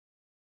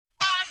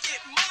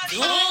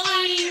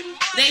Darling,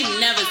 they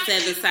never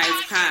said the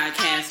Sites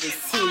podcast was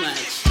too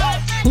much.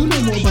 Who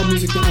know more about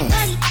music than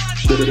us?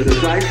 The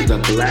Sites is a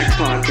black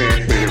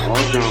podcast spanning all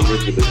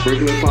genres with a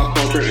sprinkle of pop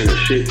culture and a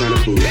shit ton of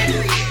food.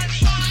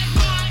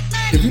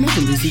 If you're not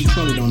from DC, you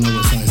probably don't know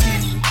what Sites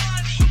means.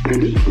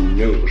 And it's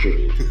no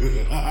shit.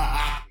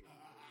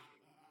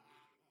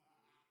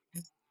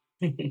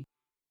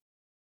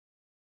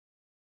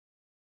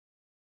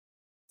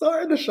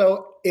 Starting the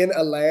show in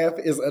a laugh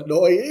is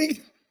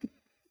annoying.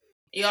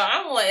 Yo,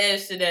 I'm on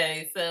edge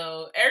today,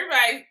 so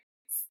everybody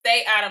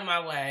stay out of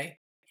my way.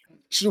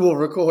 Actual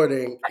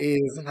recording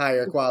is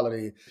higher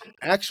quality.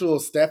 Actual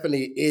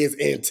Stephanie is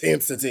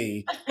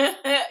intensity.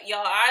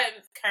 Y'all, I'm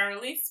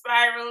currently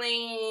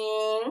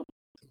spiraling.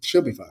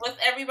 She'll be fine. What's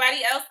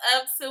everybody else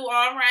up to?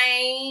 All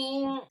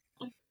right.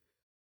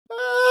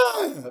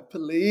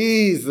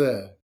 Please.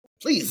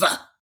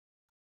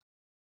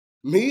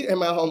 Me and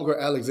my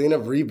homegirl Alexina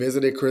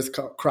revisited Chris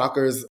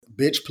Crocker's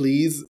Bitch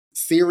Please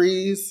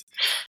series.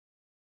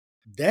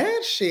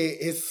 That shit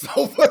is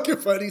so fucking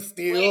funny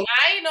still. Wait,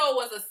 I didn't know it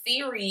was a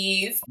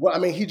series. Well, I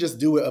mean, he just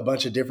do it a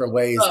bunch of different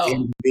ways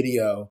in the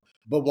video.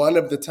 But one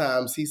of the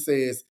times he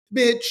says,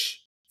 bitch,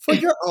 for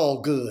your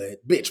own good.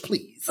 Bitch,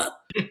 please.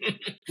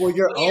 For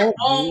your own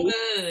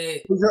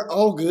good. For your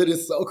own good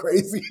is so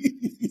crazy.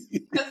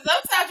 Because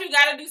sometimes you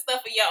got to do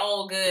stuff for your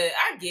own good.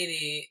 I get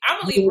it.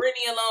 I'm going to leave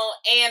Brittany alone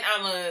and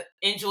I'm going to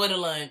enjoy the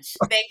lunch.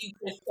 Thank you,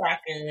 Chris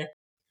Crocker.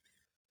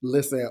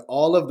 Listen,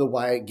 all of the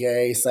white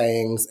gay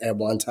sayings at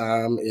one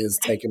time is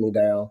taking me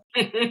down.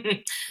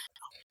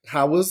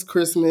 How was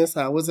Christmas?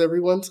 How was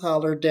everyone's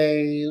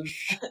holidays?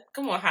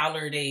 Come on,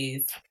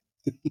 holidays.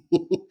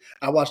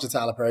 I watched the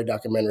Tyler Perry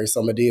documentary,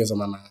 so Medea's on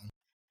my mind.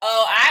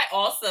 Oh, I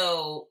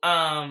also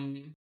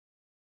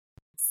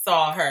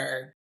saw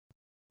her.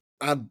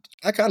 I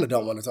kind of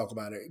don't want to talk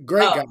about it.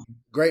 Great guy,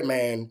 great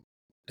man.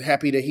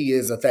 Happy that he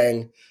is a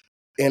thing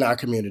in our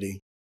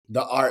community.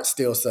 The art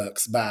still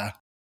sucks. Bye.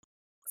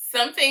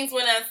 Some things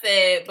went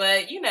unsaid,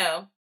 but you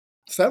know.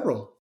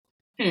 Several.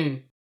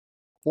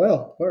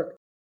 Well, work.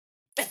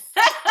 Because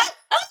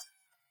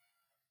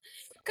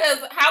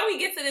how we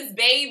get to this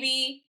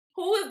baby?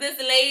 Who is this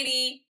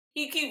lady?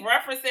 He keep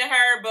referencing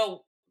her,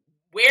 but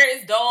where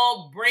is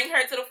doll? Bring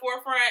her to the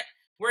forefront.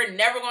 We're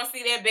never going to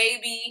see that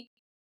baby.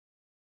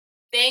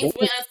 Things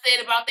went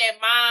unsaid about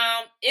that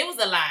mom. It was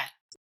a lot.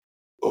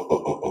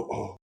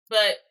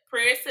 But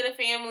prayers to the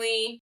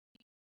family.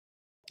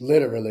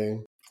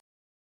 Literally.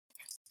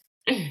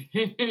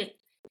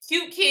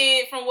 Cute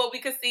kid from what we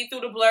could see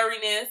through the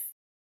blurriness.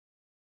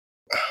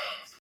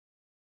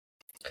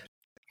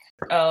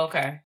 Oh,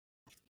 okay.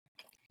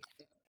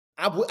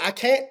 I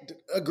can't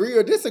agree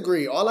or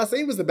disagree. All I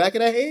see was the back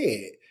of the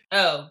head.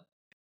 Oh.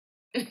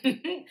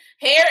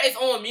 Hair is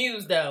on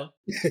Muse, though.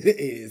 It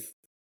is.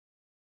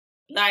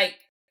 Like,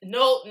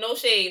 no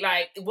shade.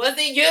 Like, was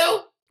it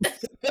you?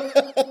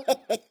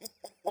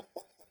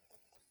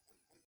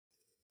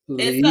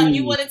 Is something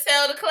you want to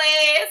tell the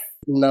class?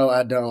 No,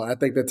 I don't. I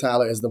think that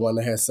Tyler is the one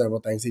that has several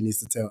things he needs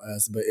to tell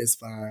us, but it's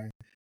fine.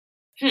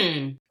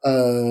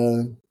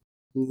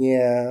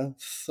 Yeah.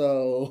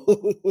 So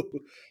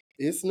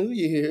it's New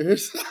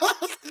Year's.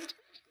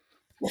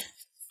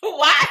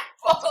 Why?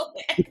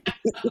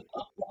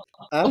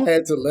 I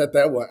had to let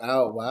that one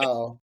out.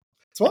 Wow.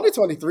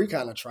 2023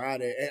 kind of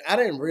tried it, and I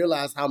didn't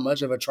realize how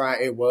much of a try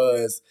it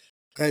was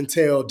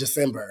until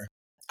December.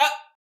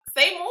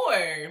 Say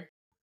more.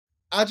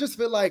 I just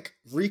feel like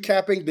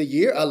recapping the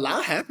year, a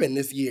lot happened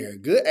this year,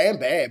 good and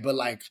bad, but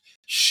like,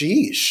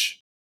 sheesh.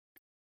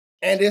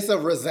 And it's a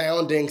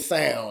resounding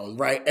sound,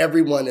 right?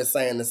 Everyone is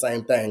saying the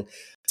same thing.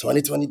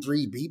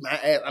 2023 beat my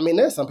ass. I mean,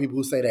 there's some people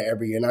who say that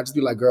every year, and I just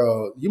be like,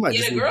 girl, you might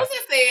just... the girls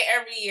that say it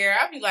every year,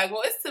 I'll be like,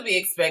 well, it's to be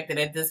expected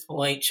at this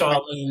point,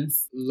 Charlene.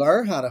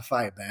 Learn how to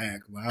fight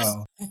back.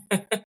 Wow.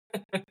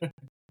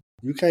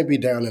 You can't be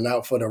down and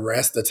out for the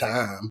rest of the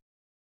time.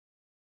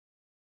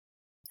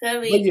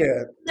 But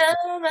yeah,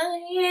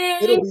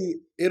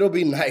 it'll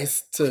be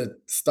nice to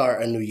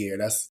start a new year.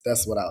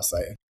 That's what I'll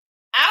say.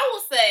 I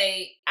will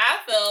say I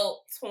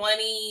felt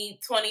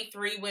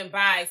 2023 went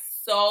by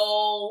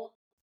so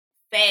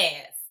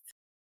fast.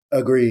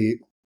 Agreed.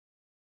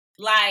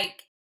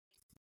 Like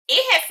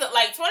it has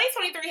like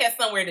 2023 has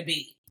somewhere to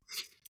be.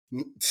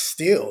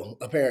 Still,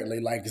 apparently,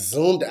 like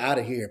zoomed out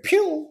of here.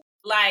 Pew.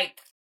 Like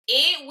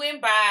it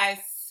went by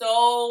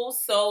so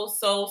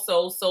fast.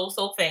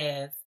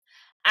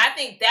 I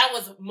think that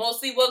was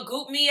mostly what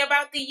gooped me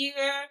about the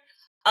year.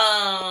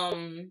 But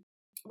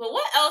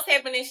what else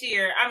happened this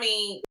year? I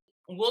mean,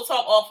 we'll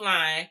talk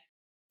offline.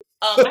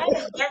 I had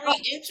a very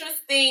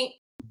interesting...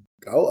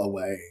 Go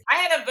away. I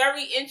had a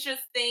very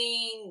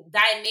interesting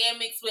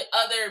dynamics with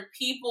other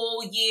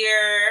people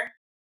year.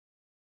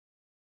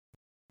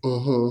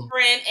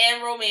 Friend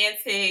and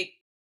romantic.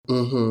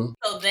 So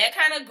that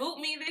kind of gooped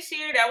me this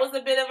year. That was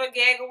a bit of a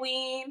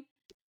gagaween.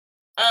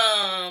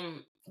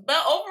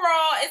 But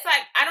overall, it's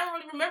like, I don't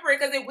really remember it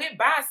because it went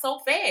by so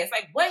fast.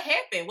 Like, what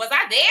happened? Was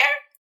I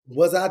there?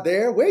 Was I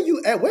there? Where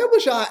you at? Where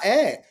was y'all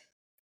at?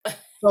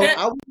 So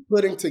I was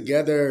putting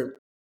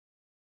together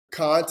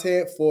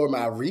content for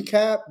my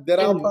recap that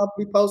I'll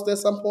probably post at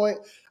some point.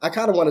 I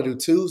kind of want to do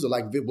two, so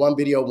like one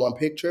video, one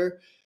picture.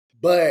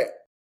 But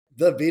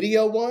the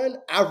video one,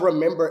 I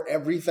remember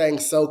everything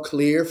so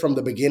clear from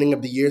the beginning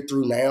of the year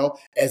through now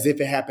as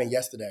if it happened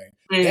yesterday.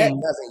 That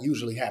doesn't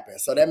usually happen.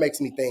 So that makes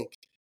me think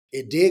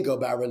it did go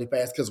by really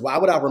fast, because why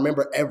would I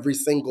remember every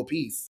single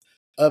piece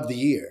of the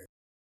year?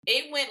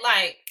 It went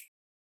like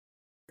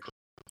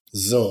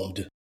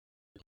Zoomed.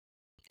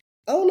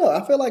 I don't know.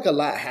 I feel like a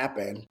lot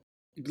happened.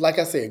 Like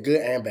I said, good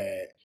and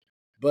bad.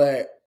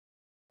 But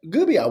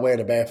good be outweighing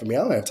the bad for me. I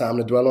don't have time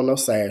to dwell on no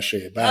sad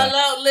shit. Bye.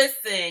 hello,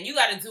 listen, you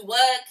got to do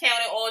what? Count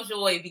it all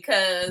joy,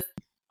 because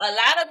a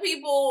lot of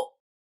people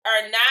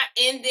are not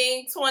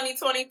ending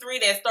 2023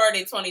 that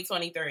started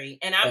 2023.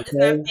 And I'm just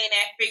not Okay. saying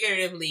that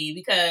figuratively,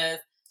 because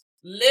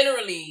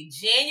literally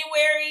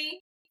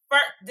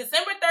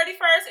December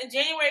 31st and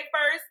January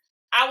 1st,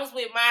 I was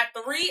with my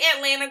 3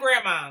 Atlanta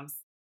grandmoms.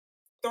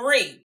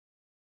 3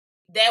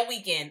 that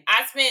weekend.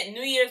 I spent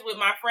New Year's with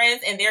my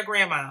friends and their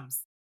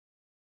grandmoms.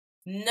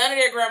 None of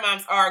their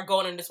grandmoms are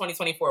going into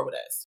 2024 with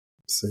us.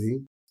 See?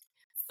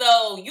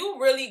 So you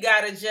really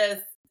gotta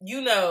just,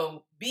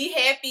 be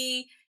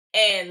happy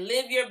and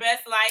live your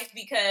best life,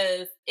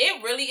 because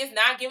it really is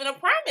not giving a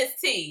promise,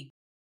 T.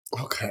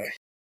 Okay.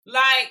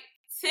 Like,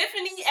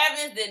 Tiffany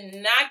Evans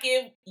did not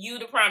give you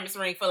the promise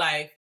ring for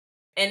life.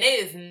 And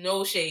there is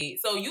no shade.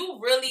 So you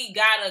really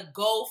gotta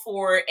go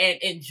for it and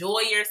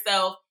enjoy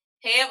yourself.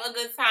 Have a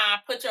good time.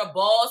 Put your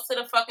balls to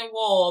the fucking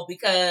wall,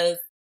 because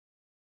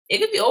it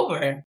could be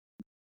over.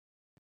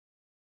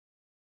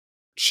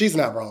 She's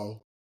not wrong.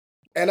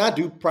 And I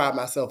do pride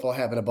myself on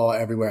having a ball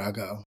everywhere I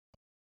go.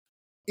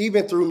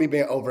 Even through me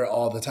being over it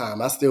all the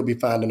time, I still be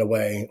finding a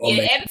way.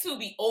 Yeah, attitude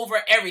be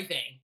over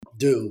everything.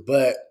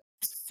 But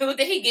So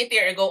did he get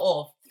there and go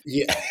off?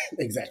 Yeah,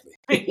 exactly.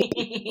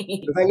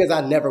 The thing is,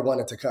 I never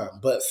wanted to come,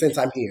 but since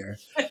I'm here,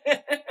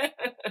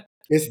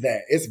 it's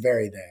that. It's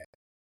very that.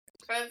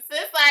 But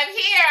since I'm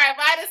here, I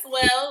might as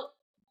well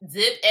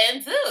dip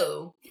and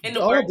do. In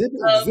the words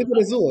zipping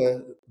and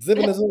zooing.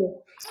 Zipping and zooing.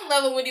 I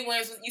love it when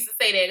Williams used to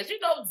say that,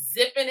 because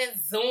zipping and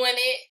zooing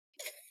it.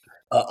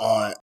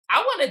 I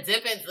want to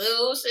dip and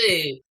do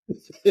shit.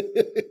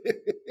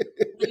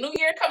 The new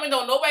year coming,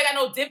 though. Nobody got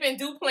no dip and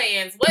do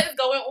plans. What is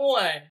going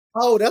on?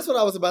 Oh, that's what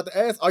I was about to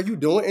ask. Are you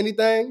doing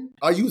anything?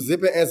 Are you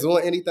zipping and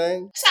zooing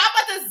anything? I'm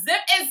about to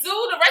zip and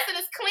zoo the rest of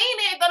this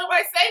cleaning. Don't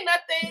nobody say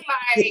nothing.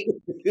 Like,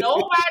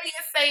 nobody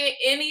is saying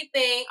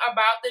anything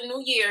about the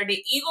new year.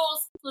 The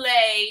Eagles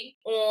play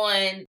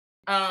on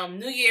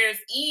New Year's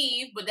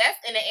Eve, but that's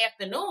in the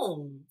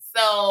afternoon.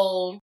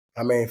 So,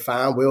 I mean,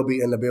 fine, we'll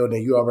be in the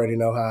building. You already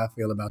know how I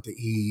feel about the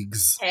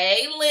Eags.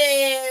 Hey,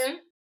 Lynn.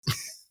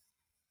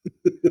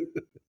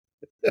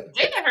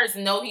 Jalen Hurts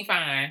know he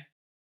fine.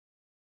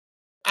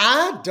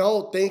 I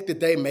don't think that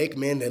they make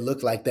men that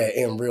look like that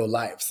in real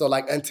life. So,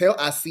 like, until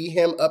I see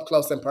him up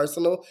close and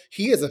personal,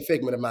 he is a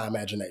figment of my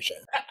imagination.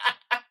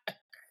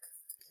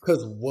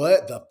 Because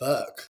what the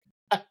fuck?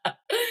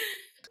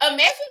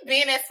 Imagine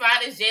being as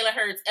fine as Jalen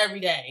Hurts every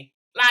day.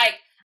 Like,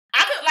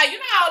 I could, like, you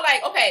know how,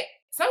 like, okay,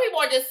 some people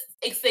are just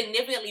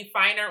significantly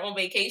finer on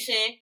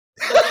vacation,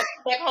 but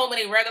back home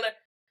and they regular.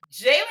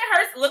 Jalen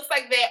Hurts looks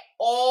like that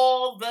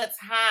all the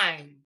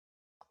time.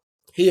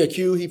 He a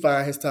Q, he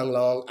fine, his tongue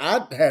long.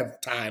 I'd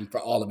have time for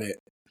all of it.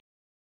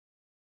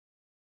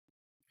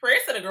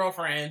 Prayers to the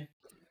girlfriend.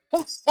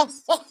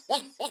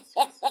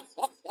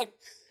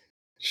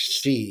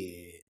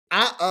 Shit.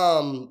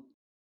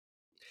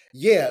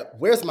 Yeah,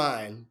 where's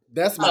mine?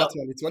 That's my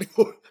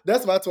 2024.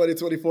 That's my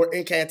 2024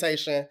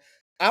 incantation.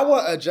 I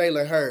want a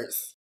Jalen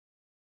Hurts.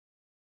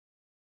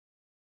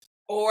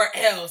 Or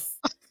else.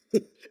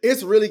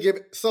 It's really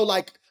giving. So,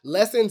 like,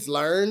 lessons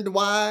learned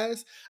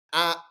wise,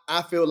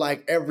 I feel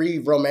like every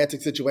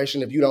romantic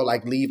situation, if you don't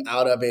like leave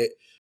out of it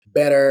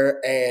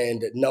better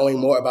and knowing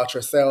more about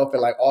yourself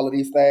and like all of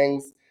these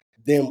things,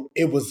 then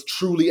it was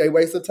truly a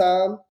waste of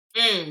time.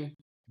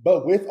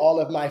 But with all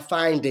of my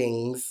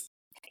findings,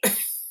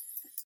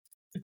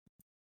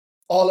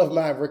 all of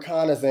my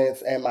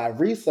reconnaissance and my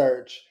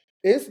research,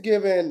 it's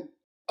given,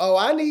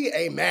 I need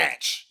a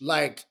match.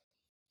 Like,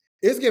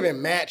 it's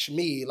giving match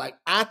me. Like,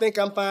 I think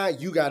I'm fine.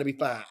 You got to be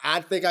fine.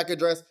 I think I could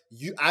dress.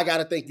 I got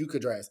to think you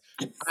could dress.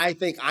 I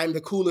think I'm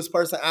the coolest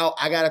person out.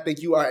 I got to think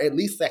you are at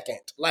least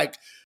second. Like,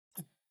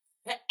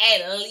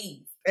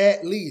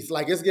 At least.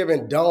 Like, it's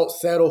giving don't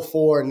settle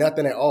for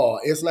nothing at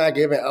all. It's not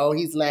giving,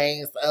 he's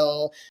nice.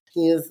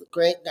 He's a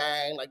great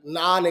guy. Like,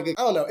 nah, nigga.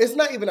 I don't know. It's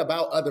not even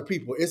about other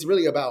people. It's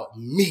really about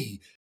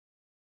me.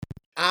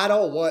 I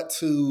don't want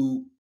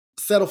to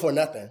settle for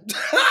nothing.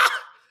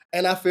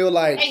 And I feel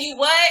like... And you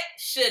what?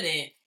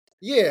 Shouldn't.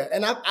 Yeah,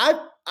 and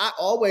I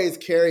always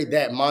carry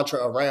that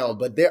mantra around,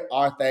 but there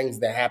are things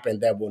that happen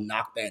that will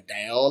knock that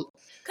down.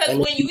 Because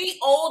when you be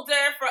older,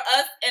 for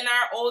us in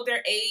our older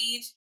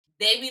age,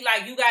 they be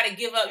like, you got to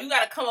give up. You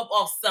got to come up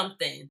off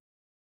something.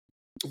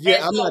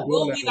 Yeah, and so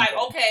we'll be like,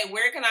 okay,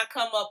 where can I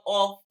come up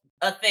off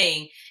a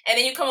thing? And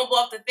then you come up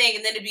off the thing,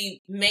 and then it'd be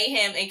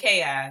mayhem and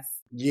chaos.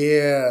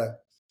 Yeah.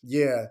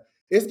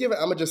 It's given.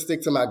 I'm gonna just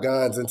stick to my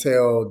guns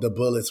until the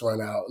bullets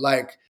run out.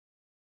 Like,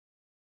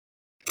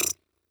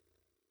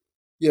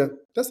 yeah,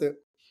 that's it.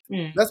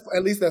 That's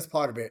at least that's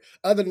part of it.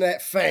 Other than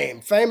that,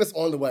 fame. Fame is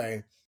on the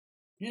way.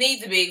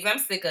 Needs to be, because I'm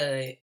sick of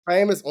it.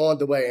 Fame is on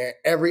the way in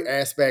every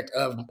aspect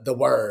of the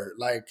word.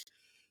 Like,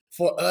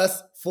 for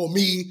us, for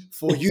me,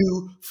 for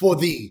you, for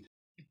thee.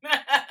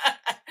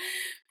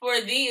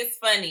 For thee is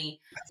funny.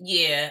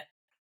 Yeah.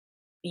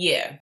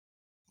 Yeah.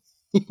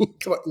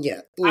 Come on,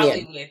 yeah. I'll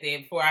leave it with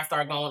it before I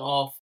start going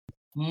off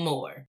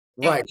more.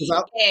 Right.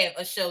 And we have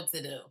a show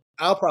to do.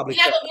 I'll probably.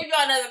 We're not gonna give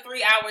y'all another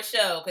 3-hour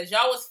show because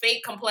y'all was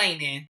fake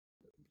complaining.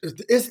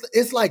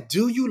 It's like,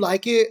 do you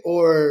like it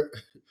or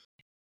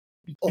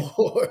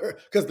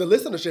because the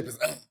listenership is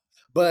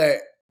but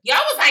y'all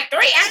was like 3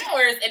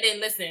 hours and then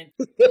listen.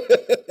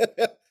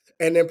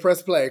 And then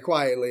press play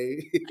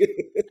quietly.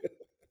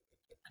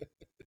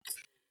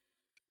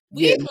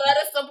 We love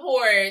the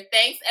support.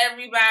 Thanks,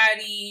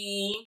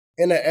 everybody.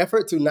 In an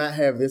effort to not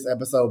have this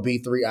episode be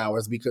 3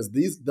 hours, because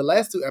the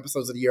last 2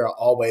 episodes of the year are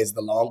always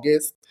the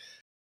longest,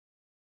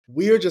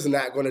 we're just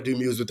not going to do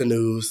Muse with the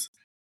News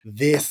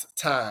this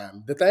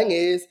time. The thing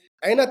is,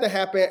 ain't nothing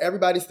happened.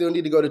 Everybody still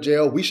need to go to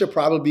jail. We should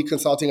probably be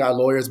consulting our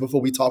lawyers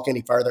before we talk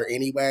any further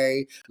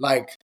anyway.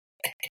 Like,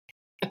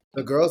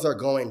 the girls are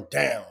going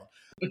down.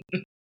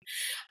 And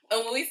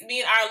when we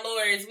meet our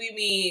lawyers, we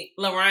meet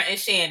Laurent and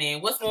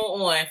Shannon. What's going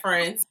on,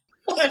 friends?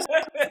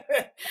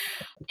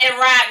 And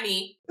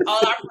Rodney, all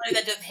our friends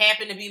that just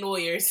happen to be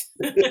lawyers.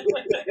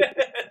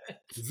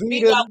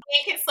 Meanwhile, we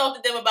ain't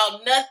consulted them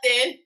about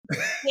nothing.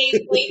 They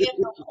ain't paid them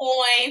no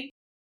coin.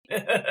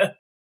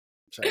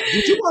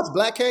 Did you watch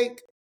Black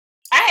Cake?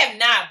 I have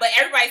not, but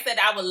everybody said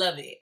I would love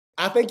it.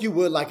 I think you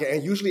would like it,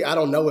 and usually I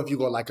don't know if you're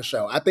gonna like a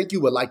show. I think you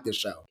would like this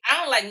show.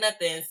 I don't like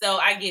nothing, so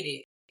I get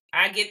it.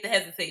 I get the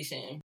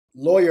hesitation.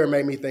 Lawyer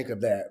made me think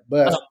of that,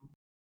 but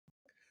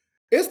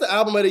it's the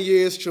album of the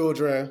year's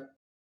children.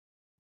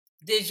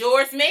 Did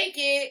yours make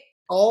it?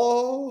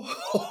 Oh,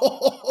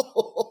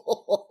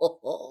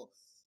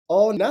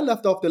 not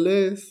left off the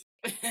list.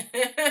 Do I look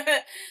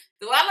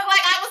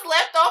like I was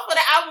left off of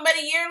the album of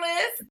the year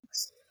list?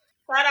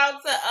 Shout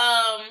out to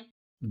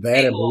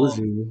Bad and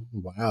Bougie.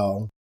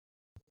 Wow.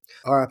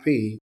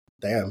 R.I.P.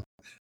 Damn.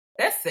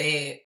 That's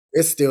sad.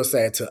 It's still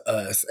sad to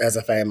us as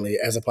a family,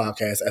 as a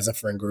podcast, as a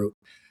friend group.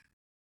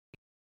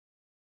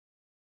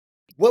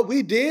 What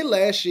we did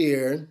last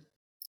year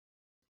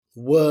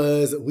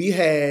was we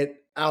had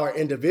our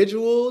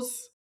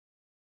individuals,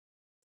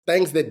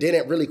 things that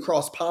didn't really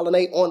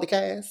cross-pollinate on the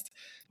cast,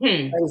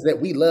 things that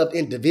we loved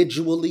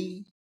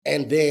individually,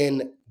 and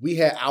then we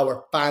had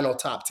our final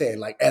top 10,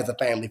 like as a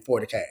family for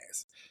the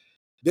cast.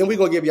 Then we're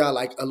going to give y'all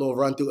like a little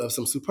run through of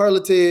some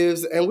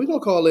superlatives, and we're going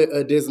to call it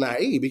a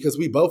Disney because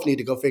we both need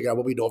to go figure out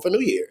what we're doing for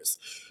New Year's.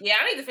 Yeah,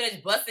 I need to finish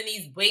busting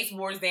these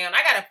baseboards down.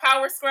 I got a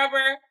power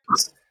scrubber.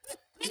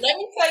 Let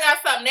me tell y'all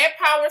something. That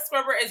power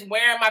scrubber is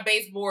wearing my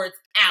baseboards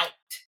out.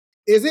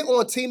 Is it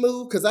on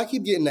Temu? Because I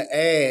keep getting the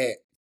ad.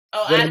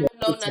 Oh, I don't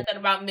know nothing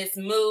about Miss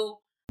Moo.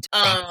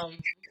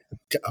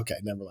 Okay,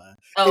 never mind.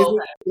 Oh,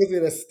 is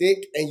it a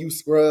stick and you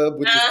scrub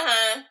with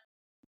Uh-huh.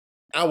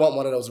 I want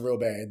one of those real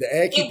bad. The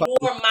ad It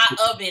wore my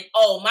oven.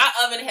 Oh, my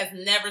oven has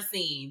never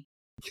seen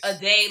a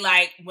day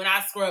like when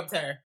I scrubbed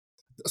her.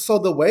 So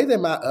the way that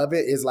my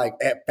oven is like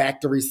at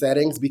factory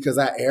settings, because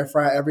I air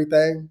fry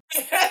everything,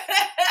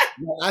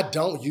 I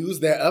don't use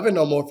that oven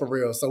no more for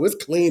real. So it's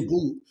clean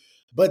boot.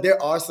 But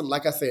there are some,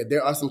 like I said,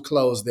 there are some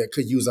clothes that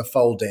could use a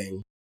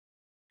folding.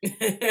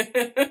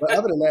 But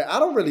other than that, I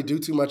don't really do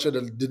too much of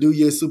the New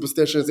Year's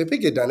superstitions. If it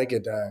get done, it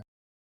get done.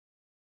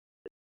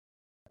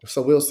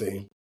 So we'll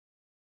see.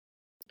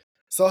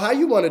 So how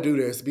you want to do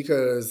this?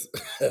 Because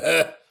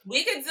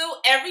we can do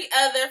every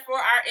other for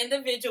our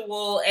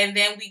individual, and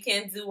then we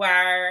can do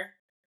our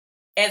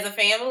as a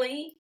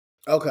family.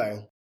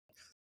 Okay.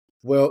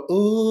 Well,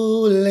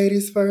 ooh,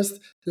 ladies first.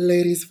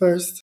 Ladies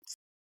first.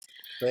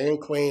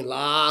 Queen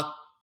La.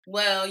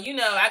 Well, you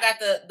know, I got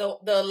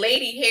the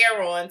lady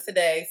hair on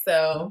today,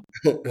 so.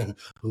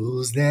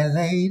 Who's that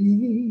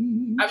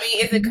lady? I mean,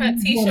 is it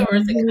Tisha or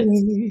is it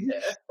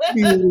Tisha?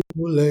 Beautiful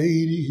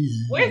lady.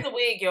 Where's the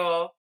wig,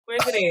 y'all?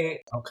 Where's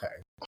it at? Okay.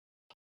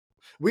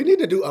 We need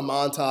to do a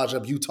montage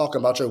of you talking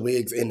about your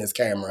wigs in this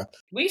camera.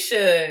 We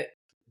should.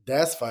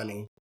 That's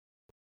funny.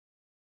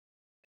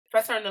 If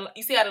I turn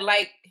you see how the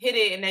light hit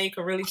it and then you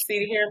can really see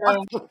the hair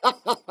now?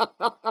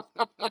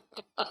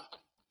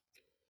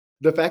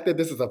 The fact that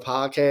this is a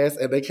podcast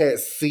and they can't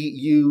see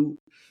you.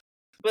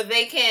 But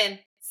they can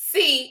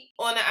see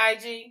on the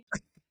IG.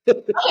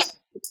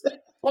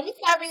 Let me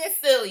stop being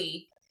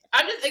silly.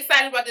 I'm just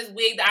excited about this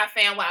wig that I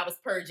found while I was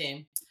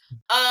purging.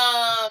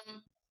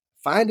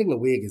 Finding a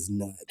wig is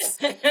nuts.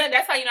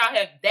 That's how you know I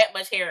have that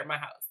much hair in my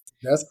house.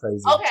 That's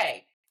crazy.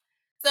 Okay.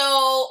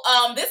 So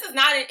this is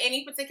not in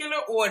any particular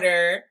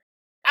order.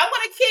 I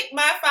want to kick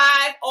my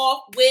 5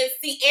 off with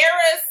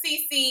Sierra's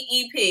CC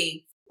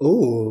EP.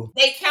 Ooh.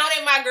 They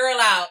counted my girl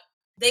out.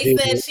 They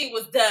said she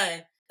was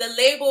done. The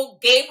label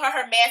gave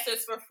her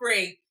masters for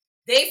free.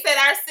 They said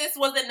our sis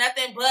wasn't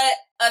nothing but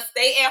a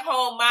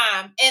stay-at-home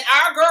mom. And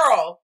our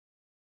girl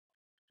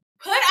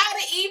put out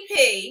an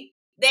EP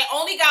that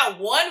only got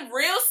one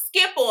real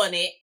skip on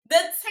it. The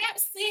top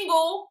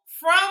single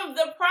from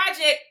the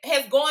project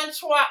has gone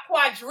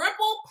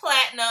quadruple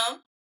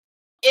platinum.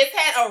 It's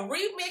had a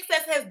remix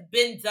that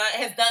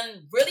has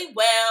done really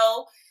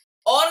well.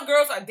 All the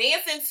girls are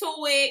dancing to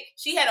it.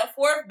 She had a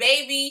fourth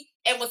baby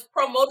and was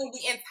promoting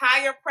the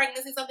entire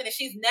pregnancy, something that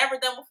she's never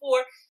done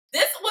before.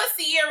 This was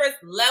Sierra's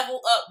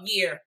level up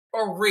year,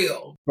 for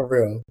real. For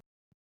real.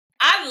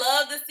 I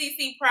love the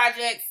CC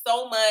project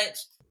so much.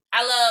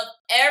 I love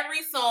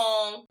every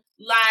song.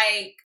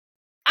 Like,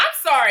 I'm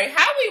sorry,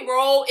 How We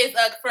Roll is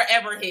a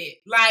forever hit.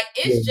 Like,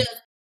 it's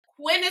just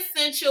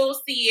quintessential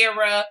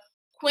Sierra,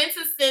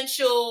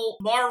 quintessential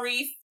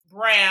Maurice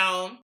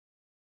Brown.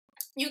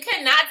 You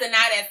cannot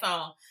deny that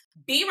song.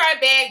 Be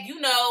Right Back, you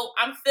know,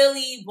 I'm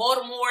Philly,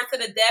 Baltimore to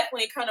the death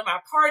when it comes to my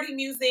party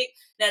music.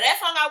 Now, that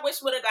song I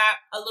wish would have got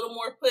a little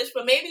more push,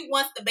 but maybe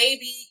once the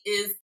baby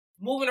is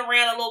moving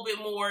around a little bit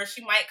more,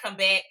 she might come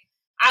back.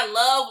 I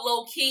love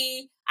Low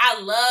Key.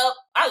 I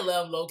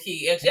love Low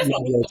Key. It's just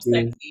so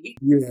sexy.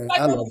 Yeah,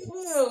 Like I the love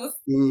it.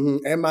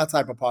 blues. And My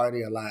Type of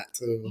Party a lot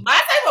too. My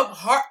Type of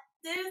Heart.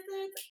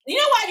 You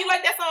know why you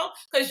like that song?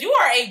 Because you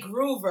are a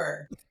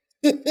groover.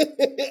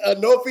 A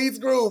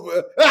Northeast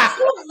groover.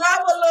 You love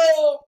a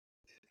little.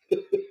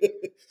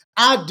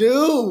 I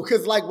do,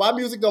 because like, why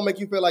music don't make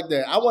you feel like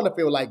that? I want to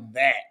feel like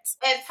that.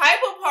 And Type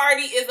of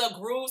Party is a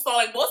groove song.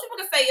 Like, most people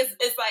can say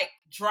it's like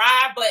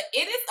dry, but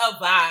it is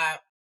a vibe.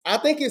 I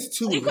think it's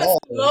too You long.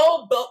 could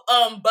slow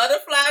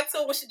Butterfly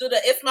too when she do the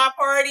It's My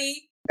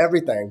Party.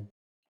 Everything.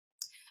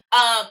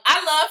 I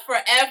love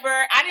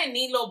Forever. I didn't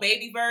need Lil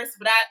Baby verse,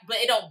 but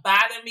it don't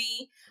bother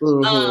me.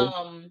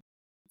 Mm-hmm.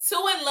 Two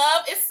in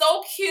Love is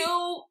so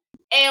cute,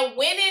 and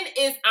Winning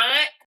is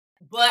aunt,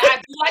 but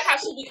I do like how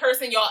she be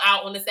cursing y'all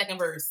out on the second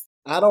verse.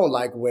 I don't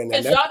like Winning.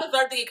 Because y'all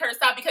deserve to get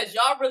cursed out because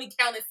y'all really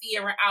counted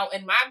Sierra out,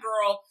 and my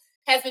girl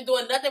has been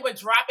doing nothing but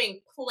dropping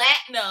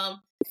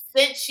platinum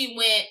since she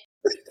went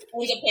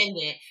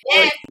independent.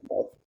 That's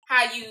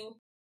how you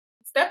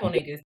step on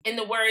niggas. In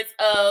the words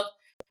of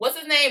what's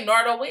his name,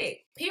 Nardo Wick.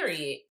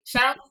 Period.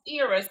 Shout out to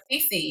Sierra,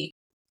 CC.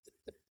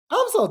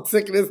 I'm so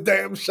sick of this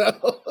damn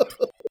show.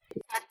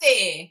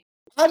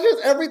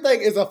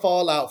 Everything is a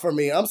fallout for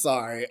me. I'm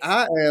sorry.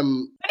 I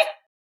am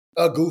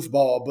a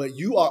goofball, but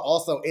you are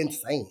also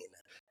insane.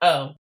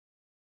 Oh.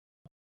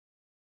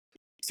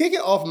 Kicking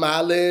off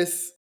my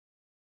list,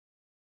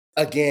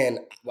 again,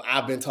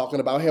 I've been talking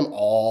about him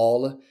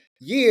all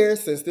year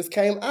since this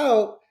came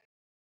out.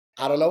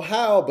 I don't know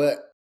how, but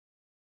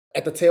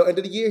at the tail end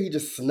of the year, he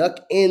just snuck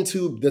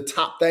into the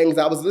top things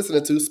I was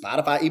listening to.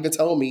 Spotify even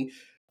told me,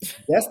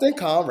 Destin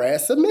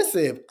Conrad,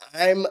 Submissive.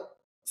 I'm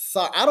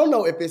sorry. I don't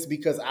know if it's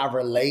because I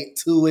relate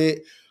to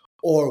it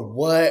or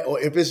what, or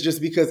if it's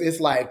just because it's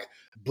like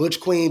Butch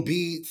Queen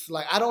beats.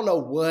 Like, I don't know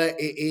what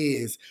it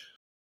is.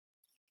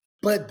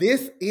 But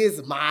this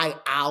is my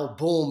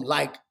album.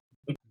 Like,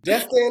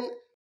 Destin,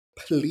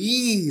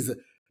 please,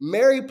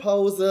 Mary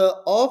Posa,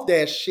 off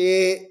that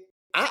shit.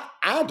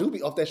 I do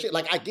be off that shit.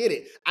 Like, I get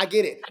it. I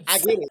get it.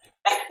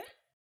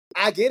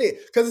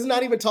 Because it's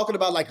not even talking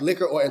about like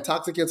liquor or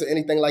intoxicants or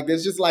anything like this.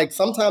 It's just like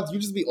sometimes you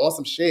just be on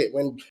some shit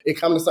when it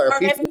comes to certain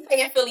people. Or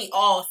saying Philly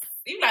off.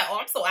 You like, oh,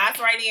 I'm so ass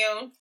right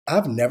now.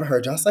 I've never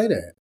heard y'all say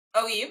that.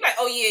 Oh yeah, you like,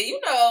 oh yeah, you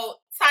know,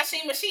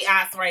 Tashima, she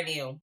ass right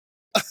now.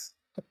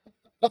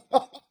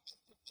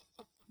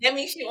 That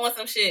means she on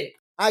some shit.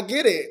 I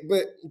get it,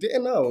 but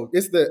didn't know.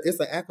 It's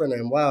an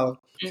acronym. Wow.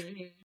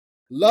 Mm-hmm.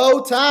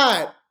 Low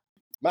tide.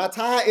 My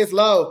tide is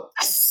low.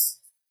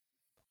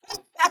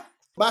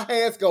 My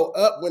hands go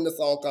up when the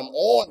song come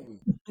on.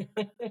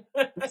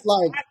 It's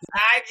like my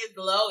tide is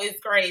low. It's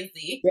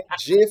crazy. That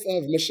gif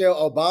of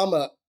Michelle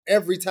Obama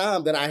every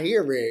time that I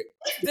hear it.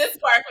 This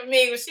part for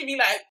me, when she be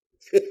like,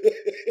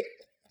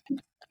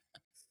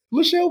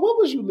 Michelle, what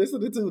was you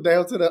listening to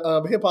down to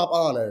the hip hop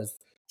honors?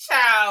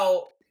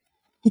 Child.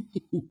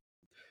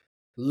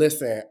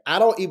 Listen, I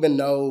don't even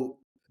know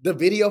the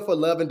video for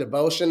Love and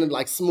Devotion and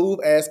like smooth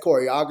ass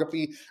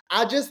choreography.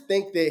 I just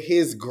think that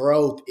his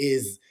growth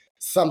is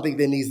something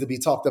that needs to be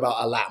talked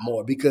about a lot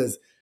more because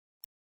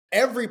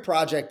every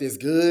project is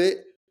good,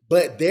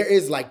 but there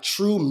is like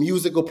true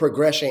musical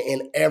progression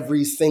in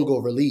every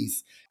single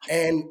release.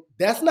 And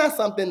that's not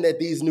something that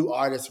these new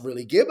artists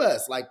really give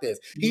us like this.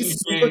 He's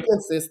super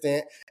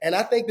consistent. And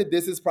I think that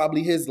this is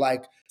probably his,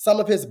 like, some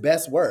of his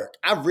best work.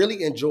 I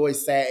really enjoy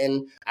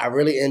Satin. I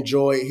really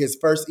enjoy his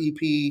first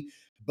EP,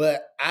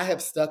 but I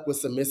have stuck with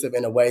Submissive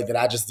in a way that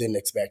I just didn't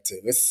expect to.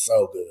 It's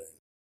so good.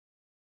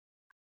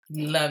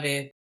 Love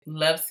it.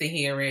 Love to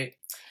hear it.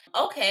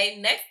 Okay,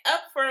 next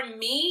up for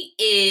me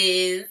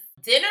is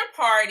Dinner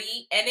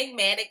Party,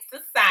 Enigmatic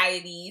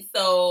Society.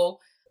 So,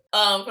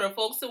 for the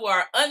folks who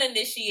are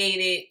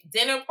uninitiated,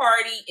 Dinner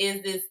Party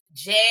is this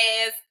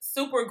jazz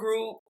super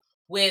group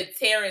with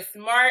Terrace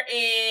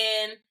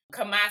Martin,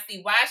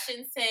 Kamasi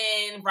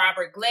Washington,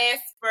 Robert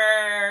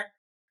Glasper.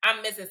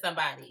 I'm missing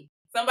somebody.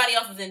 Somebody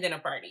else is in Dinner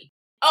Party.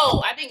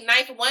 Oh, I think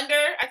Ninth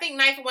Wonder. I think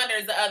Ninth Wonder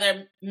is the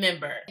other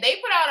member. They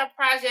put out a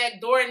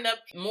project during the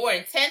more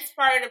intense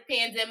part of the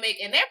pandemic,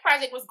 and their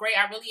project was great.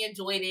 I really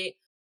enjoyed it.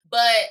 But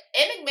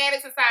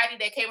Enigmatic Society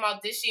that came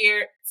out this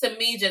year to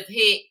me just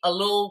hit a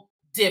little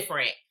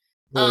different.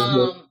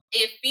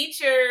 It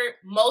featured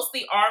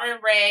mostly Armin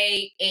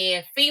Ray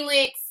and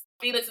Felix.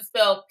 Felix is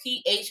spelled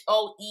Phoelix,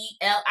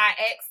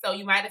 so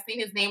you might have seen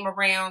his name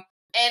around.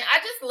 And I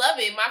just love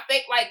it. My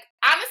like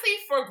honestly,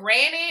 For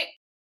Granted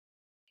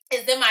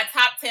is in my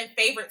top 10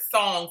 favorite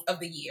songs of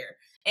the year.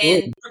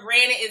 And For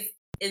Granted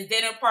is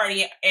Dinner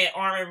Party and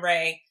Armin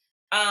Ray.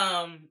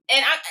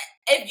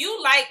 If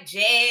you like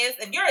jazz,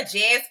 if you're a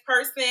jazz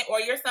person or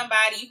you're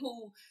somebody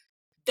who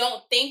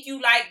don't think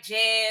you like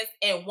jazz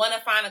and want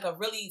to find like a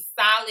really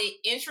solid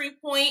entry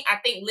point, I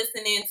think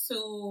listening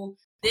to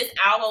this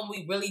album will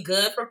be really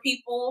good for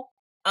people.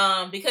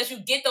 Because you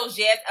get those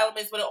jazz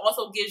elements, but it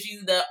also gives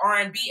you the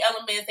R&B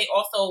elements. They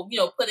also,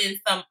 put in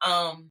some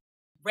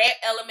rap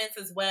elements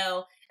as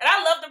well. And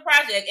I love the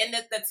project. And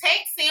the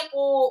tank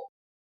sample,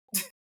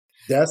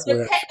 That's the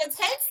what.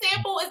 tank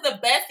sample is the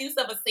best use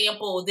of a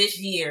sample this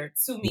year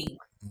to me.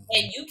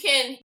 And you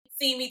can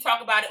see me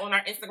talk about it on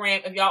our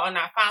Instagram if y'all are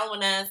not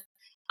following us,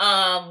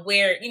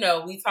 where,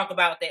 we talk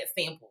about that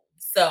sample.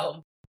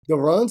 So the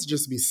runs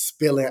just be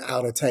spilling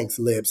out of Tank's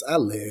lips. I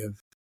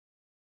live.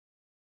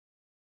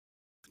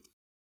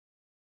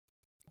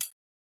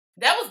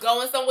 That was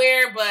going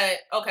somewhere, but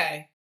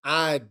okay.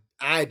 I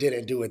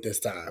didn't do it this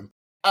time.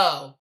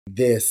 Oh.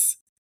 This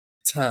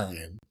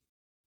time.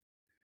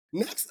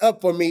 Next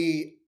up for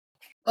me,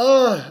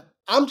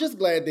 I'm just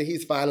glad that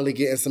he's finally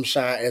getting some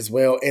shine as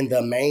well in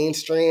the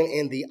mainstream,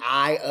 in the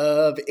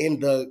in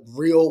the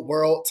real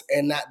world,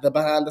 and not the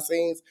behind the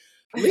scenes.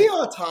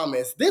 Leon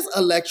Thomas, this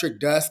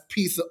Electric Dust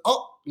piece of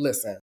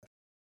listen.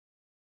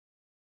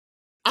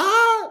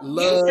 I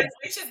love.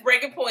 You just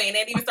breaking point and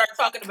then even start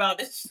talking about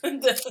this.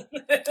 Listen,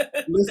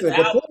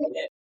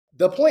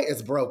 the point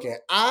is broken.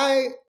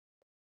 I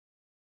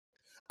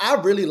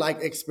really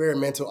like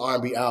experimental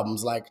R&B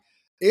albums. Like,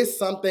 it's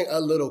something a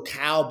little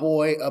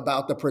cowboy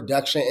about the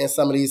production in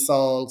some of these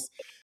songs.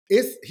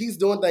 He's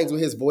doing things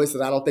with his voice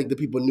that I don't think that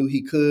people knew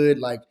he could.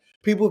 Like,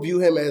 people view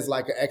him as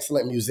like an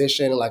excellent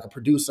musician and like a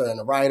producer and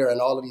a writer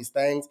and all of these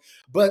things.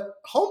 But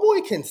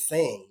homeboy can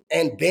sing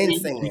and been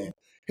singing.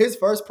 His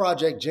first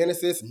project,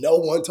 Genesis, no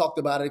one talked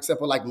about it except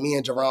for like me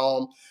and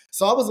Jerome.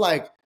 So I was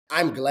like,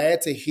 I'm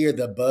glad to hear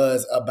the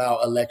buzz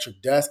about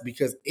Electric Dust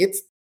because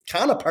it's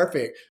kind of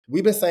perfect.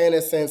 We've been saying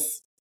it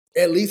since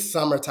at least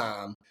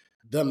summertime.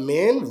 The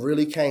men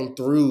really came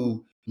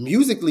through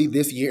musically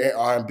this year in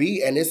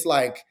R&B, and it's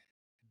like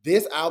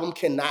this album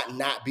cannot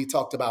not be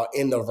talked about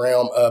in the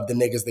realm of the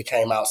niggas that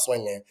came out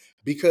swinging,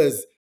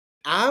 because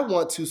I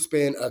want to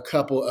spend a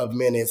couple of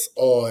minutes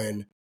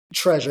on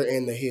Treasure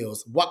in the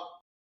Hills. What?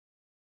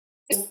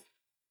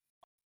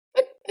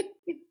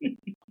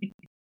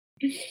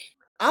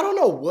 I don't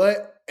know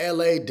what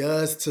LA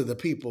does to the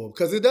people,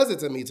 because it does it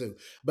to me too.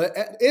 But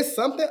it's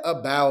something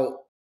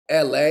about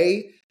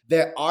LA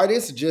that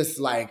artists just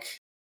like,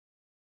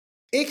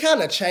 it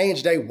kind of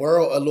changed their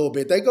world a little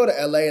bit. They go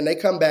to LA and they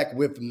come back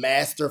with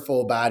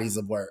masterful bodies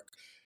of work.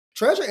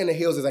 Treasure in the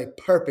Hills is a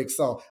perfect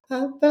song.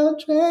 I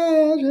found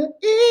treasure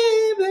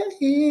in the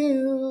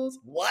hills.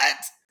 What?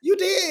 You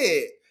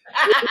did.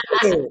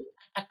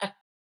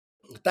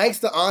 Thanks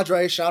to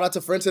Andre. Shout out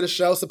to friends of the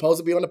show, supposed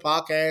to be on the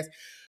podcast.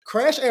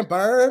 Crash and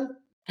Burn.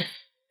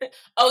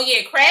 Oh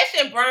yeah, Crash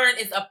and Burn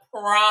is a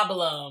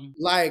problem.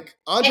 Like,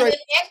 Andre, and the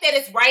fact that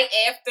it's right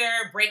after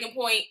Breaking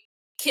Point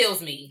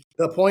kills me.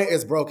 The point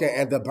is broken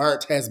and the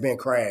burnt has been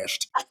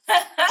crashed.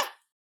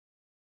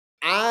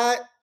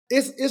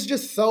 It's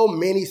just so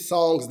many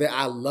songs that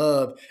I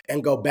love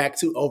and go back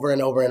to over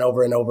and over and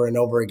over and over and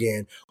over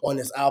again on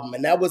this album.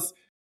 And that was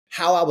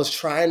how I was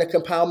trying to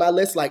compile my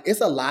list. Like,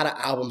 it's a lot of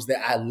albums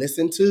that I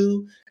listen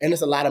to, and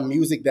it's a lot of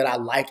music that I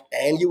like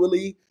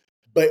annually,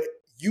 but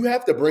you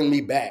have to bring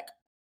me back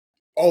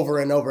over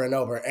and over and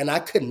over. And I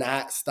could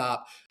not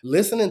stop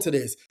listening to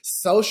this.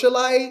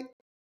 Socialite.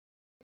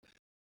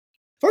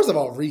 First of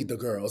all, read the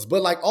girls,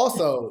 but like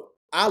also,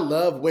 I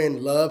love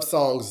when love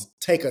songs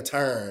take a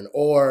turn,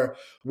 or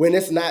when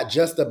it's not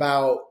just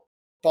about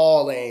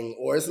falling,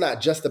 or it's not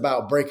just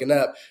about breaking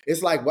up.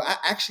 It's like, well, I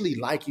actually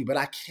like you, but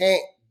I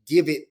can't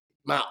give it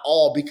my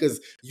all because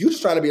you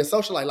just trying to be a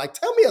socialite. Like,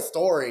 tell me a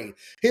story.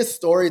 His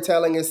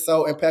storytelling is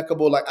so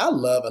impeccable. Like, I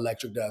love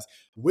Electric Dust.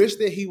 Wish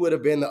that he would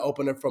have been the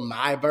opener for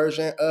my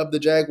version of the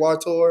Jaguar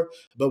tour,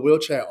 but we'll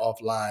chat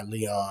offline,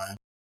 Leon.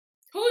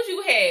 Who'd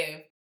you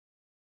have?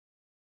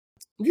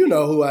 You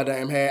know who I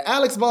damn had.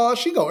 Alex Vaughn,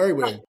 she go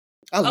everywhere.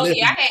 I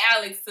had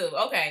Alex too.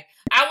 Okay.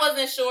 I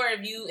wasn't sure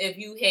if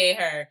you had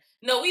her.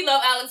 No, we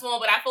love Alex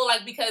Vaughn, but I feel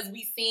like because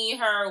we seen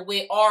her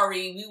with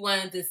Ari, we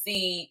wanted to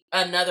see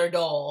another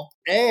doll.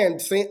 And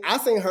I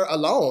seen her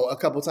alone a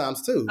couple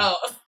times too. Oh,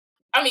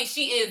 I mean,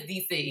 she is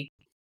DC.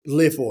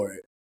 Live for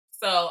it.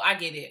 So I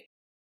get it.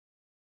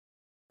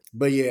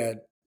 But yeah,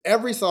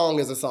 every song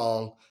is a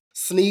song.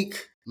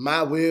 Sneak,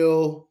 My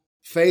Will,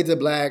 Fade to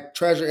Black,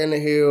 Treasure in the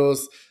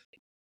Hills.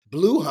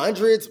 Blue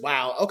Hundreds.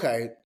 Wow.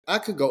 Okay. I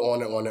could go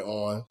on and on and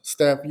on.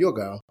 Steph, you'll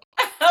go.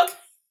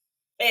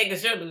 Okay,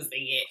 because you're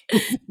losing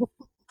it.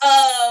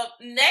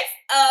 Next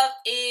up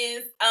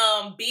is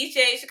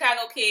BJ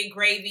Chicago Kid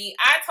Gravy.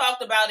 I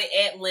talked about it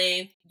at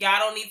length. Y'all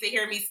don't need to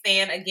hear me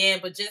stand again,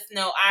 but just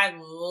know I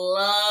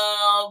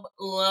love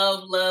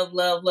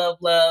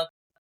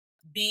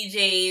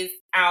BJ's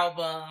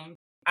album.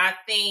 I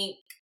think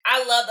I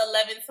loved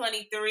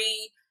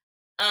 1123.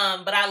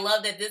 But I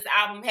love that this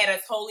album had a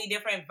totally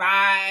different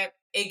vibe.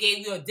 It gave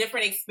you a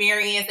different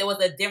experience. It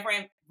was a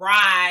different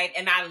ride,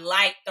 and I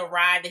liked the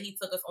ride that he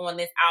took us on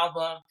this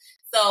album.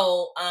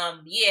 So,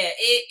 yeah,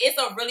 it's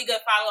a really good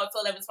follow up to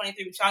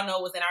 1123, which y'all know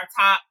was in our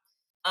top,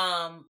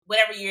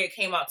 whatever year it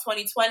came out,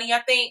 2020, I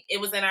think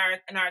it was in our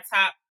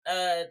top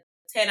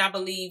 10, I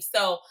believe.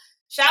 So,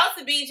 shout out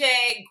to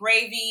BJ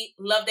Gravy.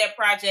 Love that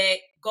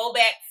project. Go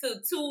back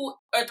to 2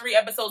 or 3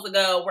 episodes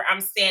ago where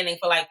I'm standing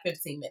for like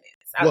 15 minutes.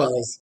 I love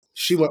it.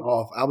 She went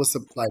off. I was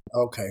like,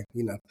 okay,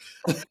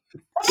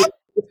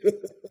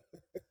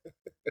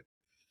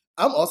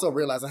 I'm also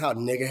realizing how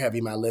nigga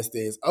heavy my list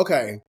is.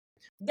 Okay.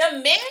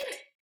 The men,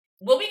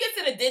 when we get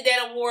to the Did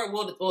That Award,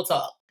 we'll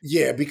talk.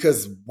 Yeah,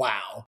 because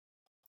wow.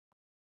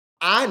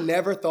 I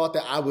never thought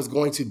that I was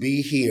going to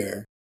be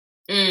here.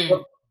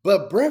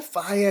 But Brent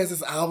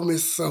Faiyaz's album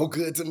is so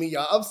good to me,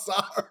 y'all. I'm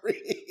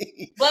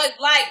sorry. But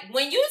like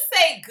when you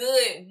say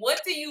good,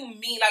 what do you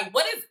mean? Like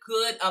what is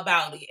good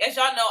about it? As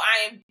y'all know,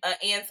 I am an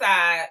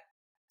anti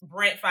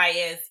Brent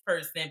Faiyaz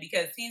person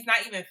because he's not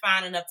even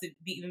fine enough to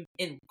be even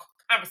in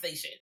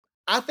conversation.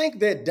 I think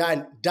that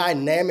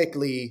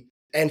dynamically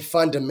and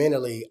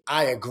fundamentally,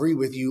 I agree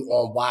with you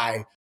on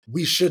why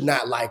we should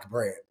not like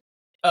Brent.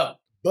 Oh.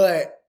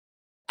 But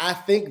I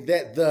think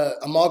that the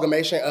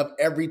amalgamation of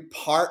every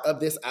part of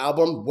this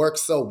album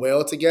works so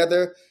well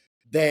together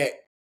that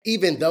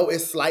even though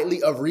it's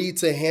slightly a read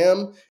to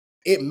him,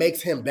 it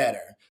makes him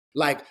better.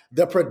 Like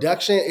the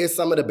production is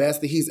some of the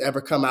best that he's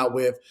ever come out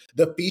with.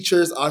 The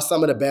features are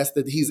some of the best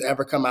that he's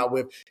ever come out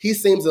with. He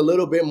seems a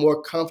little bit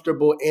more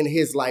comfortable in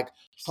his like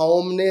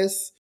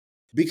homeness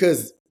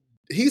because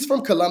he's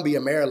from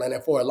Columbia, Maryland.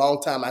 And for a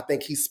long time, I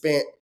think he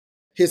spent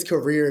his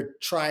career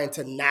trying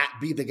to not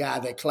be the guy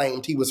that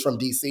claimed he was from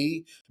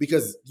DC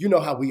because you know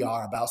how we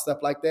are about stuff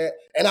like that.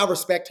 And I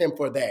respect him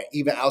for that,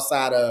 even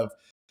outside of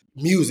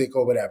music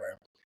or whatever.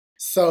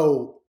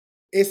 So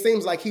it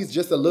seems like he's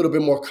just a little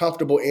bit more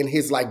comfortable in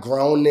his like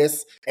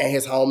grownness and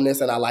his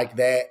homeness, and I like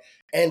that.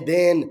 And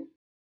then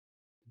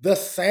the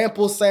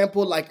sample,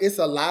 like it's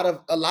a lot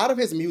of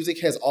his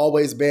music has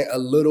always been a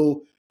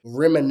little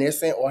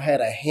reminiscent or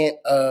had a hint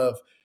of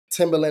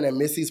Timbaland and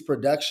Missy's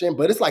production,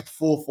 but it's like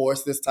full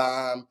force this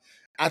time.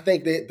 I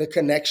think that the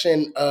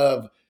connection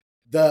of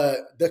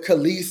the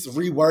Khalees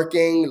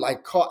reworking,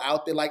 like caught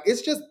out there, like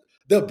it's just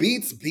the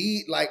beats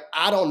beat, like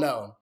I don't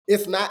know.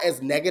 It's not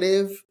as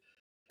negative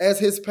as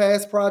his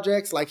past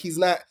projects. Like he's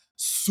not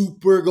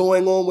super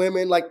going on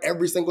women like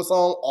every single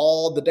song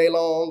all the day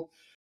long.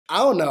 I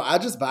don't know. I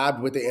just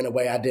vibed with it in a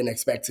way I didn't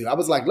expect to. I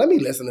was like, let me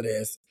listen to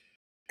this.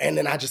 And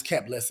then I just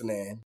kept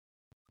listening,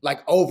 like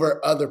over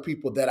other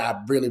people that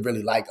I really,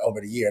 really like over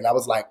the year. And I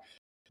was like,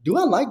 do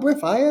I like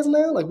Brent Faiyaz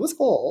now? Like, what's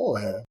going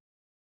on here?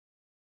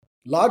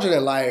 Larger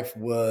Than Life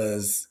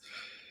was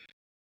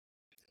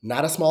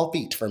not a small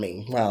feat for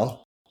me.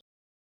 Wow.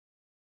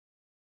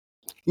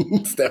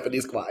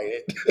 Stephanie's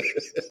quiet.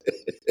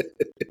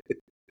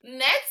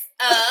 Next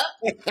up,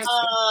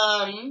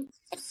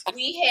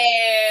 we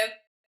have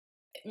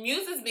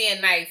Muse is being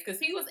nice because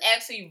he was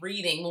actually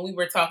reading when we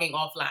were talking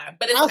offline.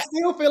 But I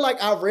still feel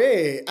like I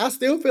read.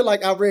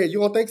 You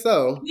don't think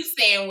so? You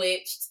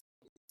sandwiched.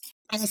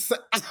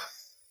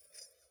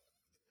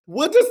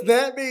 What does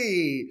that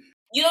mean?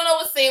 You don't know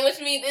what sandwich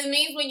means? It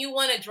means when you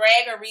want to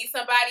drag or read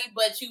somebody,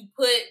 but you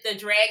put the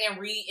drag and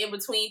read in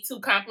between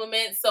 2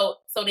 compliments, so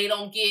they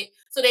don't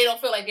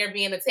feel like they're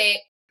being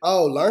attacked.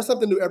 Oh, learn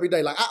something new every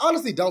day. Like I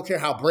honestly don't care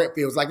how Brent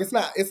feels. Like it's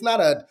not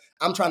a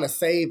I'm trying to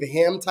save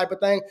him type of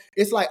thing.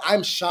 It's like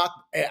I'm shocked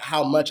at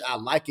how much I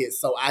like it,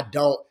 so I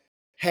don't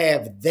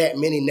have that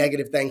many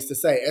negative things to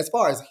say. As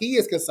far as he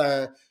is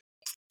concerned,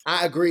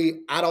 I agree.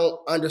 I don't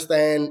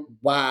understand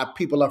why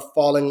people are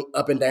falling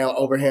up and down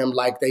over him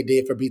like they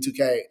did for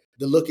B2K.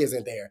 The look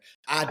isn't there.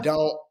 I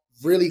don't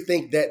really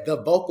think that the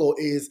vocal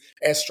is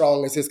as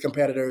strong as his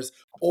competitors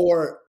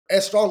or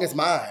as strong as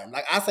mine.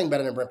 Like I sing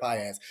better than Brent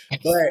Faiyaz,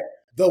 but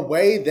the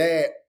way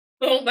that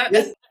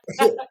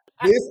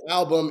this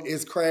album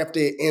is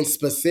crafted in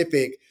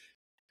specific,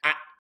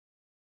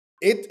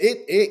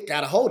 it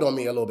got a hold on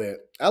me a little bit.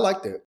 I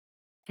liked it.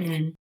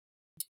 Mm-hmm.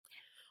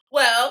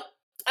 Well,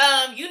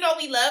 you know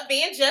we love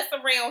being just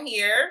around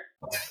here,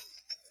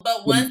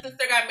 but one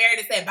sister got married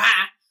and said bye.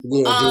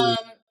 Yeah,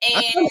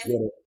 and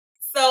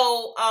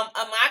so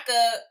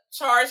Amaka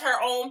charged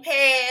her own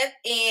path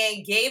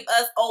and gave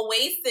us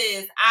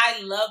Oasis.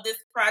 I love this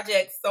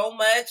project so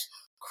much.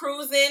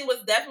 Cruising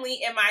was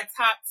definitely in my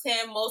top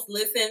 10 most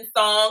listened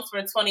songs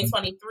for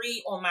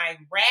 2023 on my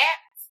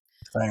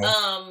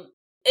Wrapped.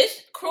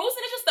 It's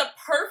Cruising is just the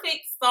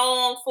perfect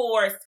song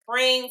for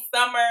spring,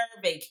 summer,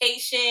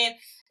 vacation.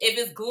 If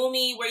it's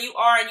gloomy where you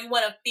are and you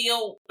want to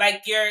feel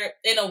like you're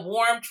in a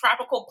warm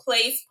tropical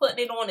place,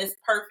 putting it on is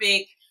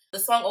perfect. The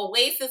song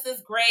Oasis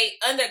is great.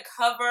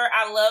 Undercover,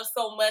 I love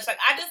so much. Like,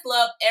 I just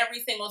love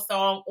every single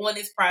song on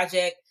this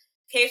project.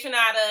 K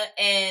Tronada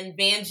and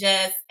Van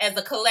Jess as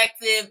a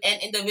collective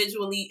and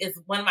individually is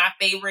one of my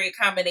favorite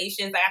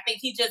combinations. Like, I think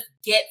he just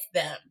gets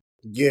them.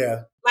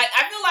 Yeah. Like,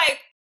 I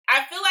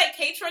feel like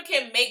K-Tron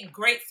can make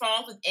great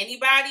songs with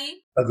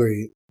anybody.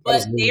 Agreed.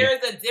 But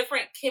there's a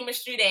different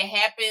chemistry that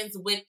happens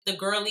with the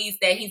girlies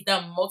that he's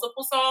done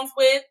multiple songs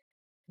with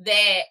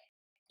that,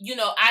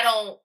 I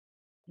don't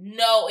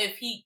know if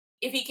he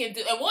can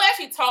do. And we'll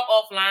actually talk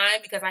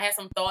offline because I have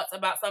some thoughts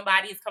about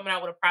somebody he's coming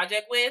out with a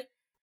project with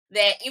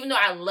that even though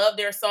I love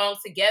their songs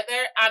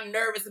together, I'm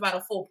nervous about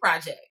a full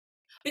project.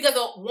 Because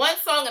one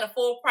song and a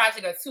full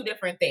project are two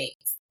different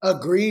things.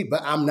 Agreed,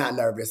 but I'm not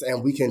nervous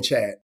and we can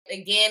chat.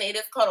 Again, it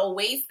is called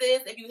Oasis.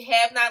 If you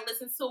have not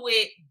listened to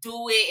it,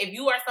 do it. If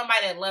you are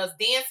somebody that loves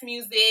dance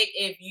music,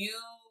 if you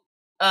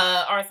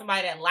are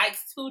somebody that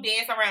likes to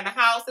dance around the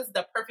house, this is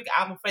the perfect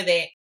album for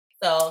that.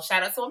 So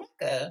shout out to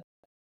America.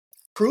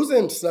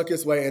 Cruising snuck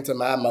its way into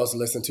my most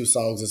listened to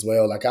songs as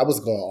well. Like, I was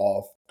going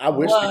off. I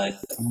wish it had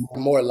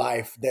more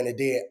life than it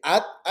did.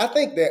 I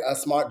think that a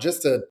smart,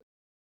 just to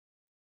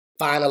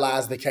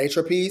finalize the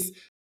Katra piece,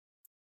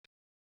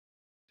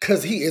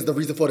 because he is the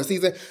reason for the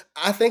season,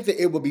 I think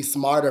that it would be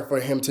smarter for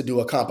him to do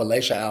a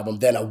compilation album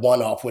than a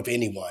one-off with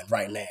anyone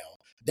right now.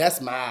 That's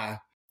my,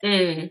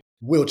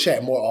 we'll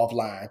chat more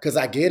offline, because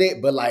I get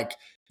it, but like,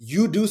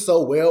 you do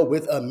so well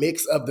with a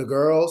mix of the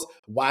girls,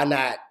 why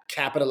not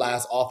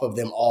capitalize off of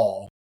them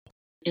all?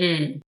 I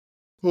mean,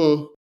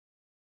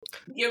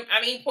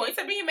 points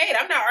are being made.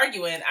 I'm not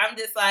arguing. I'm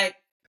just like,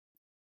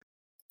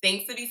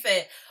 things to be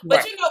said. But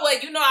right. You know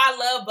what? I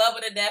love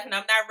Bubba to death, and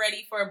I'm not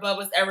ready for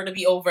Bubba's ever to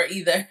be over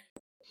either.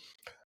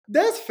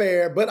 That's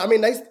fair, but I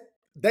mean,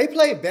 they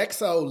played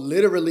Bexo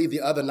literally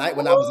the other night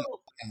when I was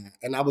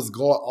and I was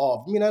going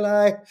off. Me not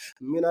lie.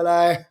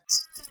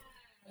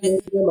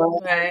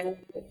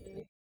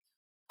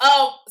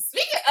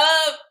 Speaking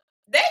of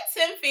that,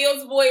 Tim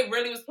Fields boy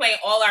really was playing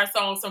all our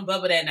songs from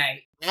Bubba that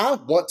night. I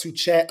want to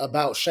chat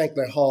about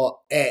Shanklin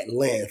Hall at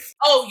length.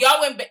 Oh,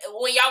 y'all when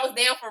y'all was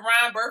down for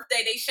Ryan's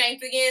birthday, they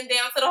shanked again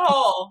down to the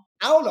hall.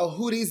 I don't know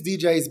who these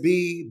DJs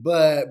be,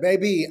 but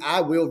baby,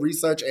 I will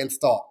research and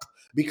stalk,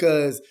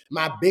 because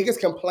my biggest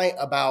complaint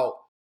about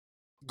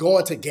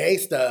going to gay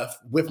stuff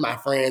with my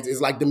friends is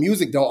like the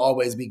music don't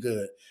always be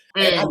good.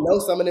 And I know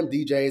some of them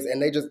DJs,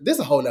 and this is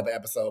a whole nother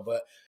episode,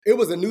 but it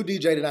was a new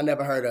DJ that I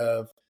never heard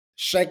of.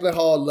 Shanklin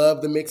Hall,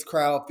 love the mixed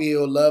crowd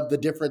feel, love the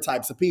different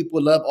types of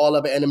people, love all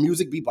of it, and the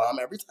music be bomb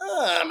every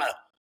time.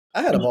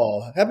 I had a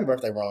ball. Happy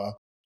birthday, Ron.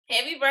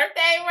 Happy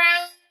birthday,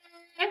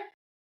 Ron.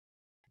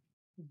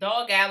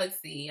 Dog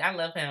Galaxy. I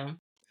love him.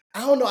 I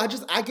don't know.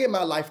 I get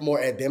my life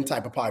more at them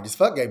type of parties.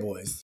 Fuck gay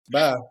boys.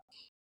 Bye.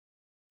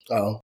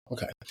 Oh,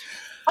 okay.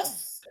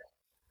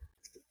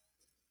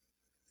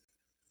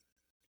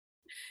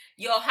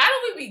 Yo, how do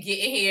we be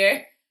getting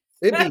here?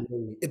 It be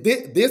me.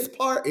 This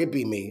part, it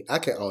be me. I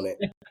can own it.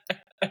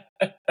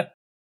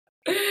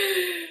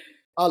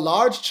 A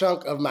large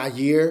chunk of my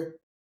year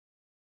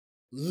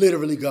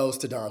literally goes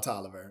to Don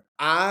Toliver.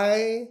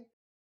 I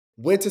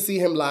went to see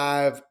him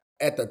live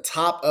at the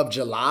top of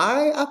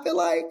July, I feel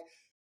like,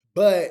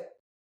 but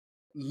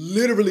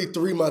literally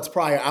 3 months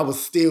prior, I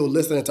was still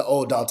listening to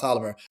old Don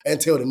Toliver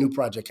until the new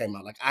project came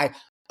out. Like, I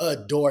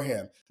adore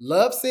him.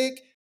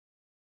 Lovesick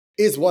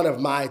is one of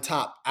my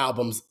top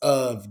albums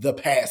of the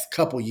past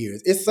couple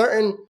years. It's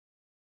certain,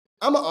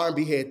 I'm an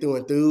R&B head through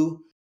and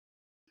through,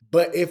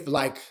 but if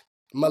like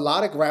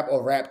melodic rap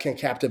or rap can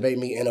captivate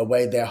me in a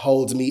way that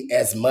holds me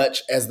as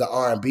much as the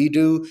R&B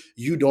do,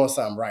 you doing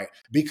something right.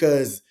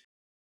 Because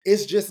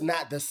it's just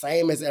not the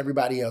same as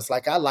everybody else.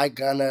 Like, I like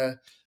Gunna,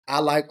 I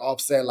like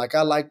Offset, like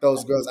I like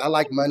those girls, I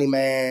like Money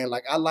Man,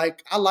 like I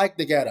like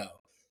the Ghetto.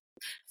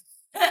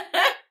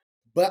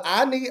 But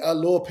I need a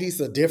little piece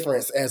of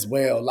difference as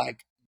well.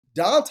 Like,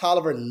 Don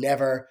Toliver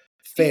never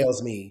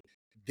fails me.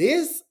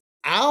 This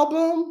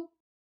album,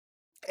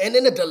 and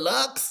then the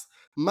deluxe,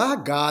 my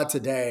God,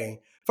 today.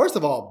 First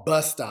of all,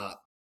 Bus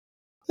Stop.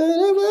 Where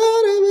did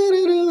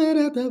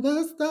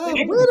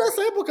that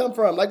sample come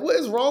from? Like, what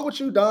is wrong with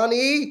you,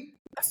 Donnie?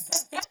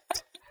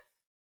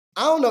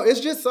 I don't know.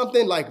 It's just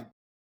something like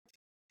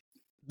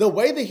the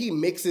way that he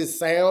mixes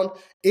sound,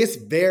 it's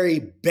very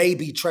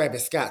baby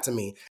Travis Scott to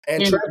me.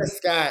 And Travis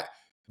Scott,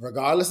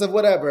 regardless of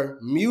whatever,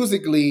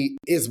 musically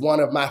is one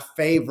of my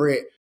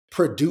favorite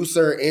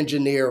producer,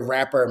 engineer,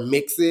 rapper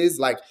mixes.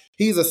 Like,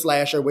 he's a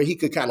slasher where he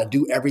could kind of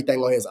do everything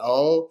on his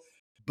own.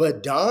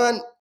 But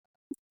Don,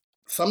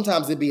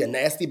 sometimes it'd be a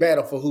nasty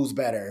battle for who's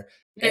better.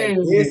 And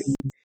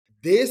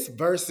this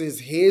versus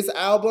his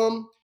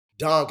album,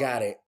 Don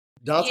got it.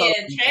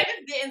 Travis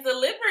didn't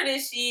deliver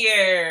this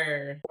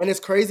year. And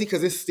it's crazy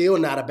because it's still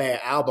not a bad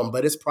album,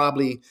 but it's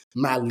probably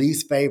my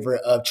least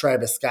favorite of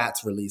Travis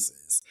Scott's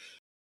releases.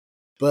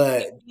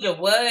 But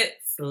what?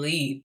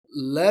 Sleep.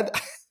 Leather,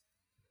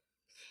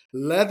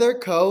 leather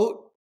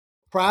coat,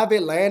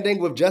 private landing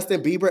with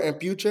Justin Bieber and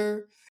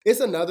Future. It's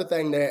another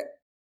thing that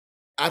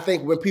I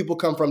think when people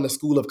come from the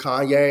school of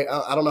Kanye,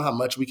 I don't know how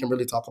much we can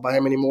really talk about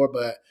him anymore,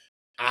 but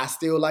I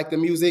still like the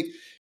music.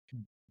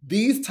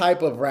 These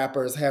type of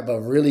rappers have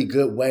a really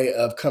good way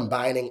of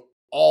combining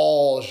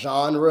all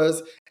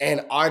genres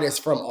and artists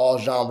from all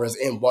genres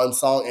in one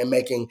song and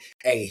making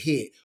a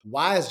hit.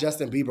 Why is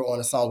Justin Bieber on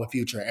a song with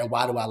Future, and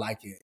why do I like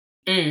it?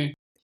 Mm.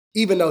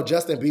 Even though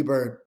Justin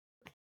Bieber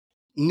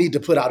need to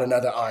put out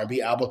another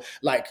R&B album,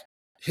 like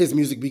his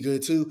music be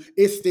good too,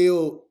 it's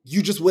still,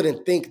 you just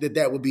wouldn't think that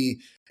that would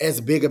be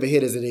as big of a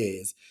hit as it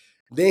is.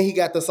 Then he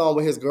got the song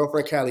with his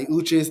girlfriend Callie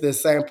Uchis that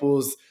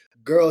samples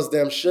Girls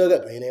Them Sugar.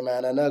 Beanie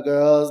Man and the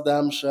Girls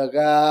Them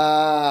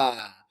Sugar.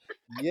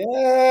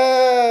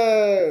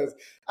 Yes.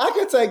 I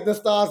could take the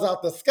stars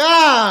out the sky.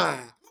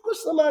 I wish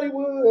somebody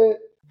would.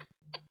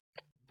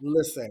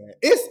 Listen,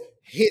 it's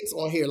hits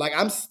on here. Like,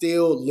 I'm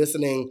still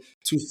listening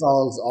to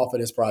songs off of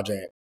this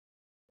project.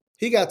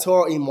 He got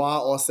Toro y Moi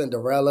on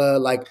Cinderella.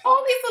 Like,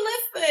 Oh, Lisa,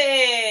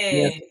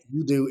 yes, listen.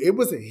 you do. It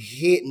was a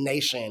hit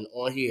nation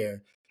on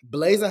here.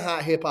 Blazing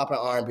hot hip hop and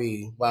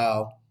R&B.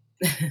 Wow.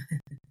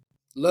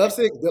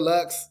 Lovesick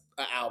Deluxe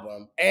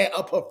album and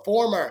a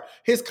performer.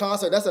 His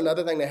concert, that's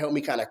another thing that helped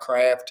me kind of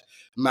craft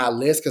my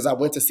list because I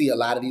went to see a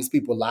lot of these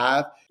people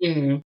live.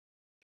 Mm.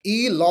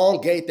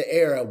 Elongate the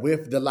era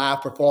with the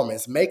live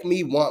performance. Make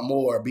me want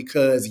more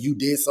because you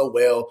did so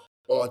well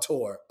on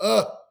tour.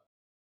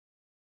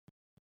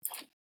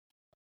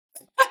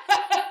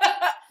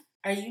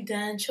 Are you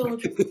done, children?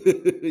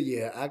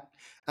 Yeah,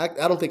 I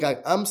don't think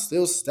I'm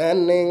still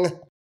standing.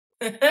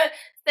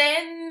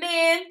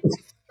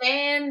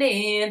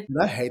 Standing.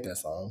 I hate that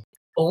song.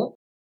 Oh.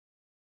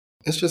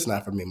 It's just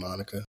not for me,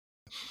 Monica.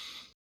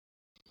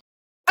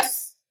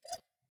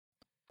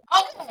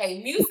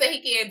 Okay, Muse said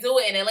he can't do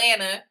it in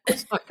Atlanta.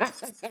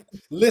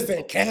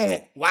 Listen,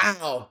 can't.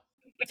 Wow.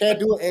 Can't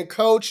do it in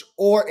Coach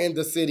or in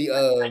the city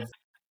of.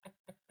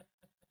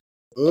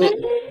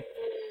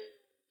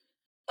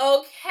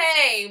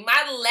 Okay,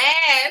 my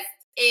last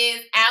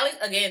is Alex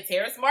again.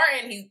 Terrace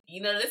Martin. He's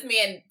this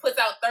man puts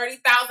out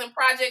 30,000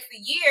 projects a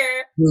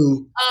year.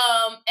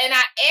 And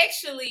I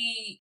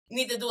actually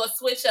need to do a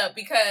switch up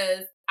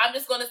because I'm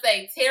just gonna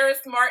say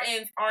Terrace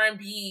Martin's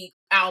R&B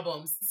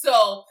albums.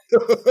 So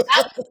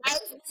I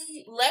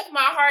actually left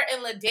my heart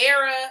in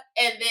Ladera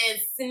and then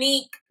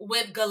Sneak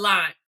with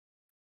Gallant.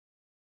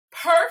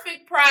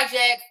 Perfect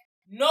project,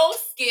 no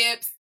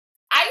skips.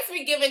 I used to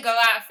be giving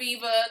Gallant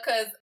fever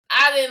because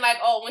I didn't like,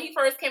 when he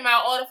first came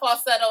out, all the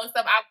falsetto and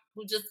stuff, I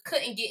just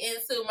couldn't get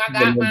into. My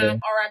godmom,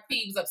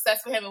 R.I.P., was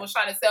obsessed with him and was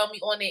trying to sell me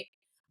on it.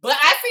 But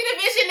I see the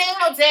vision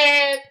now,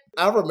 Dad.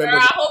 I remember. Girl,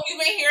 I hope you've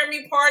been hearing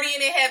me partying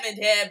in heaven,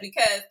 Dad,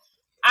 because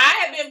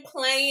I have been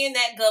playing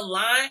that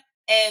Gallant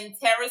and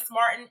Terrace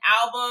Martin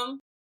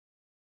album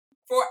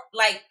for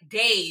like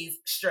days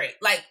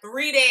straight, like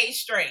 3 days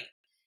straight.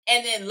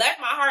 And then Left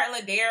My Heart in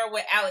Ladera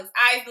with Alex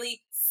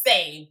Isley,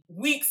 same,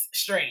 weeks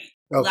straight.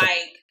 Okay.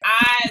 Like,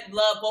 I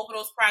love both of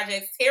those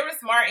projects.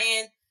 Terrace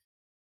Martin,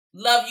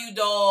 love you,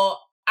 dog.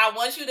 I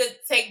want you to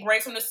take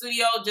breaks from the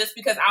studio just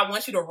because I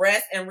want you to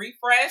rest and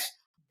refresh.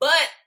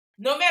 But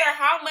no matter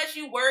how much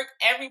you work,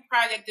 every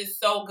project is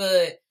so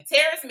good.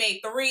 Terrace made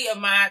 3 of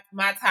my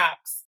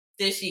tops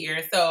this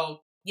year.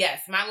 So,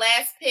 yes, my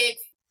last pick,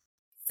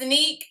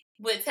 Sneak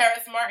with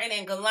Terrace Martin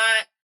and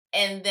Gallant,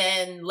 and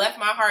then Left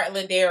My Heart in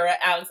Ladera,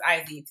 Alex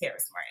Isley,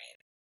 Terrace Martin.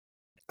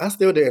 I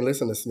still didn't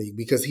listen to Sneak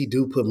because he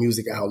do put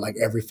music out like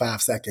every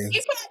 5 seconds. He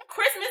put out a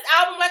Christmas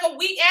album like a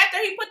week after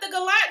he put the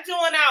Gallant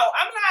joint out.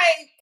 I'm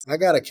like, I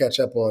gotta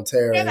catch up on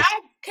Terrace.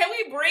 Can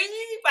we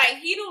breathe? Like,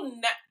 he do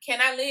not. Can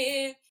I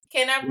live?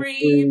 Can I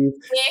breathe?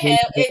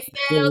 Inhale,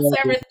 exhale,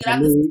 service. Get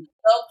out the studio,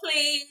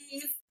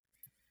 please.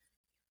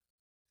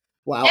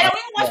 Wow. And we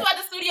don't want you out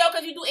the studio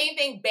because you do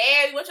anything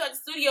bad. We want you out the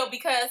studio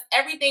because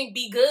everything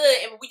be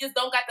good, and we just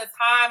don't got the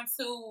time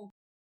to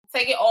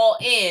take it all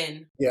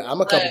in. Yeah,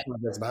 I'm a couple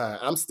projects behind.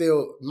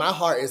 My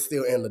heart is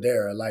still in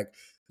Ladera. Like,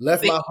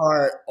 Left My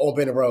Heart on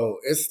Benny Road.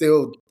 It's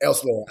still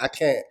elsewhere. I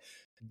can't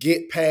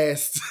get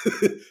past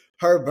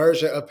her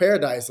version of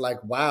Paradise.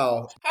 Like,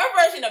 wow.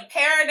 Her version of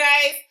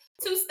Paradise,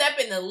 Two Step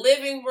in the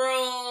Living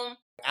Room.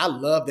 I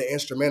love the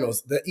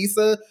instrumentals.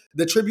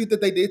 The tribute that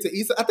they did to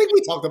Issa. I think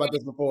we talked about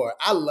this before.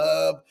 I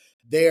love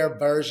their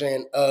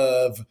version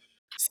of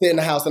Sit in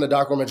the House in the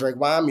Dark Room and Drink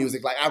Wine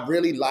music. Like, I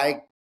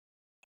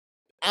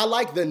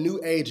like the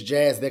new age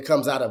jazz that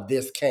comes out of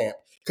this camp.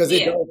 Because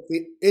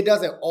it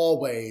doesn't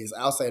always,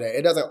 I'll say that,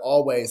 it doesn't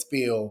always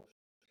feel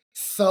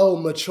so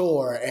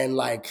mature and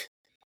like,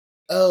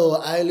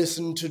 oh, I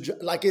listen to,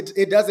 like,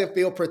 it doesn't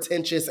feel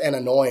pretentious and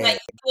annoying. Like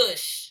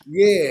push.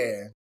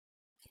 Yeah.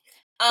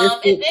 And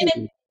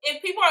then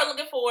if people are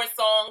looking for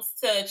songs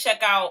to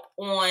check out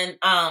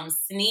on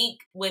Sneak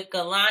with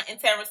Gallant and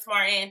Terrace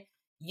Martin,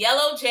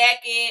 Yellow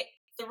Jacket,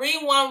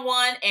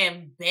 311,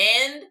 and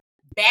Bend,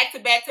 back to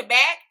back to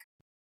back,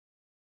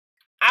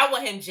 I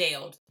want him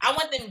jailed. I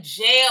want them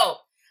jailed.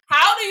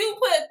 How do you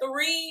put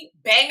 3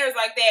 bangers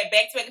like that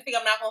back to back and think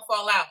I'm not gonna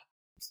fall out?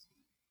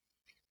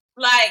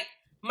 Like,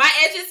 my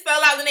edges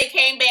fell out and they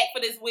came back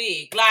for this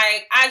wig.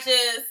 Like,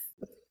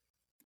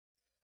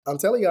 I'm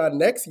telling y'all,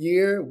 next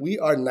year we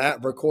are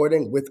not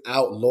recording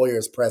without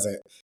lawyers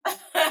present.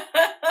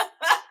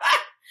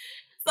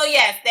 So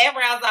yes, that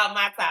rounds out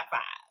my top 5.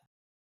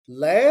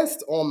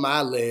 Last on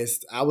my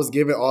list, I was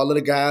giving all of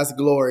the guys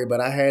glory,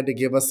 but I had to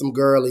give us some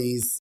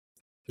girlies.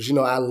 Because, you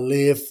know, I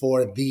live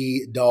for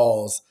the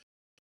dolls.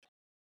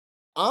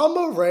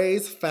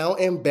 Ray's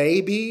Fountain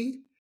Baby.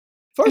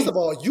 First of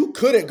all, you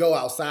couldn't go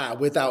outside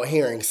without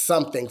hearing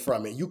something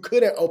from it. You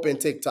couldn't open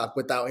TikTok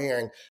without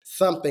hearing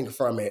something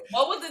from it.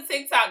 What was the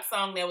TikTok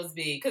song that was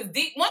big? Because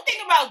one thing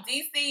about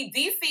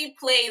DC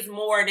plays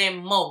more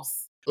than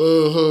most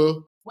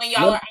when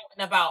y'all are out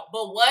and about.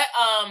 But what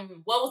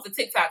was the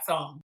TikTok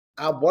song?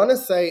 I want to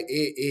say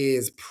it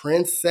is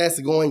Princess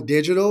Going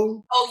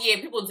Digital. Oh yeah,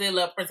 people did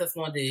love Princess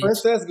Going Digital.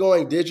 Princess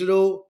Going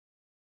Digital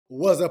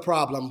was a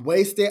problem.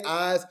 Wasted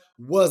Eyes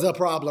was a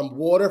problem.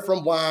 Water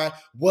from Wine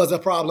was a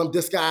problem.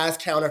 Disguise,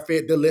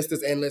 Counterfeit, the list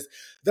is endless.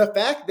 The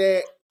fact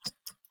that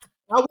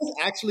I was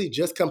actually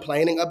just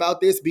complaining about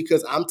this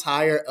because I'm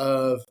tired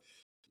of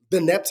the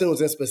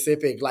Neptunes in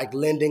specific, like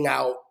lending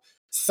out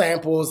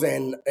samples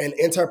and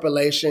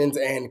interpolations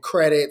and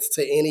credits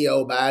to any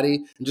old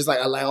body and just like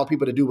allowing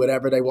people to do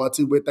whatever they want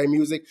to with their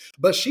music.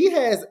 But she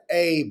has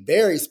a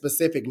very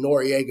specific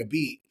Noriega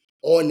beat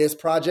on this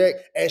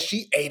project and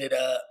she ate it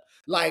up.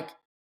 Like,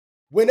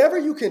 whenever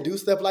you can do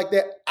stuff like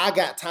that, I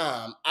got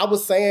time. I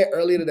was saying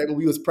earlier today when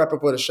we was prepping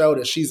for the show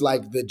that she's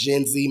like the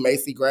Gen Z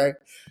Macy Gray.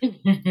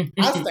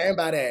 I stand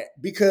by that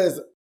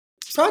because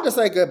tried to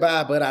say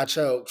goodbye, but I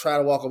choked. Try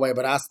to walk away,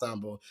 but I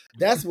stumbled.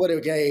 That's what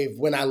it gave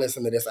when I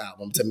listened to this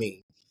album to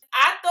me.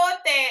 I thought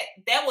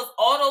that was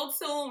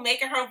auto-tune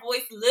making her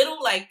voice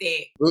little like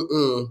that.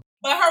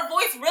 But her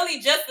voice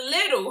really just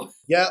little.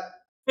 Yep.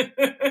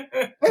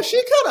 And she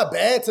kind of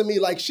bad to me.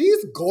 Like,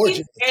 she's gorgeous.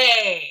 She's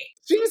bad.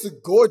 She's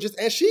gorgeous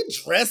and she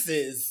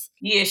dresses.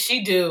 Yeah,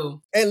 she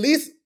do. At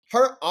least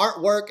her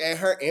artwork and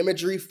her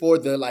imagery for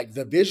the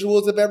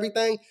visuals of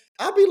everything,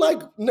 I'd be like,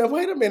 no,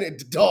 wait a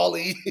minute,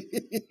 Dolly.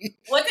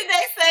 What did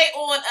they say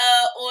on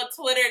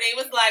Twitter? They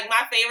was like,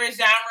 my favorite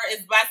genre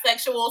is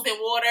bisexuals in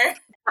water.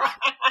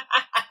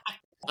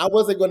 I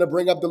wasn't going to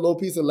bring up the little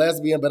piece of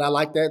lesbian, but I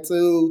like that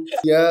too.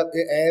 Yep,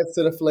 it adds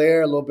to the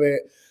flair a little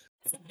bit.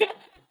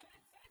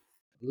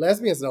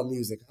 Lesbians know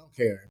music. I don't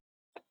care.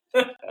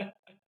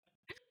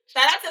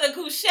 Shout out to the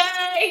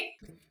Couché.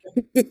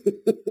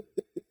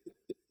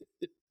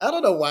 I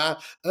don't know why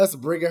us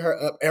bringing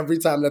her up every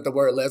time that the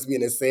word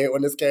lesbian is said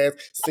on this cast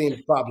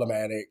seems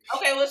problematic.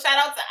 Okay, well, shout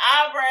out to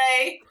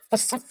Aubrey.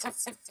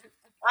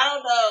 I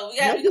don't know. We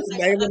got just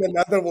naming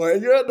another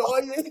one. You're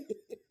annoying.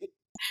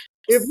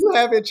 If you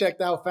haven't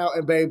checked out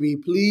Fountain Baby,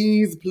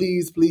 please,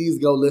 please, please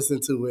go listen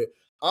to it.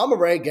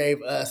 Ray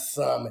gave us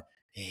some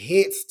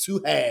hits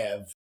to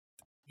have.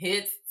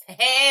 Hits to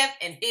have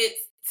and hits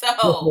to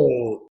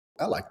hold.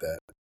 I like that.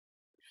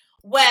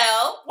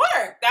 Well,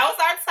 work. That was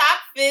our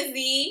top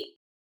fizzy.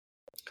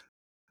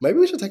 Maybe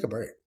we should take a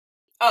break.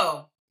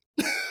 Oh.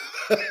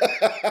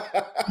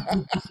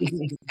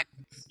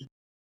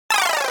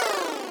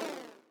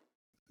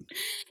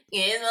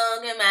 It's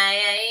on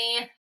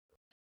my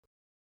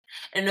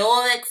and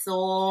all that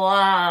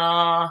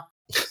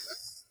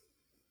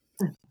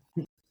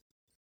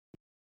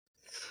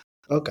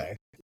Okay.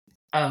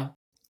 Oh.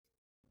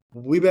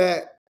 We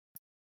back.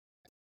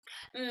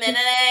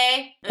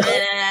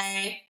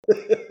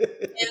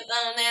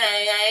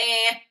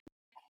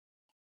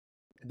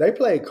 They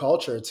play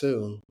Culture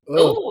too.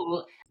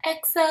 Ooh.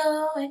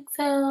 XO.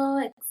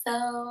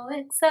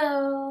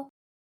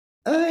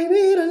 I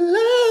need a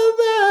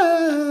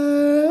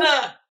lover.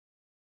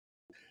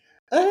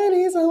 I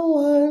need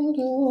someone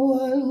to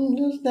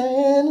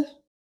understand.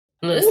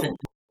 Listen.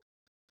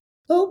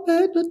 Go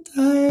back to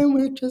time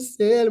with just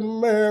said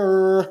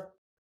mirror.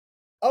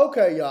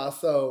 Okay, y'all.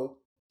 So,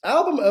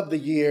 album of the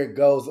year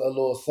goes a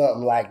little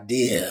something like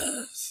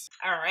this.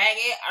 A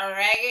ragged.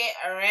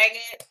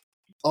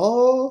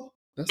 Oh,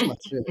 that's my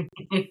shit.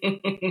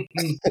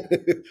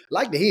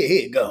 Like to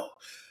hear it go.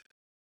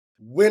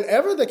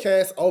 Whenever the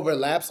cast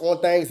overlaps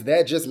on things,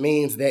 that just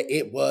means that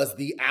it was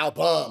the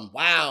album.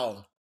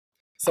 Wow.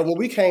 So when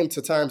we came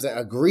to terms and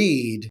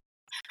agreed,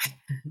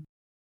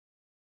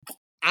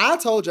 I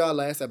told y'all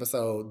last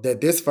episode that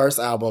this first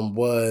album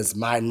was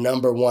my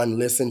number 1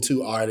 listened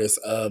to artist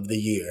of the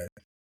year.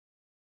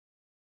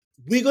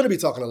 We're going to be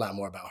talking a lot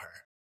more about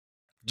her.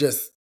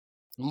 Just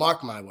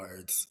mark my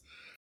words.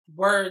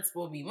 Words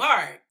will be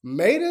marked.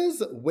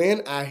 Mater's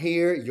When I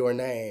Hear Your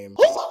Name.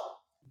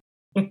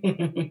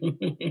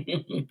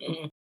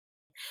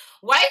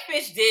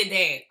 Whitefish did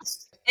that.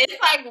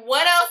 It's like,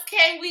 what else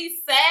can we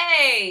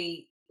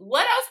say?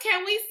 What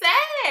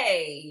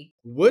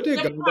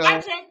did the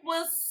project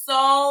was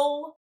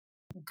so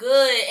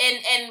good,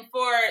 and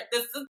for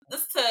this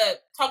to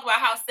talk about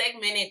how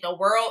segmented the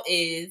world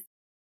is.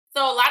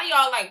 So a lot of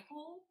y'all like,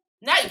 who?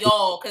 Not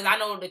y'all, because I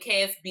know the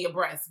cast be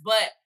abreast,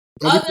 but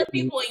Other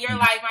people in your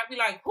life might be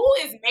like, who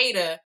is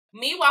Maida?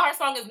 Meanwhile, her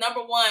song is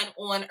number one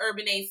on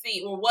Urban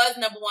AC, or was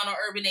number one on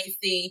Urban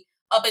AC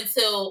up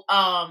until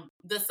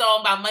the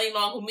song by Money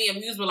Long, who me and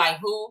Muse were like,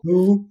 who?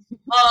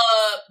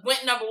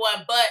 Went number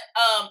one. But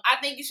I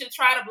think you should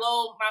try to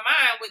blow my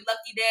mind with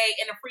Lucky Day,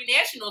 and the Free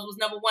Nationals was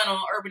number one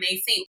on Urban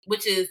AC,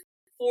 which is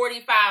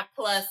 45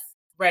 plus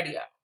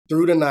radio.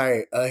 Through the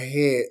Night, a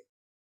hit.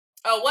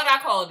 Oh, what I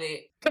called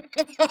it?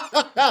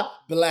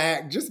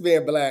 Black, just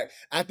being black.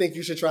 I think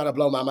you should try to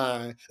blow my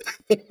mind.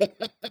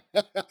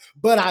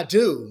 But I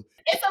do.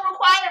 It's a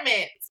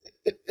requirement.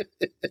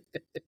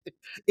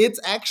 It's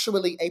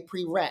actually a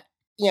prereq.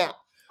 Yeah.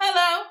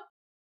 Hello.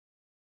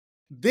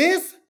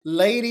 This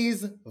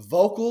lady's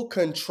vocal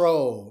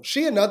control.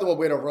 She another one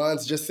where the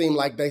runs just seem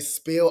like they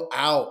spill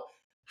out.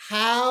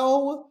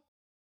 How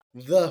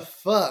the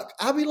fuck?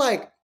 I'd be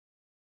like,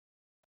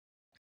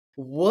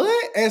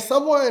 what? And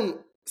someone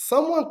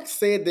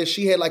said that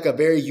she had like a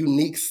very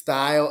unique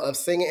style of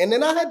singing. And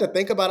then I had to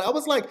think about it. I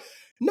was like,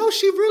 no,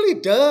 she really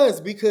does,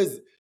 because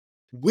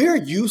we're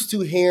used to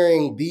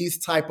hearing these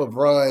type of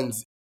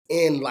runs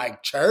in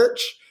like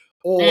church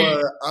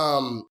or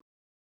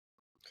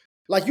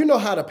like, you know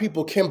how the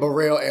people Kim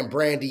Burrell and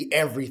Brandy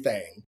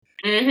everything.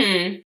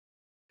 Mm-hmm.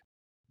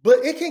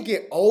 But it can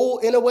get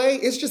old in a way.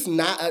 It's just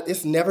not,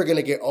 it's never going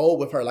to get old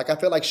with her. Like, I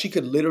feel like she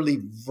could literally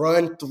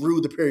run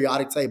through the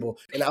periodic table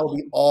and I would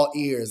be all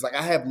ears. Like,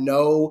 I have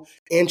no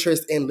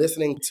interest in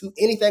listening to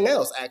anything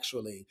else,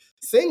 actually.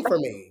 Sing for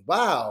me.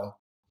 Wow.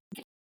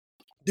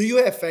 Do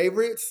you have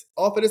favorites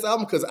off of this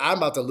album? Because I'm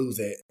about to lose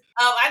it.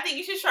 I think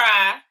you should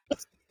try.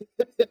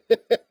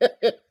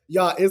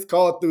 Y'all, it's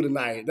called Through the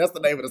Night. That's the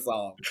name of the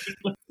song.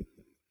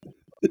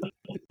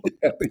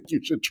 I think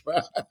you should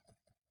try.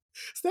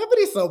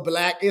 Stephanie's so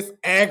black, it's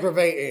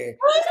aggravating.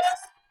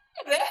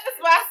 That's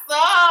my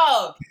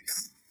song.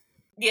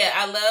 Yeah,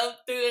 I love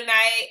Through the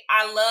Night.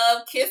 I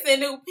love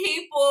Kissing New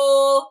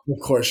People. Of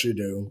course you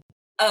do.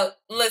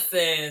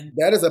 Listen.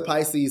 That is a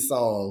Pisces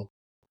song.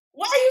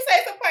 Why you say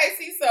it's a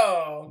Pisces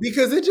song?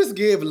 Because it just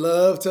gives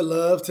love to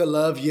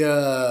love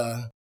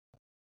ya.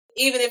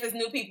 Even if it's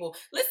new people.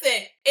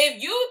 Listen,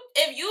 if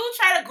you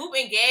try to goop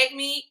and gag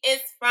me,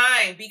 it's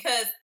fine,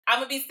 because I'm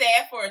going to be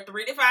sad for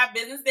 3 to 5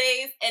 business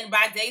days, and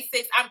by day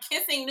 6, I'm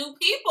kissing new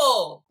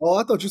people. Oh,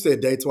 I thought you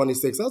said day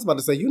 26. I was about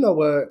to say, you know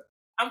what?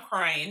 I'm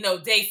crying. No,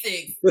 day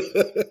 6.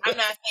 I'm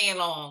not staying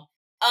long.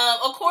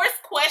 Of course,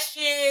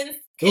 questions,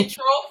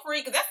 control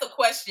freak, because that's a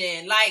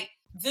question. Like,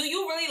 do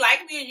you really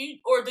like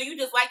me, or do you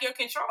just like your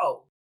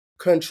control?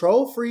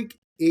 Control Freak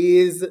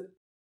is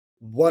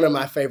one of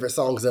my favorite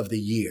songs of the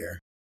year.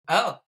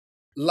 Oh.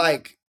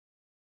 Like,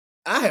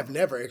 I have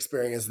never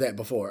experienced that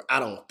before, I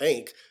don't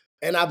think.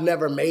 And I've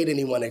never made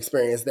anyone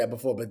experience that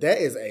before, but that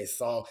is a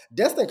song.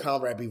 Destin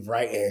Conrad be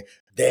writing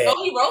that.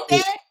 Oh, he wrote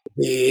that?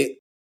 Yeah.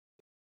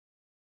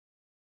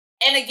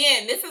 And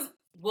again,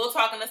 we'll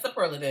talk in the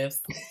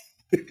superlatives.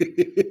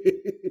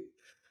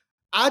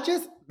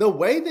 The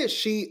way that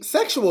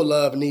Sexual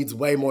Love needs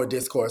way more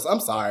discourse. I'm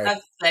sorry.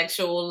 That's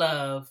Sexual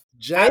Love.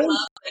 I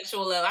love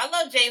Sexual Love. I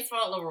love James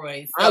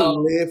Fauntleroy. So. I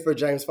live for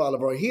James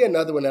Fauntleroy. He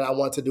another one that I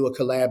want to do a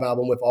collab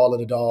album with all of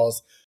the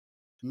dolls.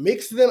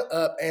 Mix them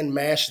up and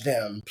mash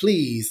them,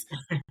 please.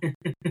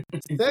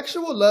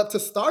 Sexual Love, to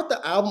start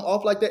the album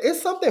off like that,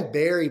 it's something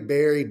very,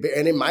 very,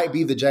 and it might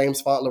be the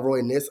James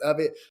Fauntleroy-ness of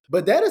it,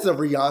 but that is a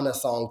Rihanna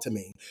song to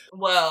me.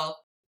 Well.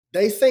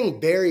 They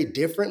sing very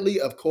differently,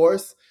 of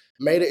course.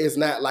 Maida is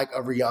not like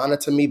a Rihanna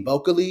to me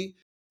vocally,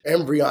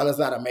 and Rihanna's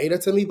not a Maida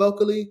to me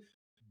vocally,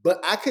 but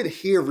I could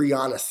hear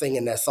Rihanna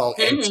singing that song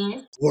and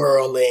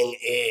twirling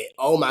it.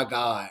 Oh my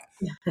God.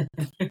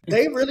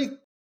 They really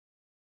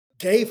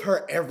gave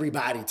her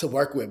everybody to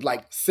work with.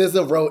 Like,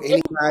 SZA wrote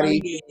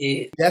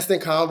Anybody. Destin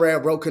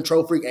Conrad wrote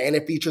Control Freak, and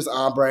it features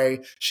Ombre.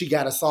 She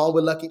got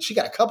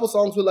a couple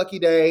songs with Lucky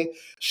Day.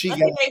 Lucky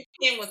Day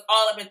King was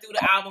all up and through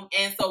the album,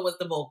 and so was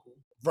the vocal.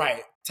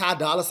 Right. Ty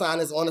Dolla $ign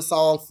is on the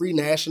song, Free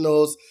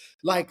Nationals.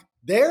 Like,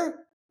 they're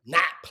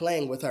not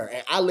playing with her,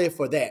 and I live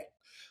for that.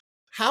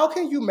 How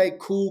can you make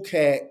Cool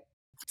Cat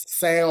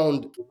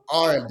sound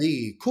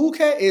R&B? Cool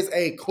Cat is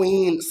a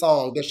Queen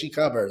song that she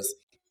covers.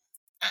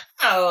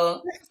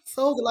 Oh.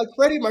 So, like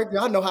Freddie Mercury,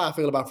 I know how I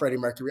feel about Freddie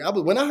Mercury.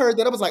 When I heard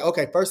that, I was like,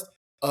 okay, first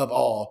of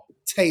all,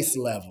 taste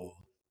level.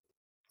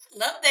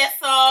 Love that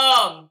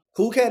song.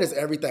 Cool Cat is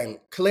everything.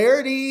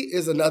 Clarity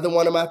is another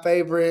one of my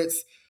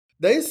favorites.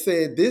 They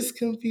said, this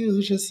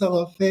confusion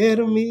so unfair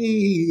to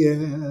me.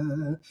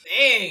 Yeah.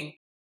 Dang.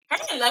 Her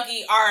and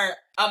Lucky are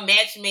a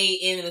match made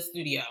in the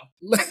studio.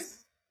 and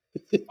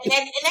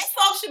that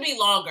song should be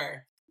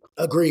longer.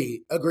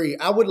 Agreed.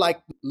 I would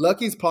like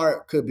Lucky's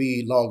part could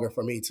be longer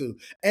for me too.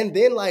 And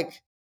then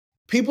like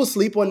people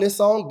sleep on this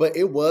song, but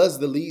it was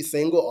the lead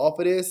single off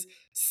of this.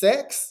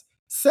 Sex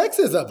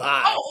is a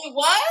vibe. Oh, it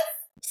was?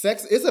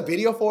 Sex is a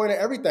video for it and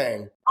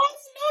everything. Oh, I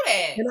didn't know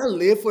that. And I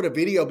live for the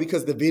video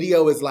because the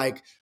video is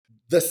like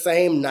the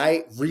same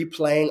night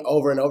replaying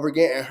over and over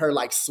again and her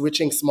like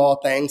switching small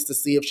things to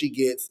see if she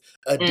gets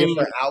a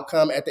different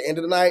outcome at the end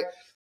of the night.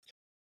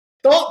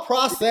 thought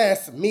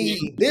process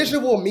me,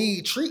 visual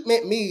me,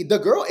 treatment me. The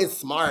girl is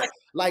smart.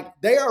 Like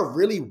they are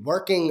really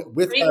working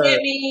with her.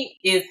 Treatment Me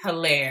is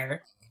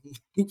hilarious.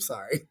 Oops,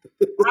 sorry.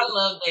 I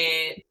love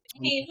that.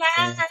 She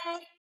like,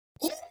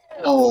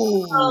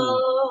 Oh,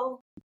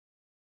 oh.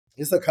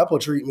 it's a couple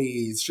treat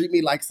me's. Treat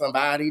me like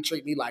somebody.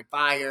 Treat me like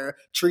fire.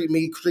 Treat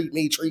me,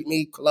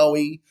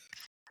 Chloe.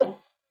 At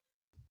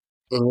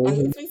Mhm.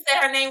 least we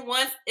said her name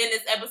once in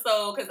this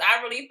episode because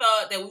I really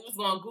thought that we was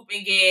going to goop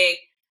and gag,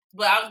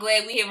 but I'm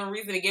glad we have a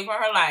reason to give her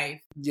her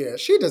life. Yeah,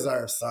 she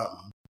deserves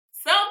something.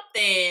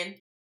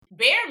 Something.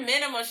 Bare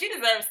minimum, she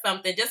deserves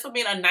something just for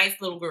being a nice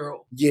little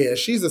girl. Yeah,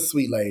 she's a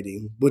sweet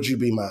lady. Would you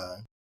be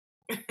mine?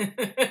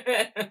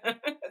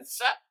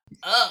 Shut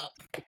up.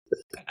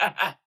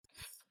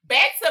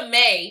 Back to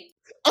May.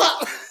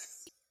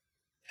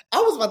 I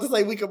was about to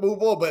say we could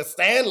move on, but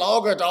stand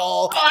longer,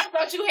 doll. Oh, I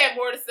thought you had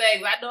more to say.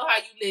 'Cause I know how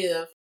you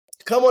live.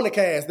 Come on the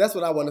cast. That's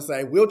what I want to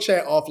say. We'll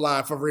chat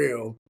offline for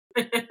real.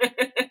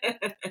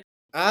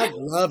 I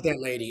love that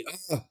lady.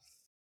 Ugh.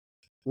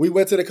 We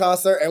went to the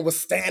concert and was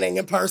standing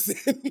in person.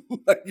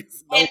 Like,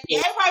 And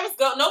nobody was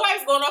going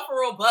off for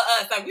real but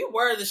us. Like we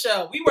were the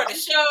show. We were the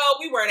show.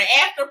 We were the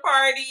after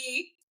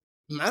party.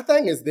 My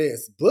thing is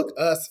this: book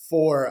us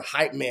for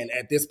hype men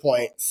at this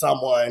point,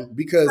 someone,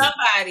 because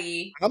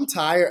Somebody. I'm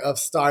tired of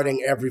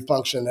starting every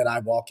function that I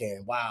walk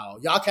in. Wow,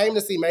 y'all came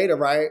to see Maida,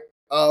 right?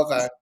 Oh,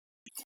 okay.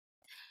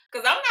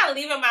 Because I'm not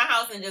leaving my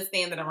house and just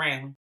standing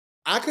around.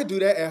 I could do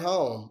that at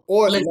home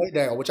or lay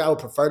down, which I would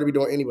prefer to be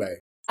doing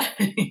anyway.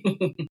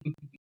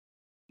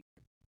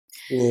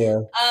 Yeah.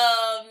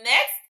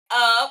 Next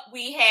up,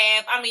 we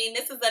have,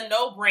 this is a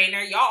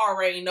no-brainer. Y'all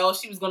already know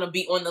she was going to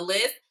be on the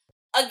list.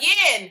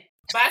 Again,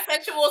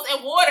 Bisexuals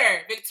and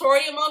Water,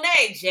 Victoria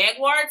Monet,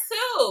 Jaguar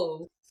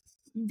 2.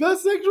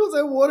 Bisexuals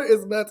and Water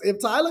is nuts.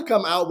 If Tyler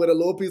come out with a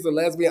little piece of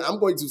lesbian, I'm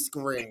going to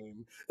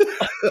scream.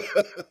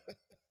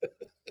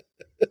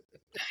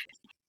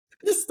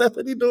 Is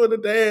Stephanie doing the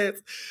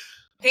dance?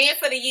 Dance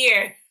of the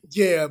year.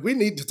 Yeah, we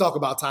need to talk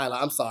about Tyler.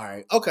 I'm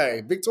sorry.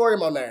 Okay, Victoria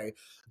Monet,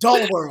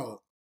 Doll World.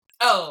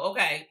 Oh,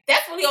 okay.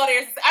 That's really all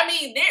there is.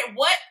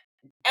 What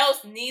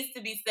else needs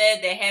to be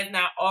said that has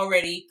not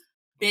already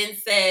been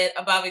said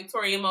about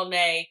Victoria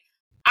Monet?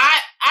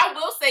 I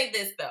will say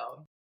this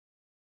though.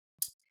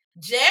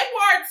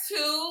 Jaguar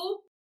 2,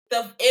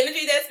 the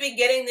energy that's been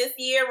getting this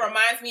year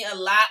reminds me a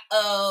lot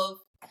of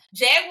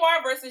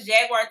Jaguar versus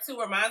Jaguar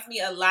 2 reminds me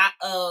a lot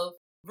of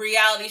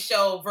reality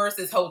show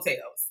versus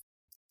hotels.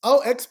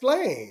 Oh,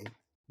 explain.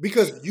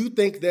 Because you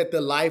think that the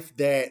life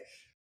that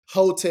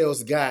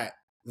hotels got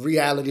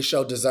reality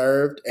show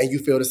deserved, and you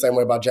feel the same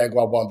way about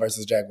Jaguar 1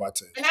 versus Jaguar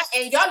 2.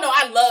 And y'all know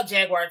I love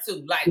Jaguar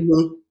 2. Like,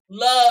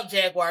 love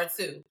Jaguar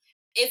 2.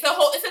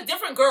 It's a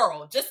different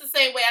girl. Just the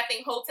same way I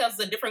think Hotels is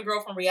a different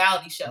girl from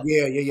reality show.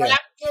 Yeah. But I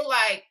feel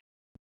like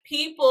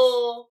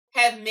people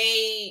have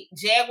made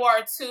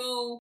Jaguar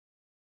 2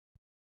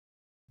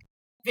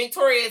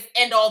 Victoria's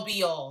end all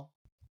be all.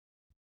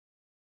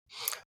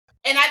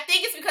 And I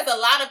think it's because a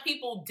lot of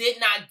people did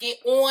not get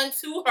on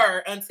to her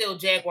until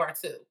Jaguar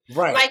 2.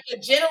 Right. Like the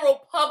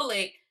general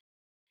public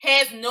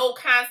has no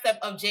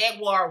concept of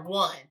Jaguar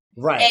 1.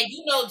 Right. And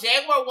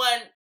Jaguar 1,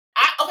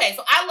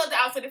 so I love the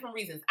album for different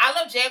reasons. I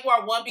love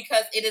Jaguar 1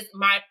 because it is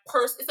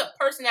it's a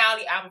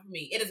personality album for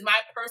me. It is my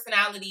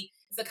personality.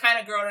 It's the kind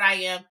of girl that I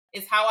am.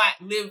 It's how I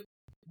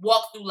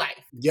walk through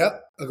life.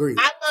 Yep, agreed.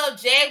 I love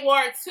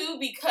Jaguar 2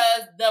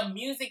 because the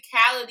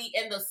musicality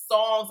and the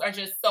songs are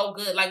just so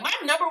good. Like my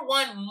number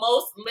one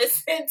most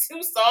listened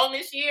to song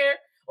this year,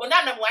 well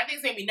not number one, I think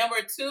it's maybe number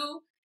 2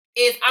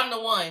 is I'm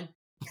the One.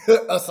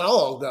 A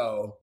song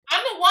though.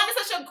 I'm the One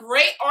is such a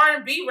great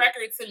R&B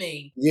record to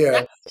me.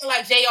 Yeah. I feel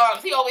like JR,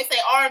 he always say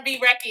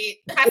R&B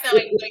record. I sound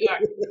like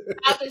JR.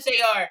 I was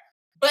JR.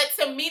 But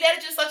to me, that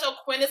is just such a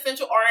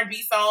quintessential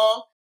R&B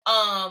song.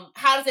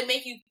 How does it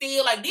make you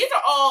feel? Like these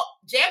are all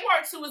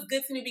Jaguar 2 is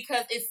good to me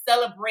because it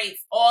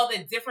celebrates all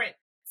the different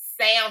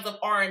sounds of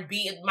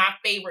R&B. It's my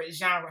favorite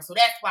genre. So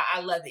that's why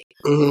I love it.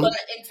 Mm-hmm. But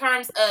in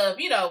terms of,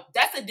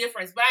 that's a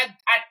difference. But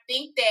I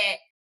think that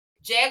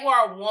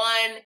Jaguar 1,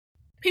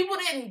 people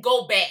didn't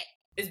go back.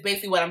 Is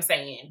basically what I'm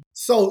saying.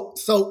 So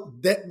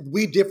that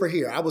we differ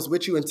here. I was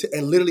with you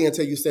and literally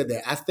until you said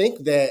that. I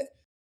think that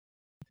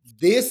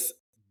this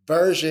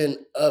version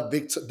of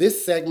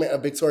this segment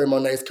of Victoria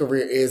Monet's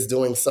career is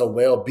doing so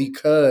well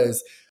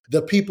because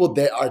the people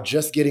that are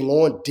just getting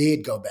on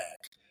did go back.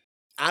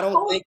 I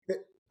don't think that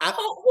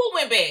who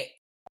went back?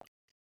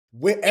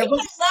 Whenever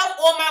love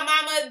On My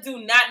Mama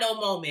do not know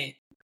moment.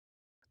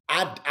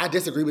 I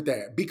disagree with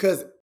that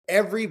because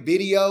every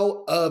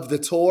video of the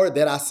tour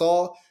that I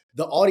saw,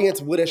 the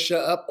audience wouldn't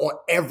shut up on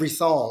every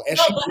song. And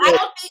no, but I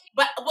don't think.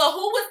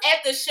 Who was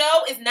at the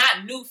show is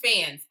not new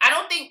fans. I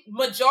don't think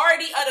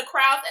majority of the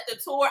crowds at the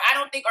tour, I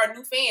don't think are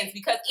new fans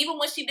because even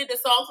when she did the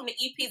songs from the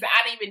EPs that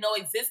I didn't even know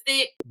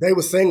existed, they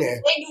were singing.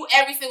 They knew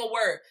every single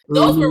word.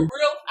 Those were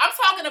real. I'm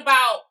talking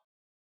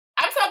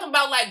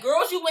about like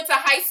girls you went to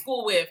high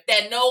school with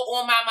that know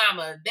On My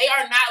Mama. They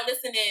are not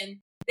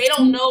listening. They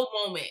don't know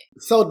moment.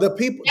 So the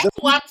people. That's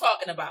who I'm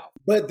talking about.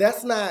 But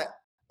that's not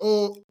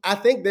I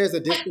think there's a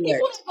Like disconnect.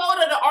 people that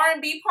go to the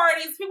R&B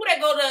parties, people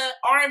that go to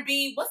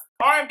R&B, what's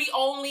R&B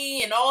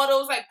only, and all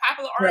those like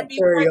popular R&B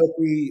parties,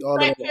 Karaoke, all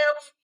of like that.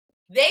 karaoke,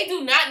 they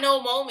do not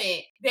know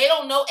Moment. They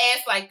don't know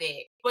ass like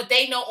that, but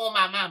they know On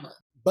My Mama.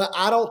 But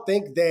I don't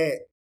think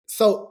that.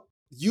 So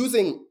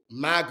using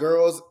My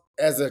Girls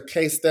as a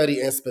case study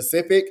in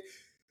specific,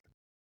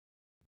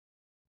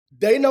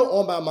 they know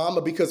On My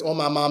Mama because On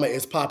My Mama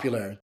is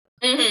popular.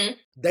 Mm-hmm.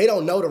 They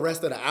don't know the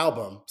rest of the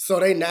album, so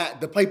they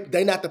not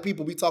the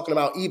people we talking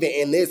about even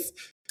in this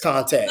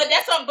context. But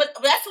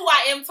that's who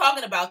I am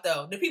talking about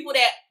though. The people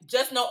that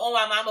just know On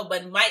My Mama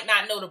but might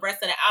not know the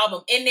rest of the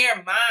album. In their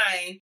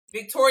mind,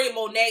 Victoria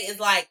Monet is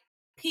like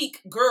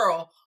peak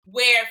girl.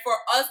 Where for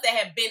us that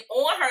have been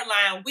on her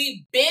line,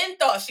 we've been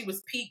thought she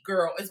was peak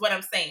girl, is what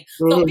I'm saying.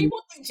 So people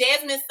think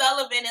Jasmine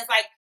Sullivan is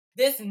like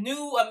this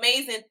new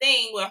amazing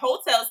thing where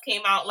Hotels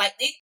came out. Like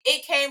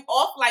it came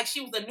off like she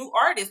was a new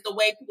artist, the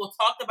way people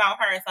talked about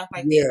her and stuff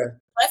like that.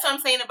 That's what I'm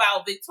saying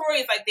about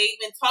Victoria. It's like they've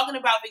been talking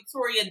about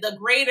Victoria, the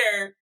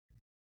greater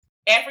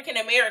African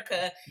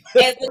America,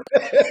 as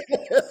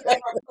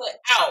ever put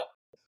out.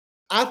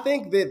 I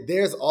think that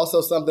there's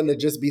also something to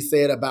just be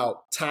said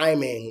about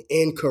timing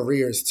in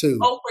careers too.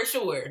 Oh, for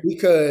sure.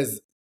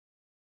 Because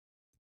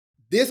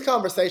this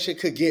conversation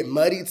could get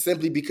muddied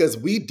simply because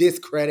we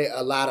discredit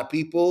a lot of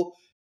people,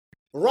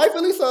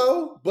 rightfully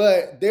so.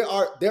 But there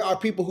are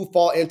people who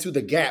fall into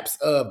the gaps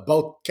of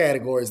both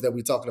categories that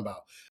we're talking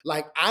about.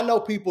 Like I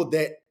know people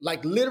that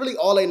like literally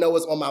all they know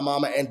is On My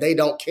Mama, and they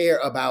don't care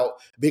about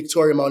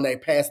Victoria Monet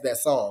past that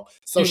song.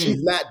 So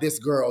she's not this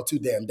girl to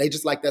them. They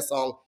just like that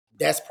song.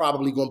 That's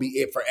probably going to be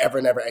it forever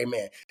and ever,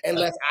 amen.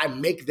 Unless I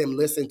make them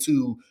listen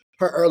to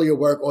her earlier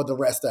work or the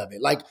rest of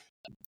it. Like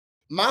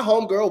my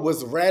homegirl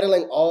was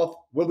rattling off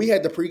when we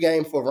had the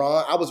pregame for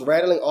Ron. I was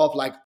rattling off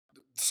like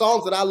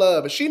songs that I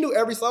love, and she knew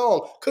every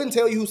song. Couldn't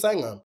tell you who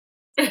sang them,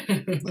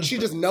 but she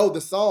just know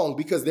the song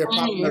because they're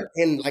popular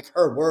in like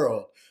her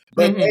world.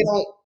 But they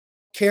don't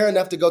care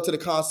enough to go to the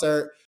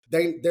concert.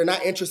 They're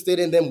not interested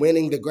in them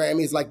winning the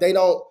Grammys. Like they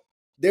don't.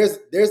 There's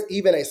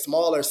even a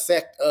smaller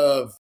sect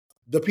of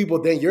the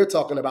people that you're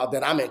talking about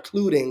that I'm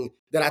including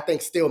that I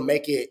think still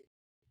make it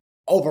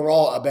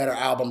overall a better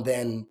album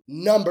than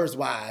numbers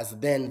wise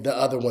than the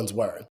other ones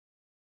were.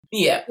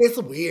 Yeah.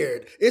 It's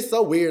weird. It's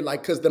so weird.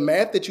 Like, cause the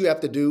math that you have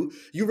to do,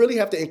 you really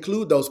have to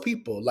include those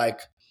people. Like,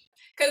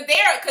 cause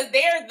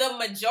they're the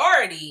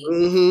majority.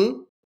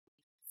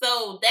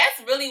 So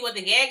that's really what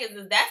the gag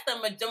is that's the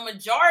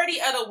majority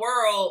of the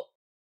world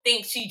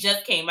thinks she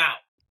just came out.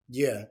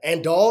 Yeah.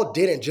 And Doll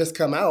didn't just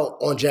come out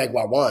on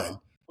Jaguar 1.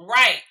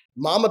 Right.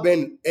 Mama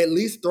been at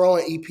least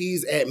throwing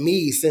EPs at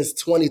me since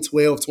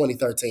 2012,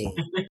 2013.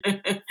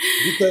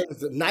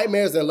 Because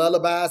Nightmares and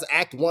Lullabies,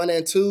 Act 1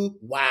 and 2,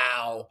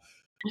 wow.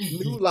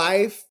 New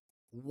Life,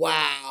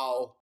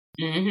 wow.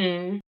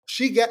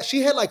 She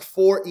had like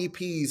 4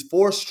 EPs,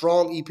 4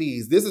 strong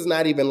EPs. This is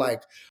not even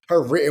like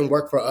her written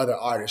work for other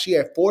artists. She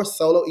had 4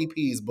 solo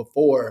EPs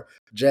before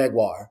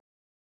Jaguar.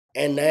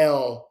 And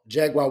now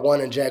Jaguar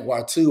 1 and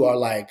Jaguar 2 are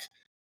like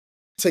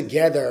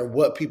together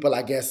what people,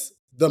 I guess,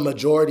 the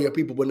majority of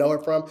people would know her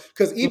from.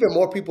 Because even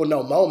more people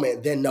know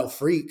Moment than know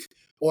Freak.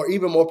 Or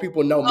even more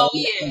people know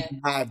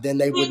Moment than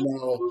they would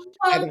know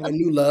I Got a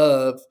New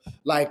Love.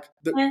 Like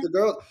the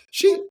girl,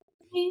 she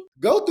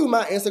go through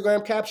my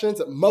Instagram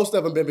captions. Most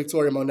of them been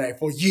Victoria Monet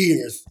for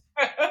years.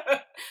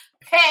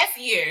 Past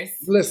years.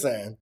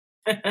 Listen.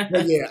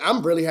 But yeah,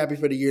 I'm really happy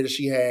for the year that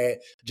she had.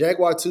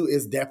 Jaguar 2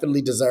 is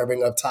definitely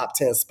deserving of top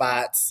 10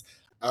 spots.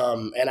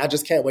 And I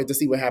just can't wait to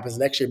see what happens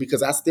next year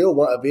because I still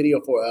want a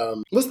video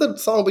for what's the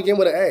song begin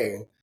with an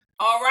A?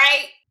 All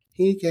right.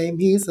 He gave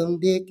me some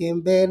dick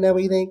in bed. Now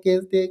we think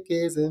his dick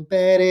is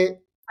embedded.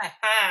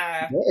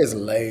 That is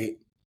late.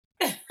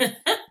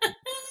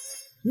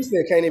 You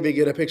said can't even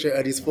get a picture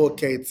of these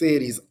 4K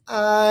titties.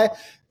 I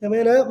am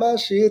in up my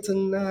shit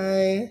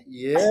tonight.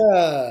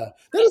 Yeah.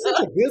 That is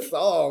such a good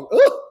song.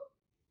 Ooh.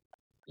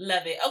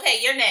 Love it. Okay,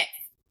 you're next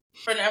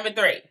for number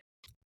 3.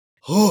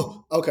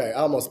 Okay, I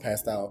almost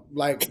passed out.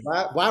 Like,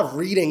 why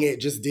reading it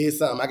just did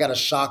something. I got a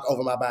shock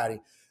over my body.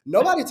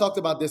 Nobody talked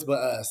about this but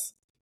us.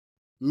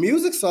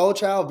 Music Soul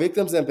Child,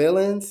 Victims and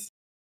Villains.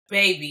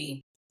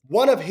 Baby.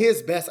 One of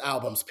his best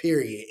albums,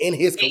 period, in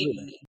his career.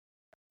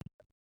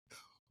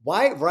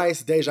 White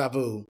Rice Deja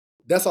Vu.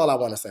 That's all I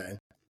want to say.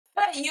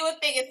 You would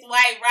think it's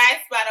white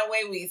rice by the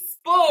way we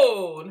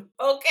spoon,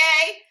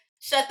 okay?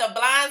 Shut the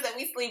blinds and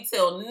we sleep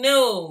till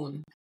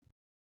noon.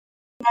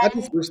 I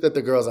just wish that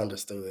the girls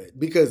understood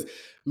because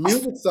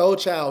Music Soul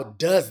Child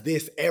does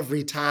this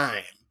every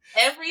time.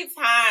 Every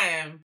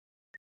time.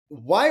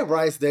 White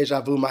Rice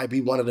Deja Vu might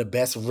be one of the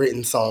best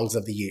written songs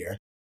of the year.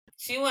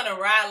 She want to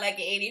ride like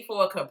an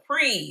 84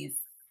 Caprice.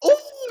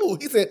 Ooh,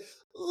 he said,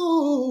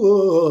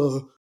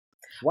 ooh.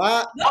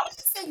 Why? Nobody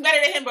sings better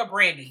than him but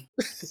Brandy.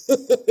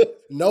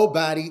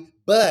 Nobody,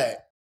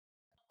 but.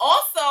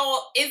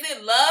 Also, is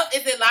it love?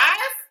 Is it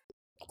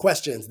lies?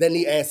 Questions that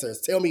need answers.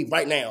 Tell me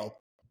right now.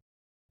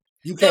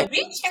 You The can't.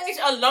 beat change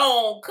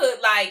alone could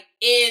like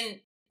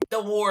end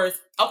the wars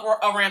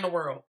around the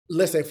world.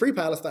 Listen, free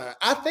Palestine.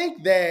 I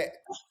think that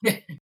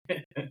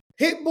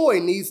Hit Boy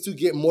needs to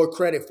get more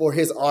credit for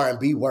his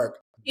R&B work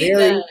He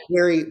very, does.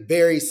 very,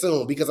 very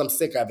soon because I'm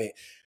sick of it.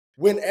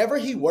 Whenever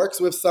he works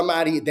with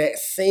somebody that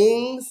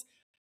sings,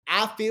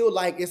 I feel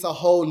like it's a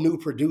whole new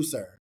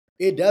producer.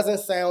 It doesn't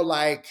sound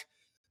like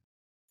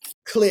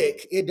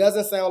Click. It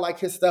doesn't sound like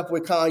his stuff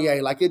with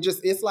Kanye. Like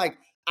it's like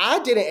I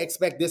didn't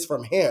expect this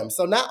from him.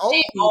 So not only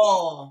is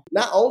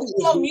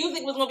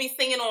Music was gonna be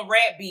singing on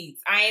rap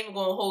beats. I ain't even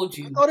gonna hold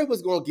you. I thought it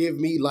was gonna give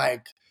me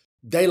like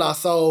De La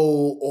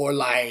Soul or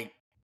like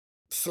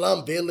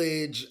Slum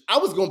Village. I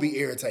was gonna be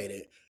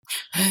irritated.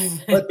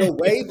 But the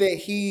way that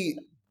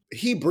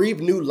he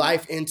breathed new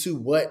life into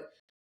what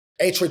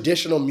a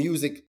traditional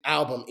music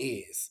album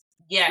is.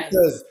 Yes.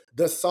 Because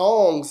the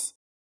songs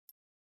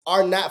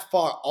are not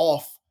far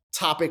off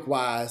topic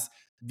wise.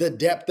 The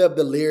depth of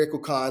the lyrical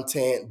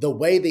content, the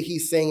way that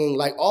he's singing,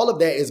 like all of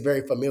that is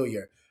very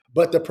familiar.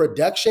 But the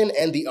production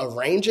and the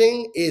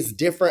arranging is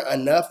different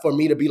enough for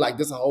me to be like,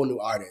 this is a whole new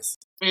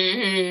artist.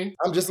 Mm-hmm.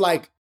 I'm just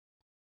like,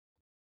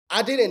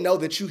 I didn't know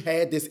that you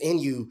had this in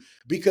you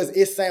because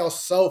it sounds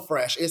so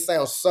fresh. It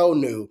sounds so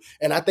new.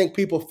 And I think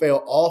people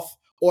fell off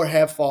or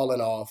have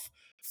fallen off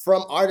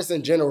from artists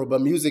in general,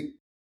 but music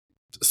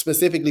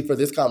specifically for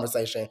this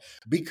conversation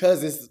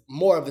because it's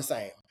more of the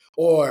same.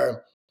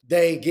 Or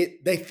they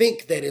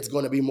think that it's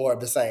going to be more of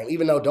the same.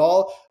 Even though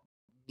Doll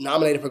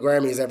nominated for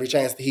Grammys every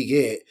chance that he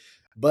get.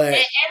 But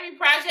and every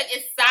project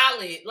is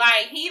solid.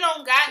 Like he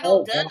don't got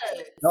no duds.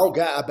 Don't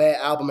got a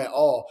bad album at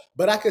all.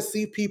 But I could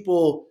see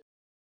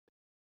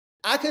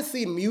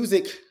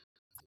music,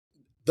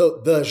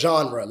 the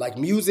genre, like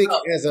music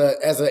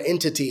as an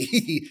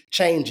entity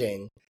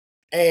changing,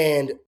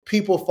 and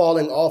people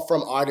falling off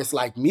from artists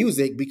like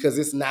music because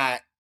it's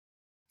not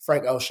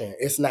Frank Ocean,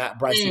 it's not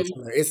Bryson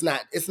Tiller, it's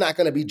not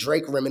going to be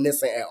Drake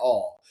reminiscent at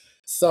all.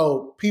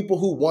 So people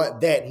who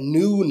want that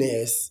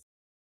newness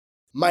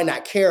might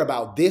not care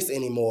about this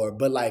anymore,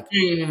 but like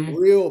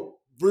real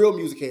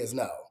music heads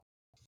know.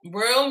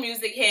 Real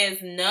music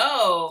heads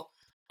know.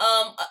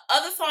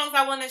 Other songs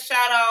I want to shout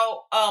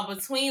out: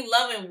 Between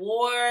Love and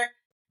War,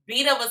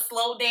 Beat of a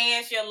Slow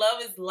Dance, Your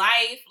Love Is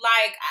Life.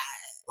 Like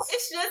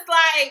it's just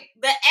like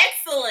the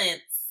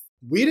excellence.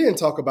 We didn't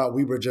talk about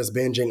We Were Just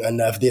Binging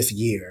enough this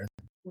year.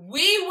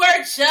 We were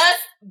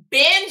just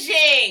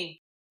binging.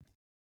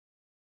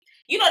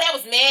 You know that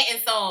was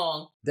Madden's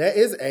song. That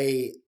is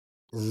a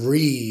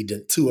read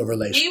to a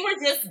relationship. We Were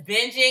Just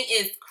Binging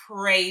is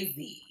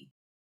crazy.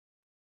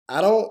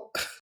 I don't,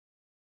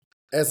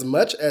 as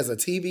much as a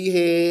TV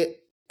head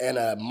and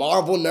a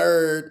Marvel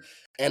nerd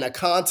and a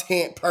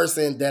content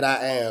person that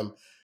I am,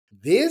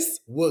 this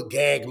would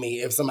gag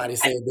me if somebody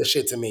said this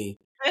shit to me.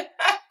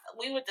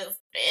 We were just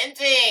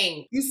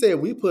binging. You said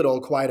we put on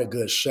quite a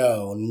good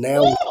show.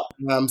 Now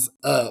time's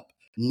up.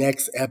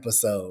 Next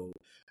episode.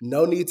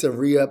 No need to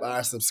re-up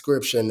our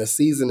subscription. The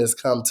season has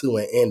come to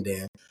an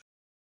ending.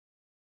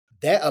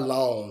 That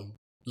alone,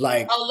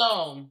 like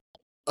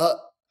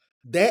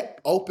that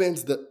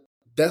opens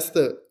those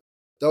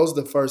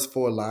the first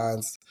 4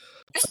 lines.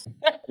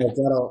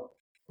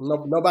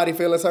 Nobody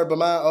feelings hurt but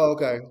mine. Oh,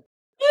 okay.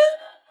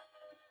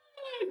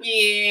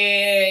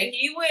 Yeah,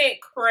 he went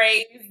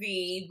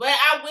crazy. But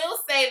I will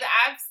say that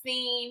I've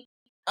seen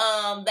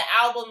the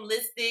album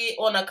listed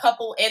on a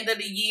couple end of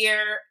the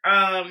year.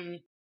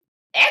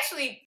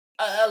 Actually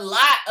a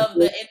lot of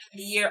the end of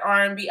the year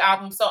R&B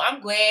albums. So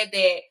I'm glad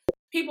that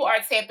people are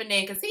tapping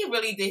in because he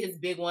really did his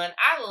big one.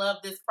 I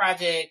love this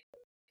project.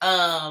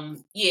 Yeah,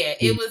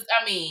 it was,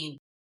 I mean,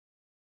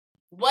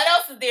 what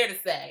else is there to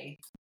say?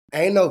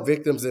 Ain't no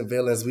victims and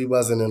villains. We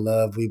wasn't in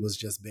love. We was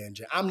just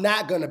binging. I'm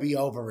not going to be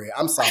over it.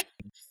 I'm sorry.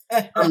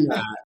 I'm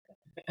not.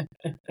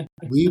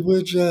 We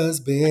were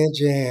just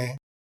binging.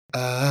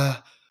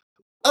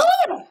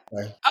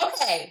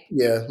 Okay.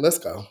 Yeah, let's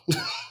go.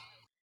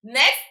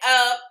 Next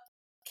up,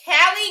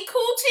 Callie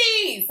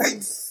Coochies.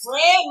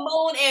 Red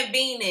Moon and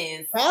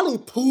Venus. Callie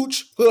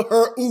Pooch put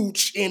her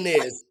ooch in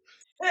this.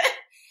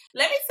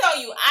 Let me tell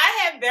you,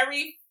 I have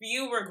very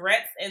few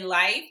regrets in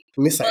life.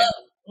 But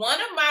one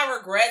of my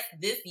regrets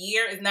this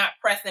year is not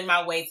pressing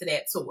my way to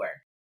that tour.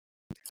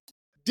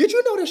 Did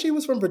you know that she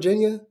was from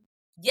Virginia?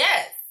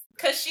 Yes,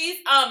 because she's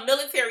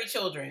military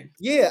children.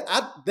 Yeah,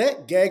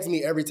 that gags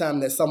me every time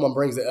that someone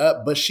brings it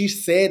up. But she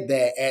said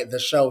that at the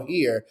show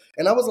here.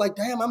 And I was like,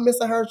 damn, I'm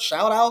missing her.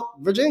 Shout out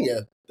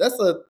Virginia. That's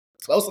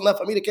close enough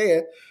for me to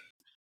care.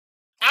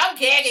 I'm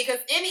gagging because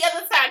any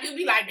other time you'd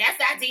be like, that's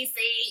not DC.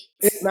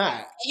 It's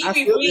not. You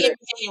be reading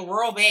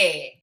real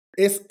bad.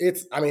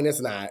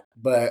 It's not,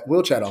 but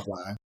we'll chat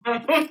offline.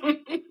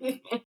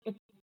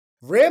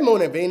 Red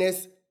Moon and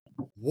Venus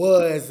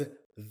was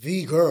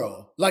the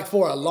girl, like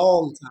for a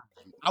long time.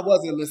 I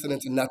wasn't listening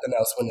to nothing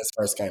else when this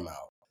first came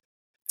out.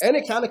 And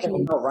it kind of came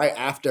out right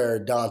after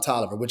Don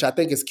Toliver, which I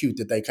think is cute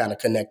that they kind of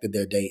connected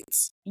their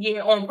dates.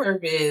 Yeah, on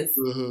purpose.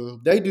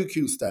 Mm-hmm. They do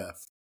cute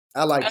stuff.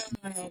 I like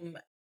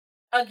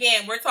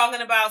Again, we're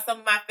talking about some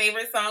of my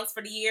favorite songs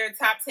for the year.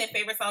 Top 10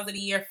 favorite songs of the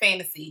year,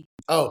 Fantasy.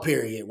 Oh,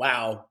 period.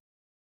 Wow.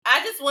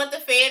 I just want the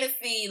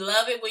fantasy.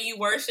 Love it when you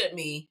worship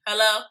me.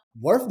 Hello?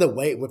 Worth the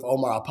Wait with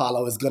Omar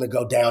Apollo is gonna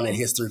go down in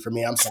history for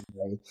me. I'm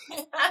sorry.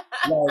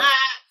 Like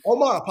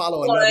Omar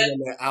Apollo, another What? one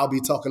that I'll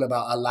be talking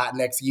about a lot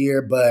next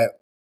year,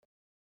 but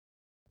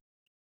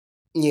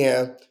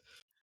yeah.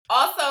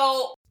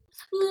 Also,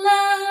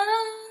 love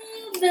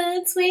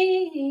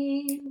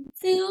between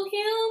two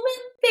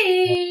human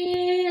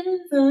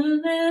beings.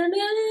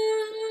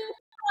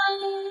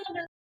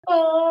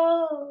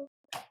 Oh.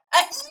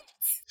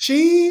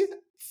 She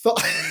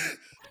thought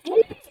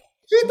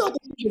she thought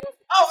that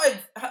Oh,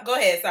 go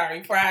ahead.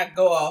 Sorry, before I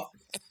go off.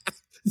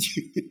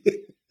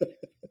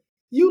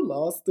 you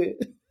lost it.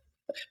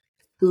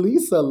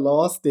 Lisa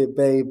lost it,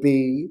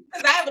 baby.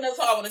 Because I have another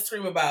song I want to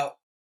scream about.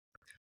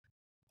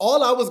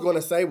 All I was going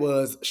to say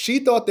was she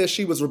thought that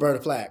she was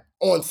Roberta Flack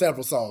on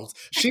several songs.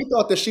 She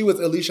thought that she was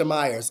Alicia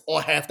Myers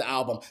on half the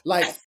album.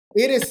 Like,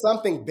 it is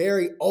something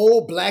very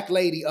old black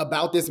lady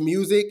about this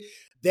music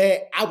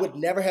that I would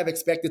never have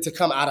expected to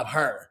come out of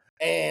her.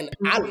 And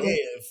I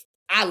live.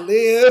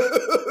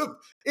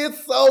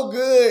 It's so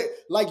good.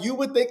 Like, you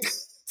would think,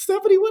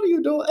 Stephanie, what are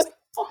you doing?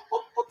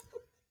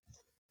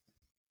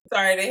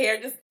 Sorry, the hair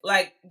just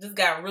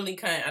got really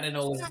cunt out of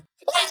nowhere.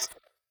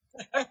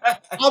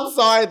 I'm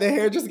sorry, the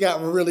hair just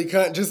got really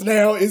cut just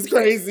now. It's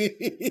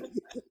crazy.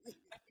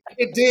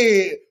 It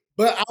did.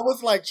 But I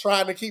was like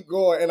trying to keep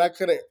going and I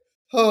couldn't.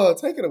 Oh,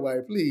 take it away,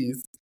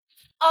 please.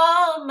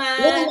 Oh my,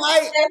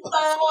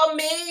 for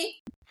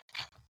me.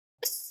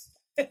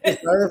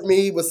 Deserve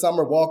Me with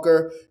Summer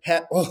Walker.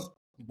 Oh,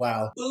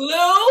 wow.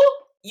 Blue.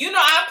 You know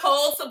I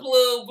polled to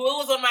Blue. Blue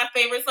was one of my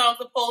favorite songs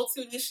to poll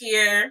to this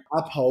year.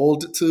 I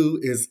polled to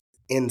is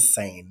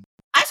insane.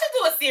 I should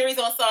do a series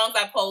on songs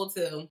I polled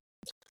to.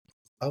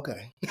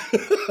 Okay.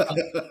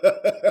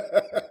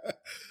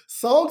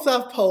 Songs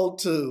I've polled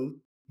to,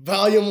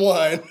 Volume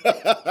 1. Blue.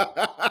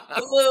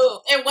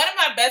 And one of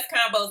my best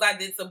combos I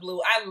did to Blue.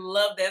 I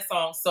love that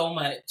song so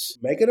much.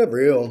 Make it a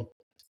real.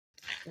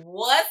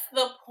 What's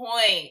the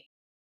point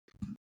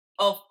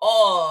of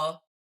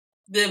all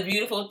the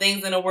beautiful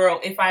things in the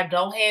world if I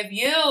don't have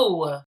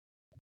you?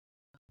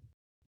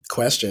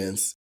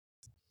 Questions.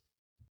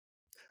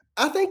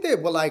 I think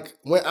that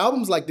when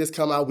albums like this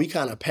come out, we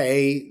kind of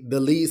pay the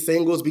lead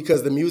singles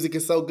because the music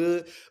is so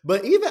good.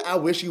 But even I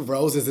Wish You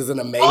Roses is an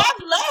amazing. Oh,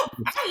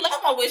 I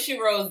love I Wish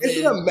You Roses. It's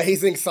an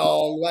amazing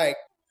song. Like,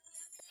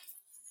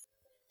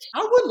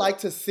 I would like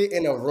to sit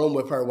in a room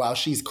with her while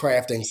she's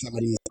crafting some of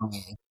these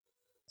songs.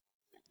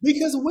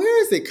 Because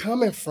where is it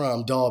coming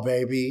from, doll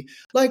baby?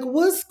 Like,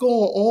 what's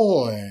going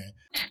on?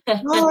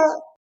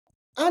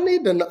 I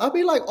need to know. I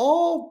mean,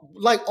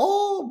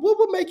 what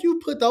would make you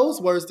put those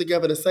words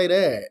together to say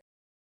that?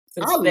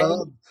 I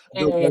love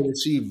the way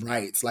that she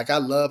writes. Like, I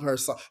love her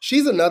song.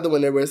 She's another one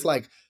there where it's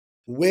like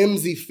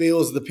whimsy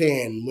fills the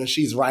pen when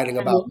she's writing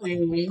about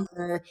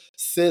her,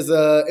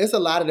 SZA. It's a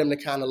lot of them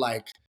that kind of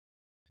like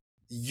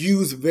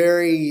use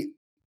very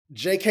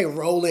J.K.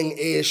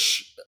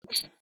 Rowling-ish.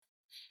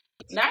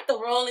 Not the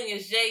Rolling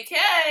is J.K.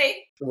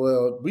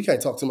 Well, we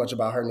can't talk too much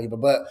about her neither,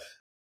 but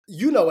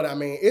you know what I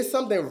mean. It's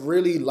something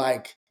really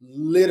like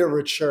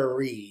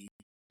literature-y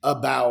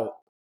about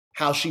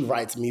how she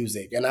writes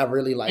music. And I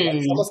really like it.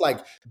 It's almost like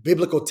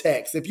biblical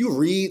text. If you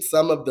read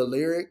some of the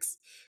lyrics,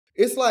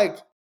 it's like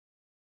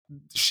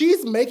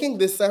she's making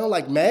this sound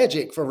like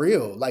magic for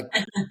real. Like,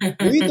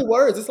 read the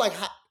words. It's like,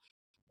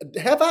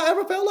 have I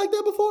ever felt like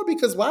that before?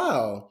 Because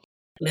wow.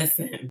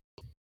 Listen.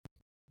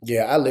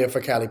 Yeah, I live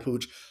for Callie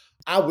Pooch.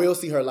 I will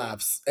see her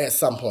live at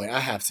some point. I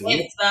have to.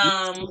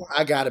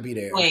 I gotta be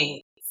there.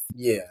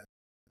 Yeah.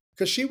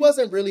 Because she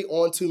wasn't really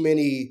on too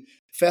many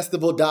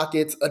festival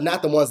dockets,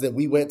 not the ones that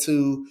we went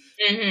to.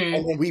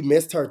 And then we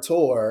missed her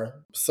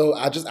tour. So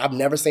I've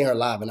never seen her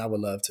live and I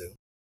would love to.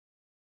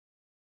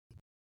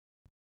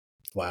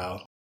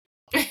 Wow.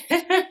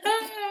 I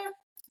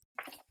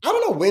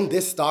don't know when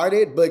this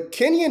started, but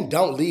Kenyon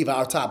don't leave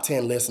our top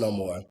 10 list no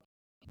more.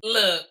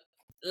 Look,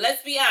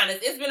 let's be honest.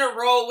 It's been a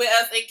roll with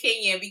us and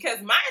Kenyon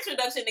because my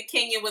introduction to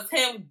Kenyon was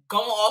him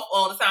going off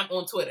all the time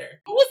on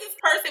Twitter. Who was this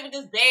person with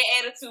this bad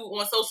attitude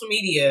on social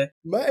media?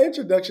 My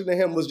introduction to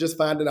him was just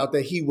finding out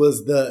that he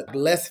was the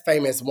less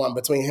famous one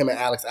between him and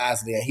Alex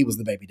Isley, and he was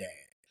the baby dad.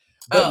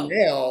 But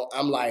now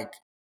I'm like,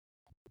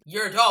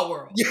 you're a dog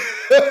world.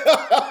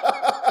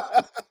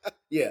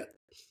 Yeah.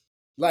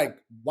 Like,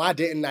 why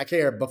didn't I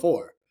care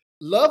before?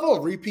 Love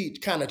on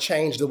Repeat kind of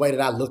changed the way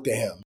that I looked at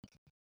him.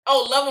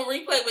 Oh, Love on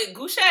Replay with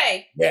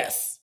Goucher?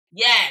 Yes.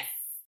 Yes.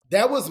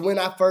 That was when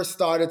I first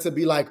started to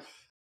be like,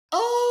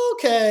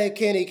 okay,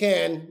 Kenny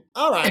Ken.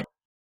 All right.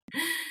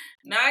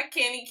 Not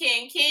Kenny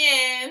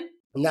Ken.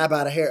 Not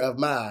by the hair of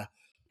my.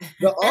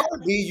 The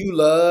R&B you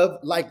love,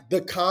 like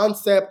the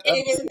concept of...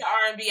 It is the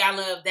R&B I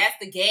love. That's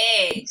the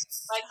gag.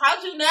 Like,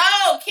 how'd you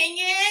know,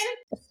 Kenyon?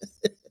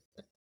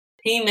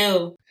 He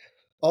knew.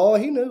 Oh,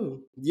 he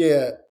knew.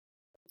 Yeah.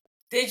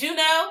 Did you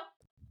know?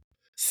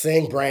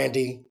 Sing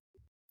Brandy.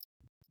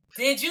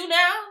 Did you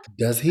know?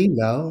 Does he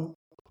know?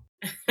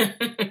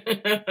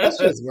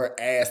 Questions were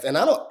asked, and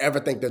I don't ever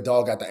think the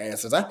dog got the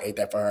answers. I hate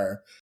that for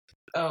her.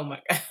 Oh my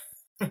God.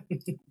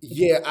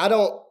 Yeah, I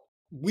don't.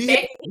 We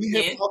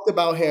have talked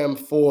about him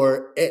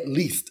for at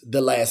least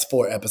the last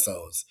 4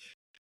 episodes.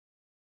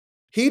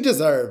 He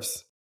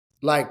deserves,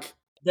 like,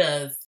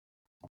 Does.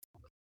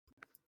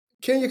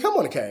 can you come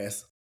on the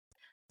cast?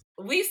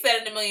 We've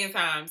said it a million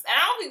times, and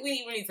I don't think we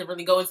even need to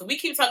really go into. We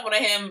keep talking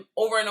about him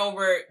over and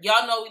over.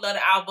 Y'all know we love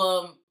the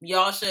album.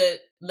 Y'all should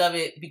love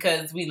it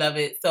because we love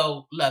it.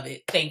 So love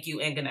it. Thank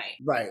you and good night.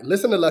 Right.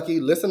 Listen to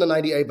Lucky. Listen to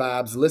 98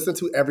 Vibes. Listen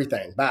to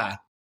everything. Bye.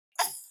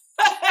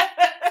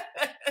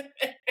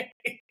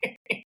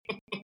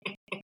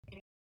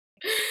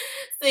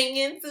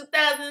 Singing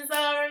 2000s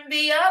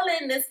R&B all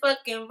in this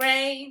fucking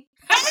rain.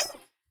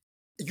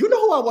 You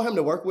know who I want him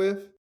to work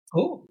with?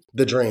 Who?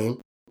 The Dream.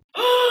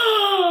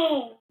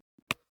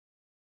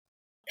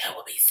 That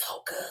would be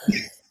so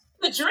good.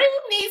 The Dream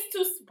needs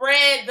to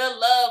spread the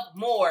love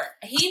more.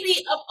 He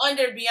be up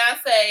under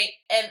Beyonce,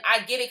 and I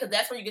get it because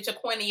that's where you get your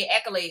coin and your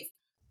accolades.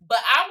 But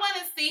I want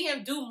to see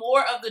him do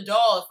more of the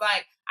dolls.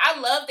 Like, I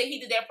love that he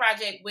did that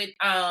project with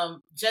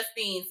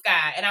Justine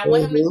Skye, and I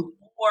want him to do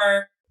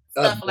more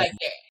stuff like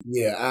that.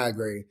 Yeah, I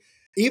agree.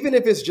 Even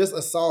if it's just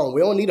a song,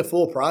 we don't need a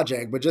full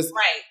project, but just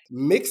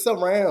mix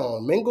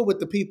around, mingle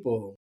with the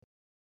people.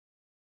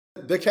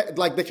 The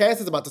cast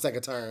is about to take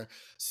a turn.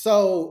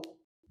 So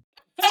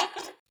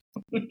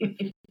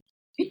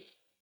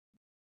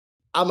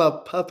I'm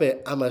a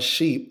puppet, I'm a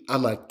sheep,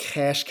 I'm a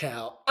cash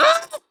cow.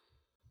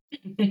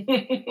 Round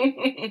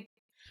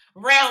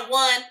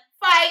 1,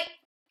 fight.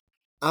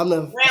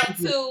 Round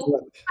 2,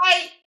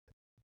 fight.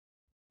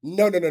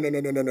 No. Let me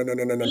get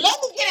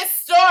it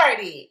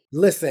started.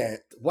 Listen,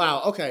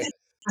 wow, okay.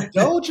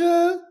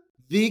 Doja,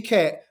 the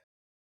cat,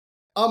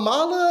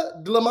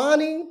 Amala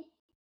Dlamani,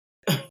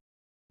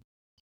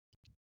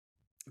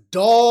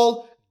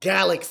 Doll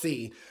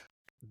Galaxy.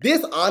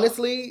 This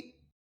honestly,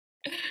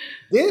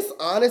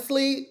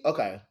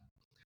 okay.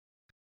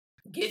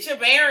 Get your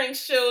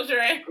bearings,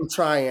 children. I'm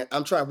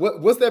trying.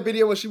 What's that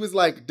video where she was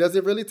like, does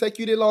it really take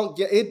you that long?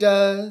 Yeah, it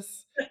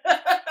does.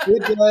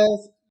 It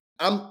does.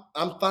 I'm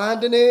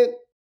finding it.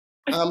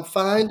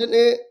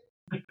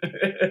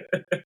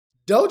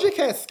 Doja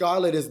Cat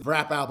Scarlet is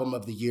rap album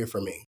of the year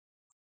for me.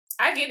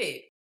 I get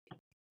it.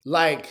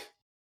 Like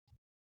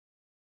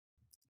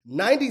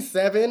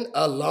 97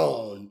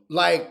 alone.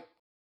 Like,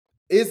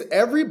 is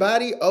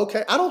everybody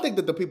okay? I don't think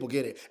that the people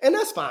get it. And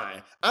that's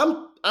fine.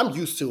 I'm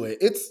used to it.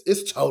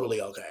 It's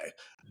totally okay.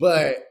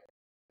 But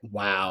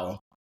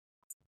wow.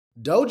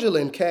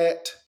 Doja and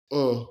Cat.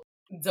 Doja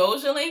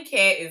and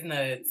Cat is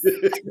nuts.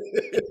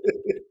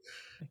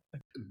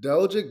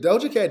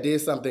 Doja Cat did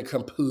something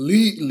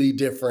completely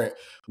different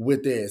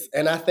with this.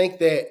 And I think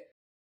that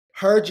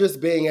her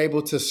just being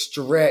able to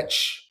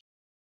stretch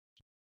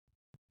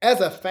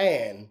as a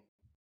fan,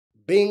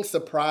 being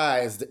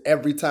surprised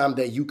every time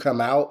that you come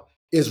out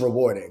is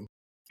rewarding.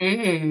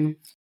 Mm-hmm.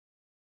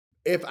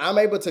 If I'm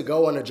able to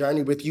go on a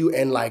journey with you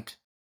and like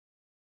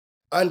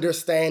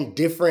understand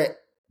different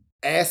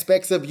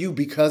aspects of you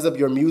because of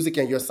your music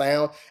and your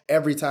sound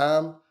every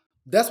time,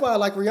 that's why I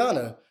like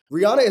Rihanna.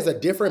 Rihanna is a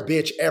different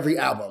bitch every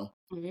album.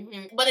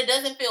 Mm-hmm. But it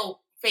doesn't feel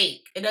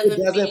fake. It doesn't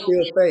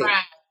feel fake.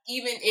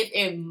 Even if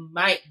it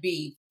might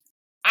be.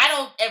 I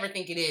don't ever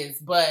think it is,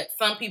 but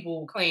some people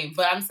will claim.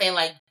 But I'm saying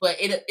but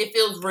it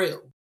feels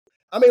real.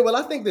 I mean, well,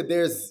 I think that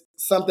there's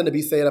something to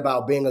be said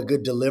about being a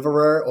good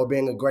deliverer or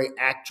being a great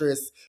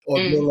actress or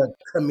being a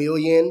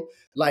chameleon.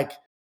 Like,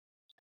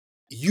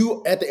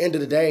 you, at the end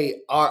of the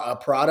day, are a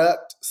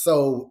product.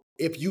 So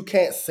if you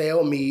can't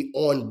sell me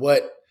on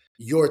what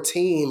your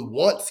team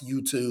wants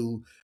you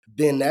to,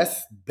 then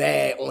that's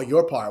bad on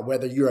your part,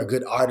 whether you're a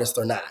good artist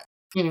or not.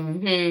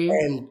 Mm-hmm.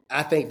 And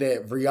I think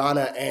that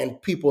Rihanna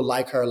and people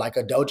like her, like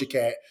a Doja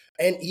Cat,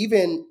 and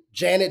even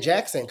Janet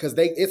Jackson, because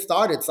it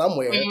started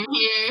somewhere,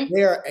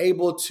 they are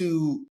able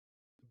to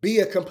be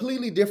a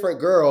completely different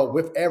girl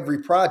with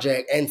every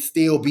project and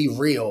still be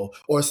real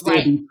or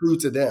still be true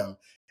to them.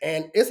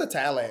 And it's a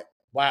talent.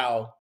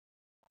 Wow.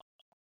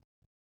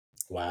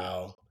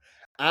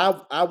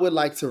 I would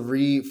like to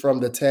read from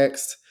the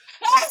text.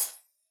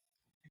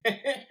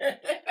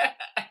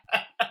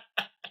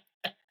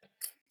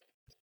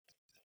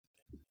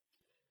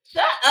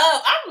 Shut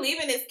up. I'm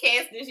leaving this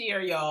cast this year,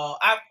 y'all.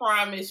 I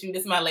promise you,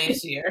 this is my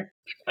last year.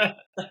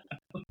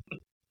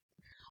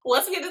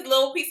 Once we get this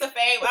little piece of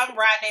fame, I'm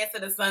riding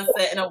into the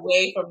sunset and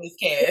away from this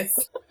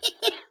cast.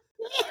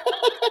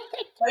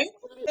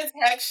 This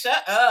heck,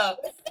 shut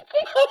up.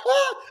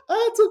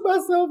 I took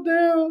myself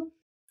down.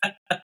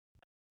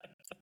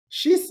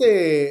 She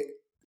said,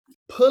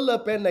 pull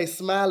up and they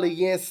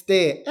smiley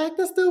instead.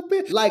 Acting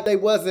stupid. Like they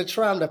wasn't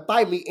trying to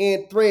fight me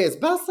in threads.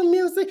 About some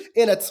music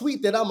in a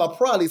tweet that I'ma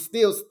probably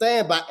still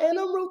stand by. And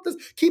I'm ruthless.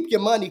 Keep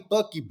your money,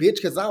 fuck you, bitch,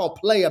 because I don't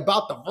play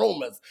about the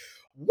rumors.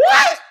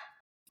 What?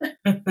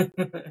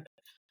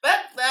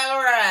 That's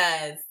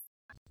alright.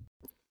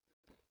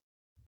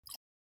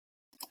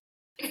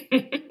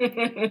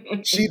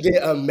 She did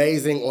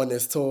amazing on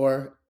this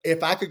tour.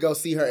 If I could go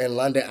see her in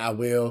London, I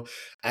will.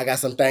 I got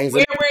some things.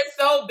 We're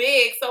so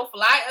big, so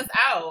fly us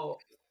out.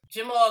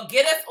 Jamal,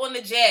 get us on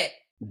the jet.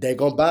 They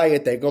gonna buy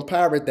it, they gonna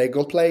pirate, they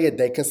gonna play it,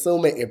 they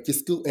consume it. If you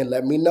scoot and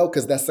let me know,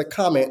 cause that's a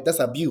comment, that's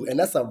a view, and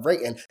that's a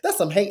rating, that's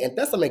some hating,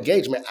 that's some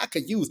engagement I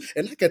could use,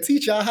 and I could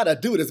teach y'all how to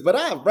do this, but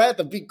I'd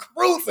rather be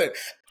cruising.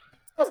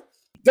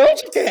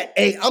 Don't you care?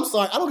 Hey, I'm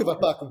sorry. I don't give a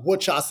fuck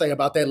what y'all say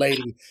about that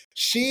lady.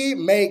 She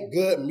make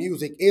good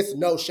music. It's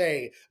no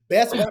shade.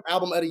 Best rap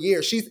album of the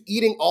year. She's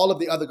eating all of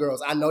the other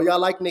girls. I know y'all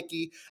like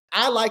Nicki.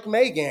 I like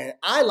Megan.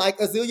 I like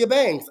Azealia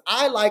Banks.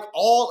 I like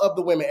all of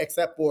the women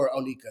except for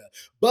Onika.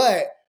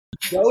 But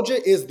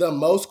Doja is the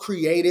most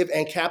creative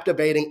and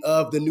captivating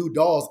of the new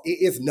dolls. It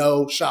is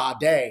no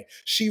Sade.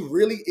 She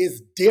really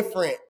is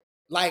different.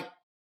 Like,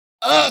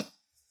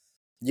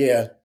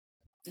 yeah.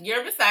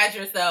 You're beside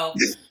yourself.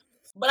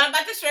 But I'm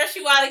about to stress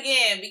you out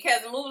again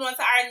because moving on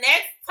to our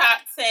next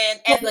top 10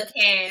 as a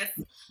cast.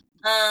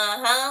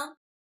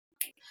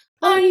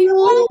 Are Are you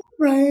you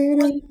right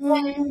now?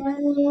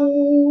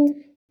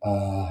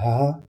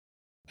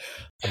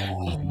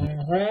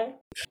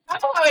 How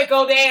do it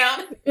go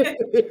down?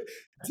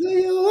 Do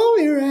you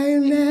want me right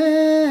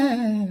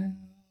now?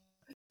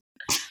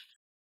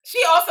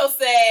 She also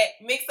said,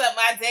 mix up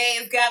my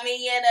days, got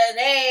me in a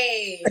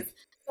daze.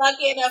 Stuck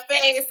in the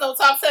face, so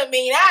talk to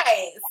me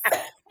nice.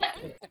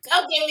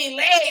 Don't give me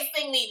legs,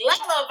 sing me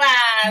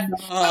lullabies.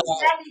 Don't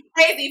drive me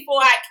crazy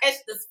before I catch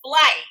this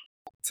flight.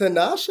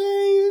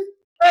 Tinashe?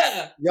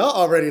 Y'all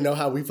already know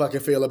how we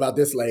fucking feel about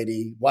this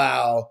lady.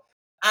 Wow.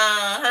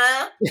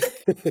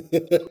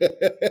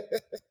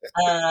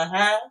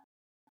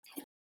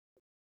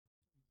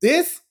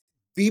 This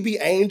BB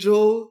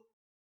Angel,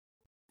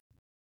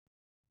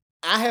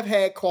 I have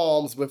had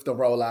qualms with the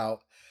rollout.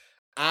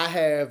 I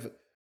have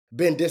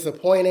been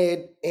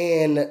disappointed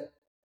in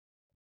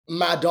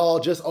my doll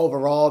just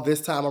overall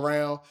this time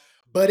around,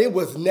 but it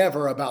was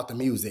never about the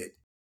music.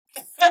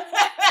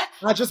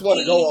 I just want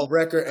to go on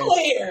record and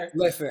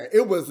listen,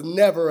 it was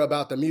never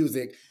about the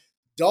music.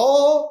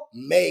 Doll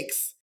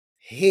makes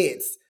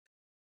hits.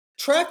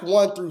 Track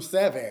 1 through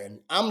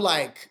 7, I'm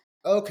like,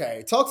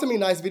 okay, Talk to Me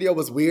Nice video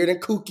was weird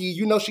and kooky.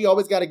 You know, she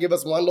always got to give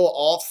us one little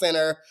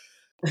off-center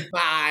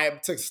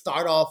vibe to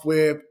start off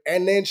with.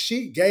 And then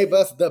she gave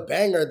us the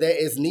banger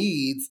that is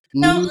Needs.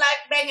 Don't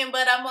like begging,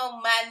 but I'm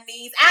on my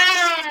knees.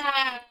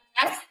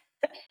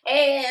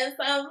 Hands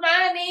on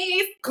my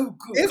knees.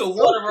 It's so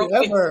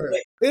clever.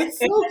 It's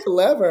so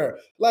clever.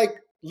 Like,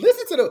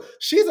 listen to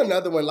she's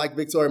another one like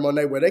Victoria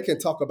Monet where they can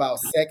talk about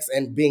sex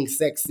and being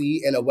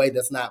sexy in a way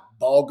that's not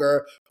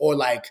vulgar or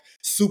like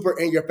super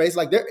in your face.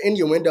 Like their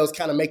innuendos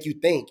kind of make you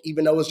think,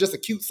 even though it's just a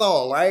cute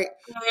song, right?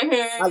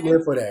 I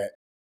live for that.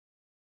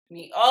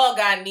 We all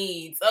got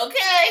needs,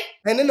 okay?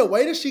 And then the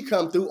way that she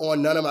come through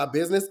on None of My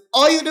Business,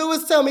 all you do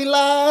is tell me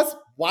lies.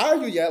 Why are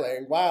you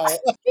yelling? Wow.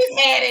 He's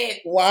had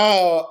it.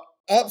 Wow.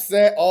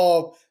 Upset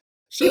off.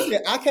 She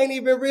said, I can't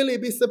even really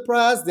be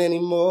surprised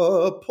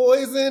anymore.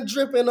 Poison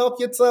dripping off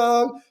your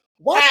tongue.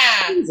 Why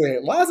poison?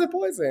 Why is it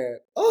poison?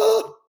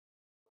 Oh.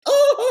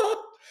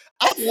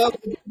 I love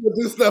when people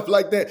do stuff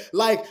like that.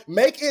 Like,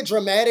 make it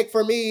dramatic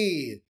for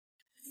me.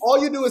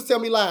 All you do is tell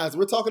me lies.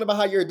 We're talking about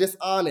how you're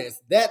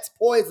dishonest. That's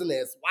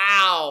poisonous.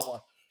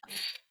 Wow.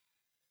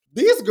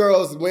 These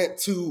girls went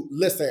to,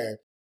 listen,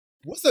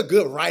 what's a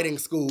good writing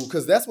school?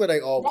 Because that's where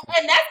they all.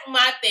 And that's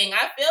my thing.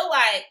 I feel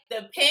like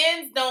the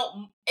pens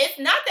don't. It's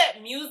not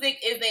that music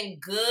isn't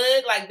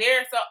good. Like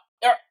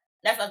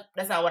that's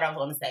not what I was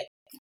going to say.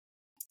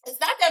 It's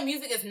not that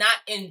music is not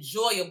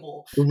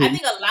enjoyable. I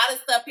think a lot of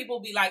stuff people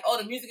be like, "Oh,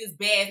 the music is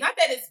bad." It's not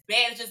that it's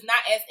bad. It's just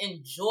not as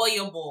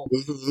enjoyable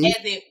as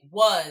it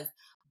was.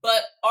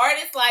 But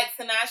artists like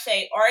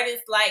Tinashe,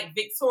 artists like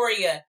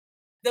Victoria,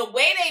 the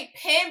way they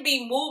pen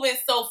be moving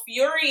so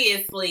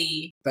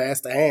furiously,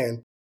 fast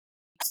and.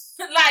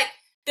 like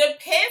the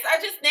pens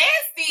are just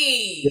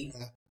nasty.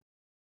 Yeah.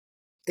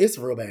 It's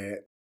real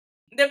bad.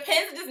 The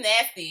pens are just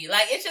nasty.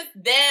 Like it's just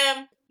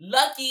them,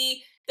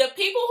 Lucky, the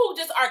people who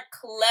just are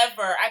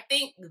clever. I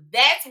think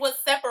that's what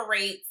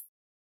separates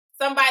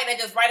somebody that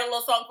just write a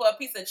little song for a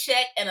piece of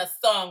check and a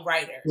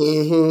songwriter.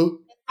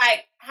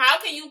 Like, how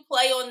can you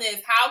play on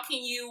this? How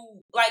can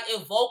you like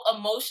evoke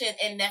emotion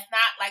and that's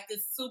not like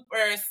this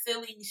super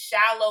silly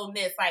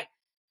shallowness? Like,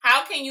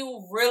 how can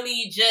you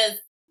really just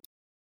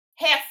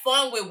have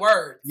fun with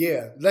words?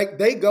 Yeah, like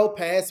they go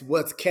past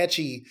what's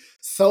catchy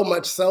so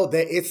much so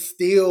that it's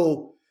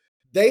still,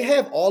 they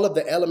have all of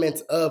the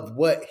elements of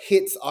what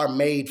hits are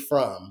made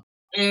from.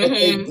 But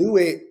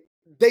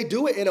they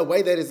do it in a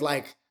way that is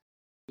like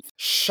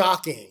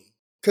shocking.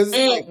 Because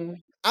like,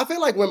 I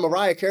feel like when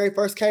Mariah Carey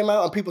first came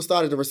out and people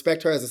started to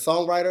respect her as a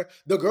songwriter,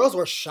 the girls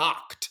were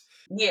shocked.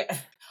 Yeah.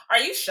 Are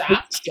you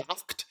shocked?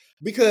 Shocked.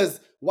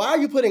 Because why are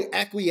you putting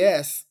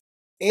acquiesce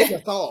in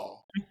the song?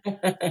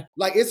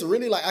 Like, it's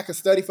really like I could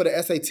study for the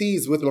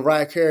SATs with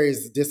Mariah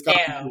Carey's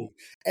discography.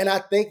 And I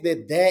think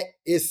that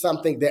is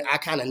something that I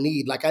kind of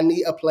need. Like, I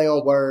need a play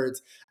on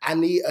words. I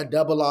need a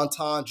double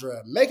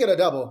entendre. Make it a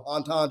double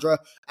entendre.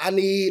 I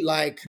need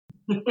like,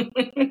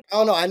 I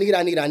don't know. I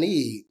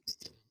need.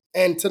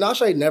 And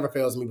Tinashe never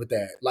fails me with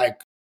that. Like,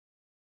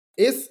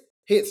 it's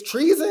hits.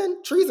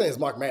 Treason is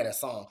Mark Madden's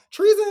song.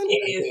 Treason.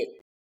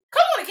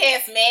 Come on,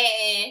 Podcast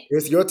man.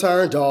 It's your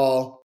turn,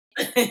 doll.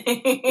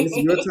 It's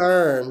your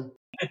turn.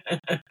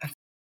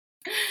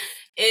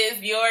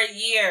 Is your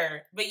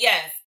year. But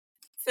yes,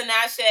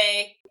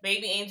 Tinashe,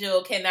 Baby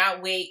Angel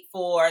cannot wait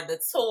for the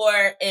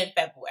tour in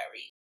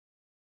February.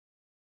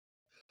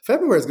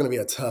 February is going to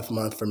be a tough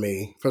month for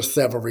me for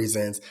several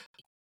reasons.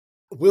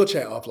 We'll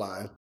chat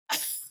offline.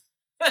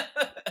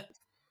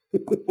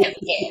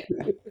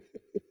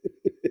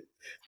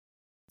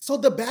 So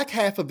the back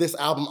half of this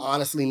album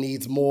honestly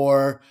needs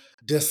more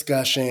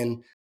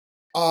discussion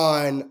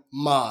on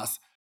Moss.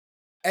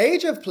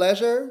 Age of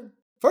Pleasure,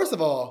 first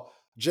of all,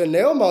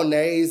 Janelle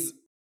Monáe's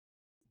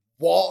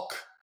walk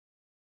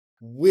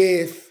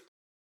with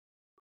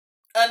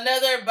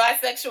another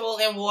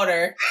bisexual in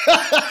water.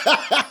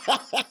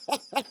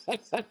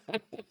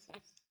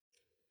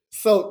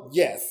 So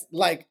yes,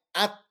 like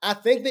I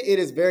think that it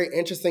is very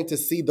interesting to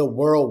see the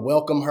world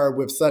welcome her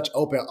with such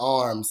open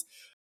arms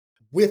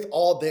with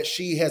all that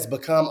she has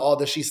become, all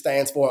that she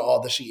stands for, all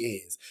that she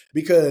is.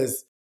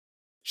 Because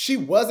she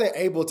wasn't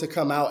able to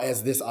come out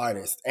as this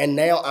artist. And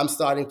now I'm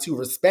starting to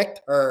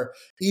respect her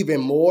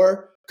even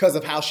more because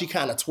of how she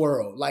kind of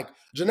twirled. Like,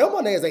 Janelle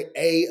Monáe is a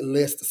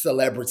A-list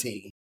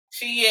celebrity.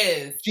 She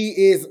is. She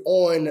is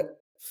on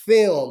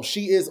film.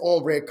 She is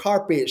on red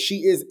carpet. She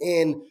is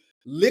in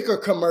liquor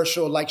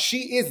commercial. Like,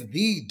 she is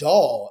the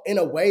doll in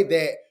a way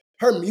that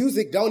her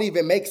music don't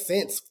even make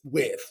sense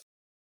with.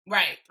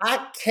 Right.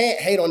 I can't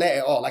hate on that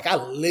at all. Like, I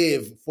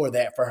live for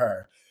that for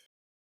her.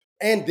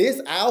 And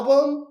this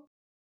album,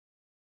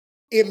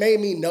 it made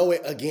me know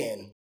it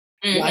again.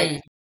 Mm-hmm.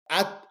 Like,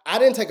 I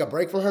didn't take a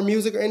break from her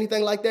music or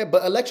anything like that,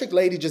 but Electric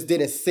Lady just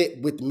didn't sit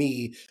with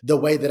me the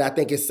way that I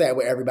think it sat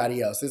with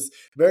everybody else. It's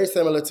very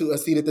similar to A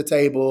Seat at the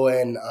Table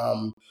and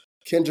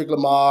Kendrick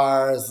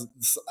Lamar's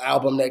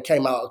album that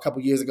came out a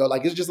couple years ago.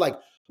 Like, it's just like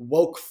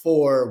woke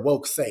for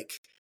woke's sake.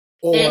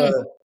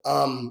 Or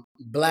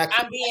Black...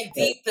 I'm being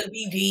deep to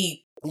be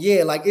deep.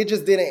 Yeah, like, it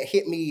just didn't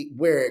hit me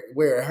where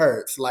it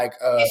hurts. Like,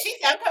 and she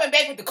said, I'm coming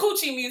back with the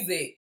coochie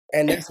music.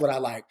 And that's what I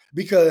like.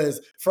 Because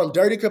from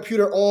Dirty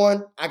Computer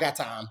on, I got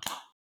time.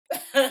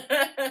 I'm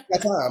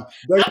crying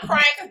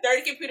because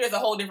Dirty Computer is a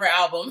whole different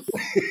album.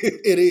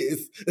 It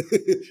is.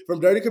 From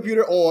Dirty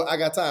Computer on, I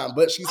got time.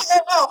 But she's...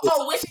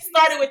 when she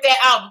started with that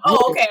album.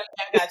 Oh, okay.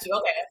 I got you.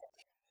 Okay.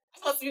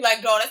 I'm supposed to be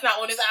like, no, that's not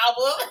on this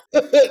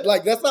album.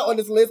 Like, that's not on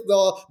this list,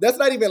 though. That's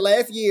not even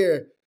last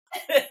year.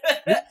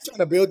 We're trying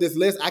to build this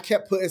list. I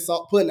kept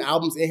putting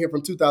albums in here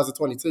from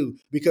 2022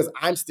 because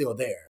I'm still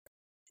there.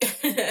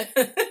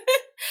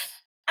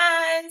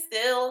 I'm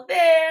still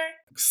there.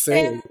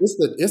 Same. It's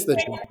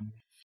the drum.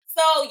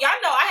 So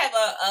y'all know I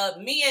have a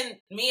me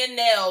and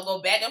Nell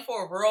go back and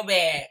forth real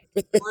bad.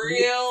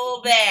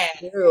 Real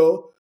bad.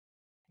 Real.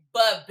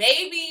 But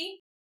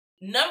baby,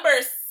 number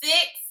 6,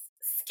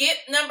 skip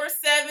number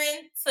 7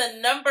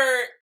 to number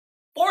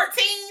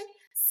 14.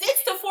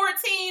 6 to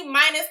 14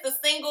 minus the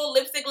single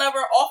Lipstick Lover,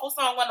 awful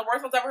song, one of the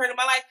worst ones I've ever heard in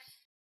my life.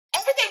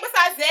 Everything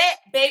besides that,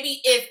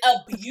 baby, is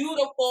a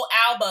beautiful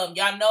album.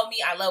 Y'all know me.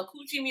 I love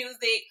coochie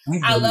music.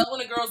 I love when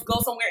the girls go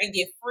somewhere and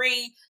get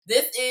free.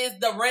 This is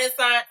the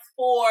renaissance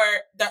for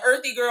the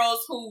earthy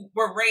girls who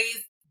were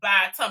raised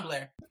by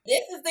Tumblr.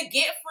 This is the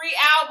get free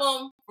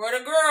album for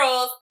the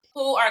girls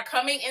who are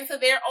coming into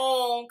their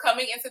own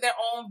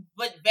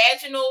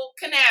vaginal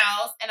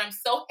canals. And I'm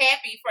so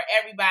happy for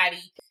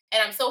everybody.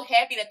 And I'm so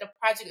happy that the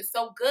project is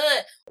so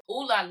good.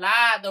 Ooh la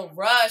la, The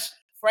Rush,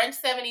 French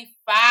 75,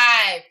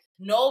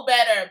 No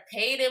Better,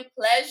 Paid in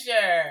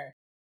Pleasure,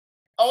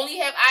 Only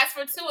Have Eyes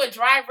for Two, and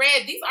Dry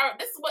Red. This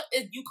is what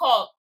you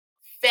call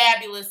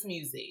fabulous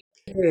music.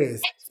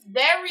 Yes. It's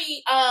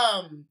very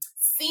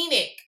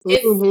scenic.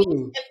 It's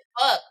scenic as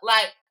fuck.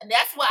 Like,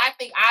 that's what I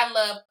think I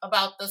love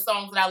about the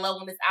songs that I love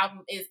on this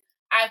album is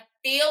I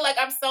feel like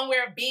I'm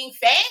somewhere being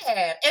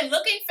fab and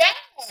looking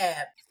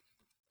fab.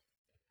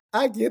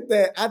 I get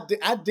that.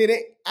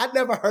 I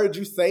never heard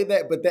you say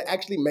that, but that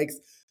actually makes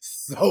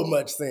so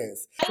much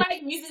sense. I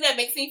like music that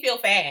makes me feel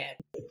fab.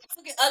 I'm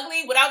looking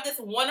ugly without this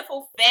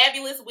wonderful,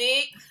 fabulous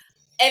wig,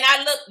 and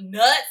I look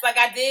nuts like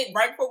I did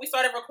right before we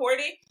started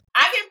recording.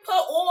 I can put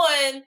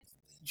on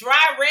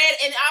Dry Red,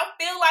 and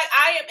I feel like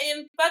I am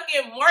in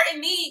fucking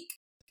Martinique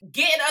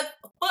getting a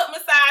foot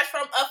massage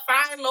from a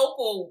fine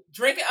local,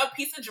 drinking a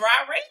piece of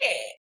Dry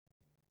Red.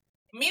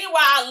 Meanwhile,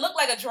 I look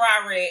like a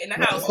Dry Red in the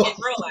house in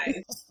real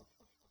life.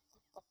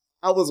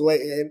 I was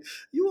waiting.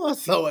 You are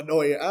so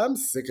annoying. I'm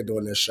sick of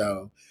doing this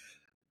show.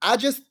 I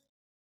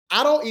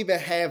don't even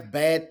have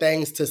bad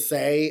things to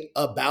say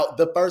about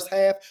the first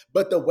half,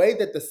 but the way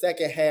that the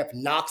second half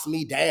knocks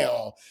me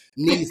down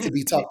needs to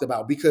be talked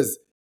about because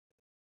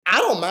I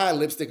don't mind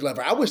Lipstick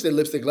Lover. I wish that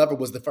Lipstick Lover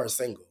was the first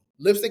single.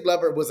 Lipstick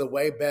Lover was a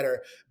way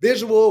better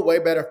visual, way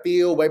better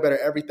feel, way better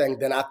everything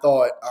than I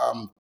thought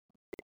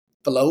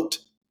Float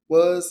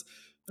was.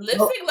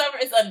 Lipstick Lover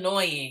is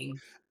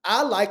annoying.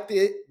 I liked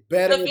it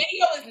better. The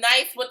video is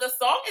nice, but the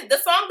song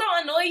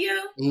don't annoy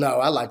you? No,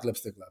 I like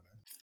Lipstick Lover.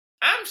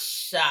 I'm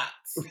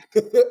shocked.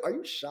 Are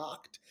you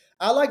shocked?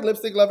 I like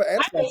Lipstick Lover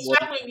and I get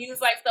shocked when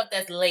music like stuff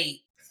that's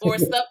late or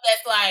stuff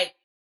that's like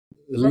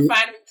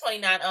Refinery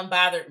 29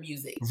 Unbothered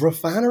Music.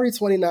 Refinery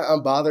 29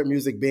 Unbothered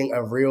Music being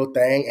a real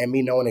thing and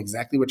me knowing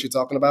exactly what you're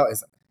talking about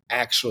is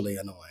actually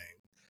annoying.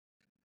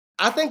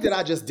 I think that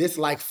I just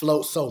dislike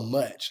Float so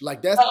much.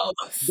 Like that's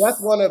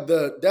one of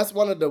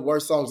the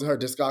worst songs in her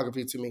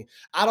discography to me.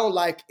 I don't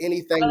like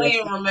anything. I don't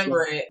even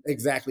remember it.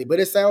 Exactly,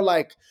 but it sounds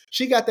like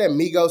she got that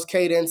Migos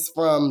cadence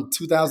from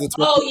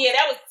 2020. Oh yeah,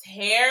 that was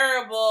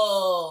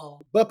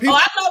terrible. But people,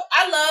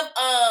 I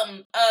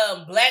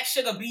love Black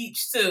Sugar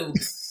Beach too.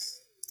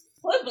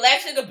 Put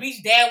Black Sugar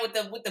Beach down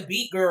with the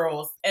Beat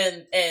Girls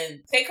and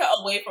take her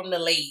away from the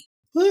late.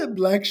 Put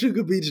Black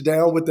Sugar Beach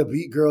down with the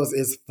Beat Girls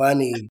is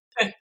funny.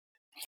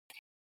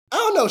 I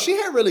don't know. She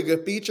had really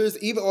good features,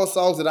 even on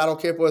songs that I don't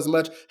care for as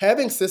much.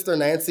 Having Sister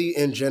Nancy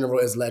in general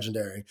is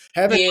legendary.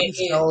 Having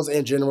Chris Jones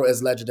in general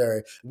is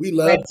legendary. We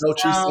love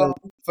Doechii, so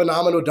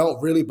Phenomenal don't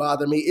really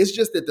bother me. It's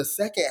just that the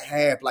second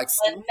half, like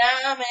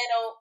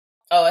Phenomenal.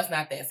 Oh, it's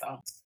not that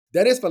song.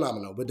 That is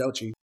Phenomenal with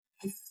Doechii.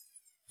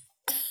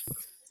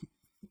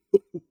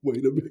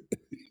 Wait a minute.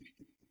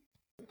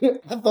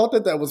 I thought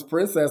that was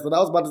Princess, and I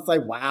was about to say,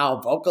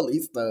 wow,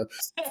 vocalista.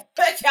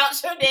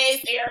 Count your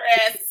days,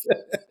 ARS.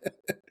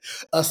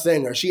 A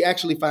singer. She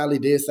actually finally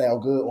did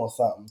sound good on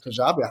something, because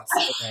y'all be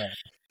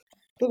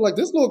but like,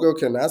 this little girl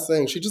cannot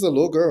sing. She's just a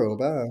little girl.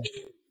 Bye.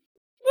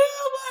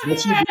 But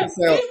she did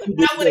sound,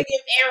 I would have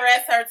given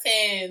ARS her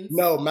 10s.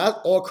 No,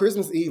 on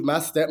Christmas Eve, my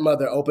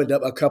stepmother opened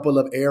up a couple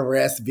of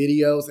ARS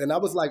videos, and I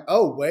was like,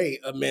 oh, wait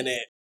a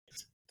minute.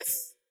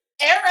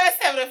 ARS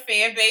having a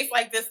fan base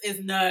like this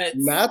is nuts.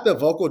 Not the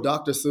vocal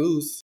Dr.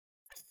 Seuss.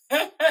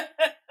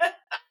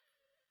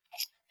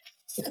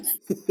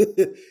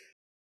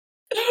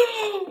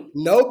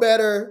 No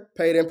Better,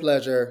 Paid in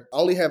Pleasure,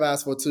 Only Have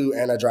Eyes for Two,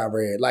 and A Dry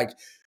Red. Like,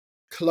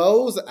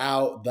 close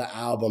out the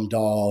album,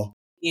 doll.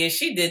 Yeah,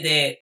 she did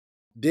that.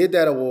 Did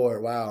that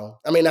award. Wow.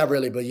 I mean, not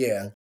really, but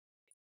yeah.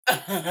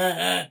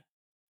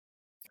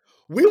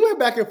 We went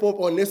back and forth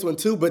on this one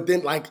too, but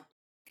then like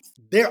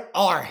there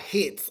are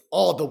hits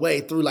all the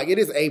way through. Like it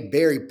is a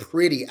very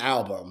pretty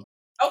album.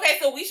 Okay,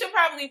 so we should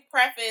probably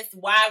preface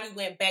why we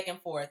went back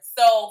and forth.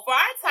 So for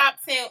our top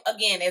 10,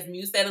 again, as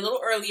Mew said a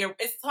little earlier,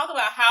 it's talk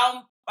about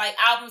how like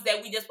albums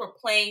that we just were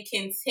playing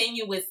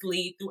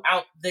continuously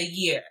throughout the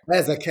year.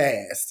 As a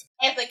cast.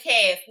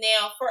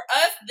 Now, for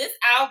us, this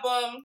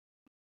album,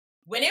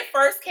 when it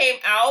first came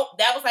out,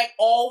 that was like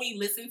all we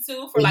listened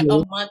to for like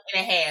a month and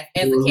a half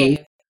as a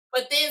cast.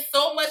 But then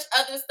so much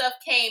other stuff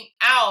came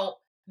out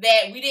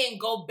that we didn't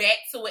go back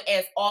to it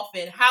as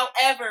often.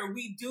 However,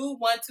 we do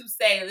want to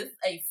say this is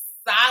a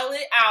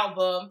solid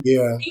album.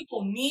 Yeah.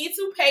 People need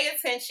to pay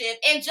attention.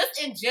 And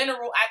just in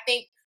general, I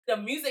think the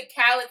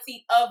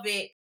musicality of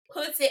it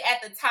puts it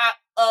at the top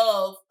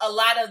of a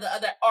lot of the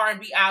other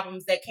R&B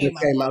albums that came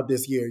out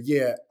this year.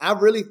 Yeah. I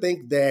really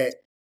think that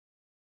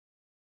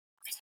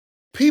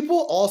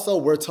people also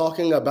were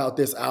talking about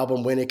this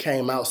album when it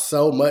came out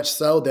so much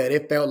so that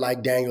it felt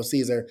like Daniel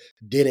Caesar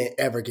didn't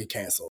ever get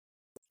canceled.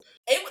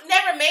 It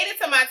never made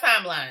it to my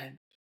timeline.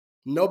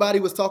 Nobody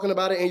was talking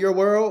about it in your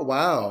world?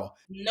 Wow.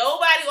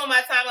 Nobody on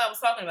my timeline was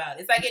talking about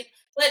it. It's like,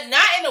 but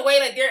not in a way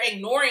that they're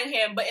ignoring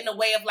him, but in a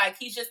way of like,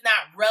 he's just not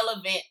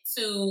relevant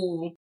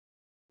to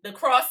the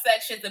cross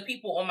sections of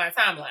people on my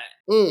timeline.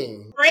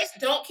 Grace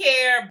don't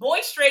care.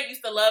 Boy Straight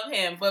used to love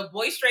him, but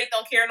Boy Straight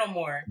don't care no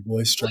more.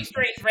 Boy Straight's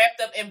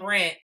wrapped up in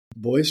Brent.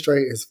 Boy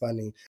Straight is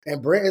funny.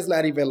 And Brent is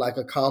not even like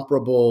a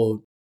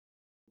comparable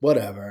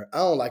whatever. I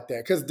don't like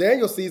that. Because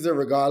Daniel Caesar,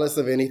 regardless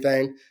of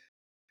anything,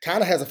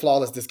 kind of has a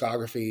flawless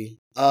discography.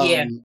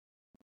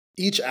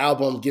 Each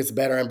album gets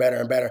better and better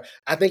and better.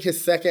 I think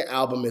his second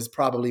album is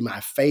probably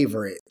my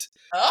favorite.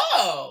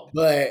 Oh.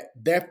 But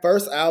that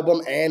first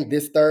album and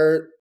this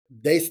third,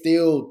 they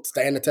still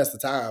stand the test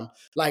of time.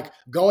 Like,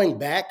 going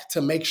back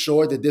to make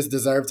sure that this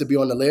deserved to be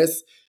on the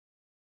list,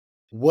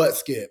 what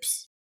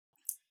skips?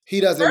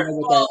 He doesn't know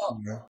what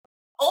that.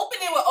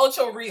 Opening with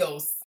Ocho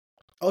Rios.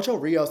 Ocho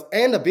Rios.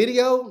 And the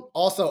video,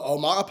 also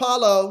Omar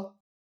Apollo.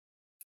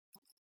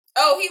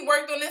 Oh, he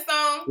worked on this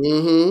song?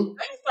 Mm-hmm.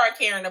 Let me start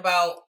caring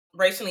about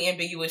racially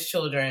ambiguous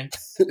children.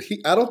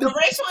 I don't think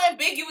the racial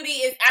ambiguity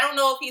is, I don't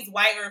know if he's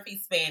white or if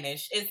he's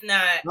Spanish. It's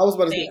not. I was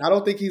about to say, I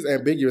don't think he's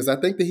ambiguous. I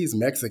think that he's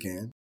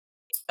Mexican.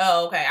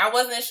 Oh, okay. I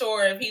wasn't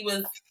sure if he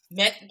was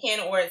Mexican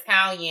or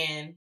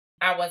Italian.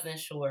 I wasn't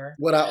sure.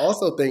 What I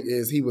also think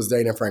is he was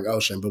dating Frank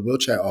Ocean, but we'll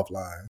chat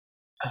offline.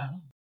 Oh.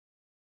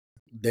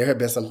 There have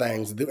been some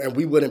things, and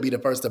we wouldn't be the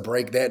first to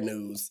break that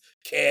news.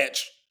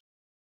 Catch.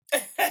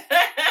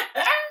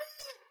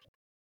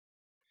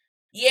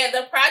 Yeah,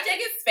 the project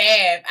is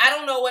fab. I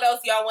don't know what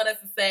else y'all want us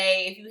to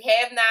say. If you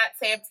have not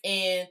tapped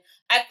in,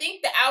 I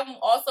think the album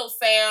also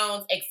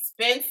sounds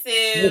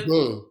expensive.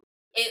 Mm-hmm.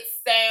 It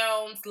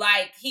sounds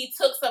like he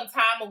took some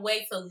time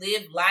away to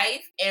live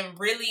life and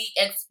really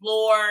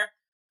explore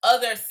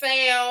other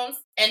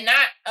sounds and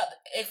not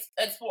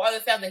explore other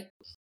sounds that,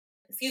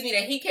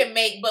 that he can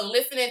make, but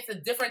listening to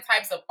different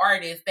types of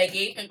artists that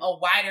gave him a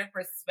wider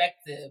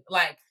perspective.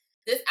 Like,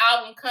 this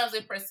album comes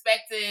with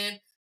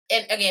perspective.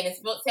 And again, it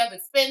sounds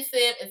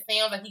expensive. It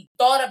sounds like he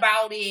thought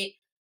about it.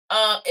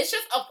 It's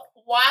just a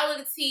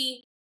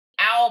quality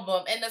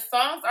album, and the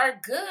songs are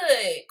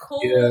good. Cool.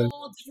 Yeah.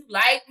 Do you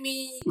like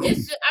me?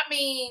 It's just, I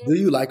mean, Do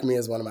You Like Me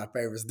is one of my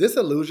favorites.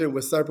 Disillusion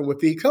with Serpent with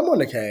Feet. Come on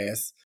the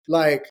cast.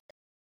 Like,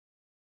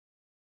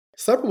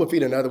 Serpent with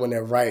Feet, another one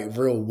that write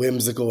real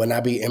whimsical, and I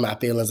be in my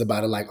feelings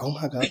about it. Like, oh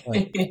my god.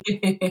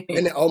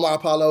 And then Omar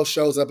Apollo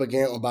shows up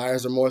again on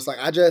Buyer's Remorse. Like,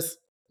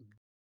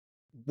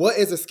 what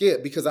is a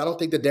skip? Because I don't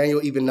think that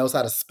Daniel even knows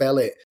how to spell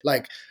it.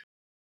 Like,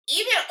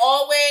 even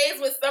Always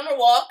with Summer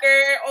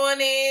Walker on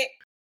it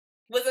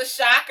was a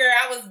shocker.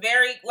 I was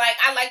very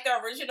I like the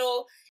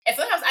original, and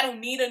sometimes I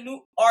don't need a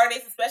new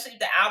artist, especially if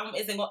the album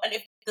isn't going, and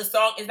if the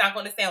song is not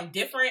going to sound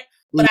different.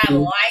 But I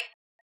like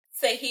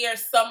to hear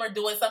Summer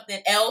doing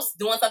something else,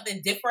 doing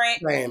something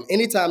different. man,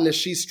 anytime that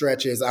she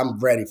stretches, I'm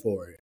ready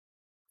for it.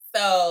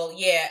 So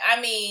yeah,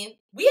 I mean,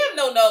 we have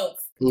no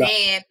notes. No.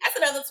 Man, that's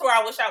another tour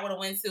I wish I would have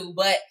went to,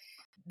 but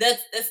the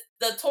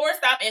tour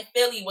stop in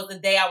Philly was the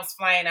day I was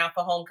flying out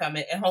for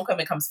Homecoming, and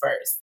Homecoming comes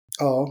first.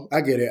 Oh,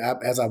 I get it.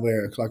 As I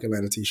wear a Clark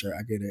Atlanta t-shirt,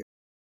 I get it.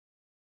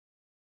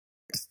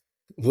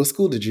 What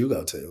school did you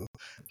go to?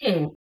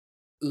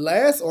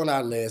 Last on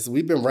our list,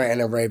 we've been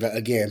ranting and raving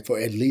again for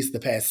at least the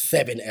past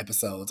 7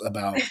 episodes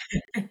about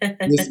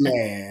this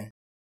man.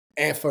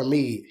 And for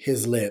me,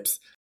 his lips.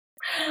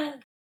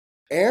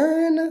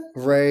 Aaron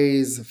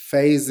Ray's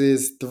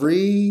Phases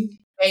 3.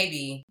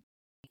 Baby.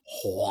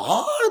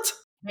 What?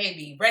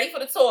 Baby. Ready for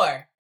the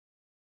tour.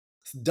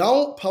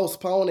 Don't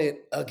postpone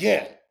it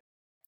again.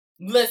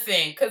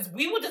 Listen, because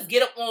we will just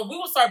get up on, we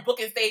will start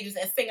booking stages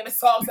and singing the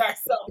songs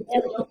ourselves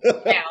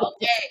now,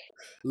 okay?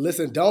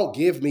 Listen, don't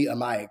give me a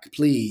mic,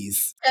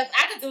 please. Because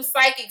I could do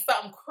psychic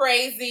something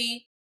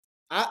crazy.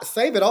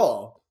 Save it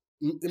all.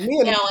 Me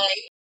and Now,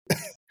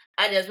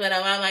 I just went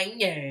on, I'm like,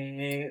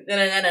 yeah.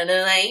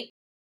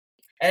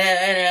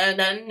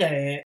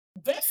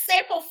 That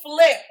sample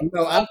flip.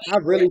 No, I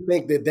really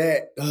think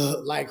that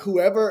like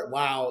whoever,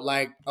 wow,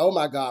 like, oh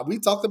my God, we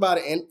talked about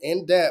it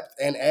in depth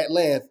and at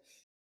length.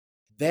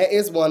 That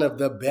is one of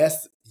the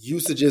best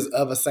usages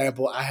of a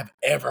sample I have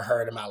ever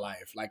heard in my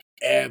life, like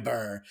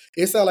ever.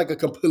 It sounds like a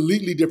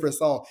completely different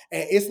song,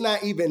 and it's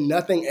not even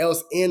nothing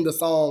else in the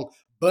song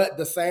but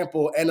the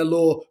sample and a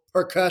little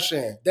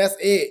percussion. That's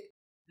it.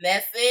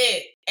 That's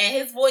it. And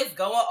his voice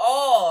going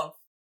off.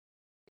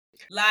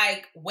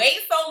 Like, wait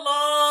so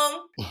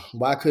long.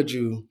 Why could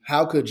you?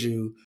 How could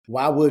you?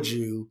 Why would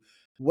you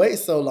wait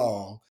so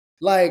long?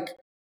 Like,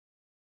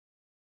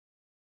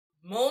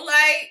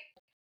 Moonlight.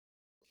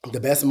 The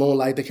best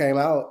Moonlight that came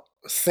out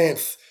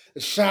since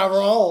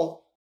Sharon.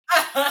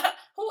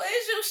 Who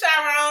is you,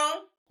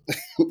 Sharon?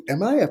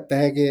 Am I a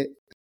faggot?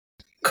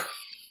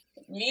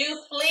 Mute,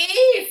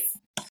 please.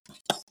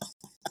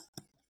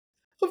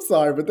 I'm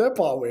sorry, but that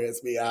part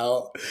wears me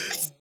out.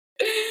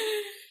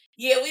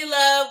 Yeah, we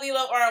love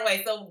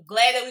Runaway. So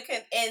glad that we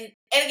can, and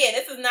again,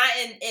 this is not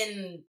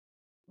in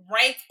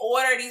ranked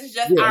order. These are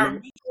just our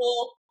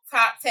mutual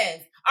top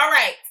 10s. All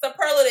right,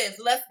 superlatives.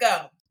 Let's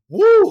go.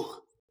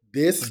 Woo!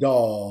 This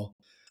doll.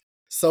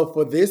 So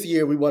for this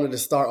year, we wanted to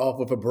start off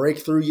with a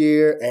breakthrough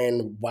year,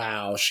 and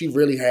wow, she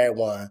really had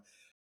one.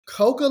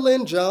 Coca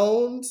Lynn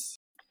Jones.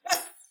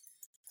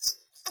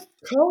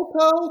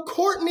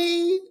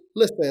 Courtney.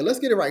 Listen, let's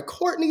get it right.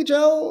 Courtney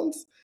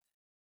Jones.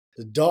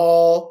 The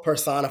doll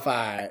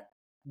personified.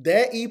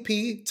 That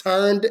EP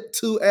Turned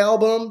 2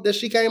 album that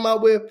she came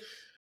out with,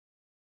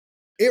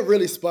 it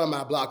really spun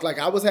my block. Like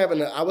I'm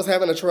having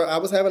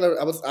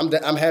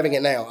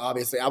it now,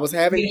 obviously. I was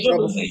having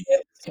trouble.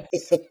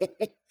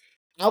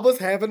 I was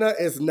having her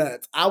as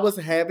nuts. I was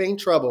having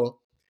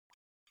trouble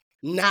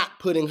not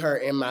putting her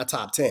in my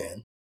top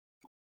 10.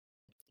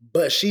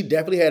 But she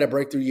definitely had a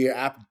breakthrough year.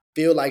 I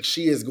feel like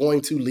she is going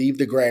to leave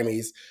the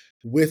Grammys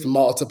with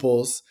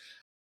multiples.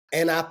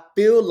 And I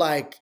feel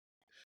like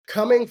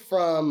coming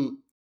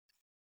from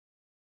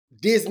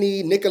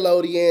Disney,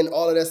 Nickelodeon,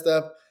 all of that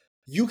stuff,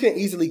 you can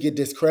easily get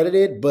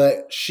discredited,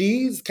 but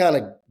she's kind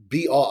of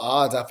beat all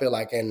odds, I feel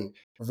like, and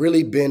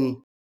really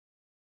been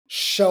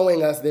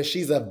showing us that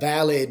she's a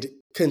valid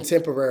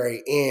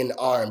contemporary in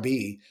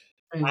R&B.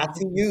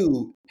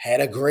 ITU had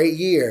a great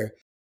year.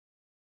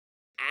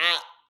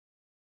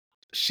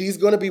 She's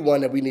going to be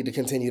one that we need to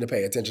continue to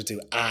pay attention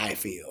to, I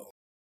feel.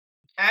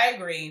 I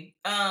agree.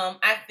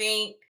 I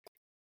think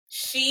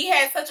she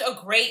had such a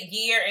great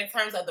year in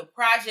terms of the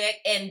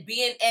project and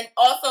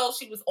also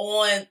she was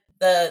on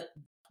the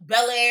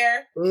Bel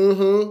Air.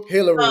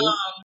 Hillary.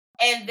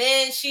 And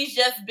then she's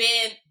just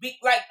been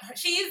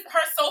she's in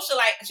her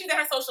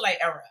socialite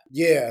era.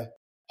 Yeah.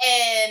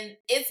 And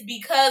it's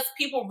because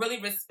people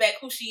really respect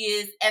who she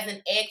is as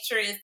an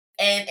actress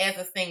and as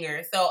a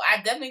singer. So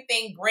I definitely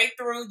think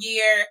breakthrough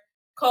year,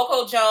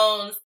 Coco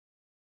Jones,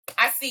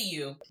 I see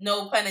you.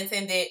 No pun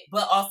intended,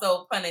 but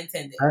also pun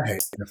intended. I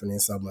hate Stephanie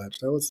so much.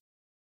 That was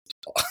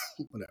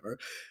whatever.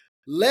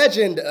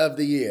 Legend of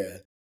the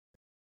year.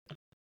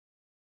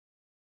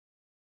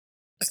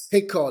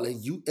 They call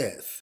it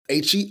USHERRAYM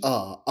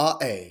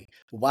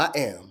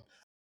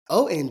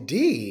OND.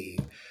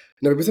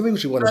 No, but tell me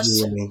what you want to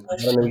do with me. I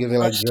don't know, give me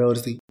like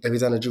jealousy. Every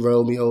time that you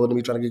roll me, holding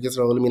me, trying to get this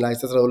rolling me like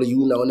this rolling,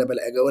 you know, never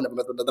let go, never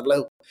let the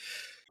blow.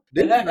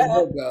 This is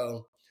how it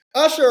go.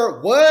 Usher,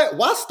 what?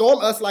 Why storm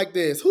us like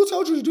this? Who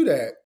told you to do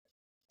that?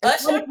 And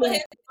Usher put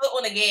his foot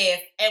on the gas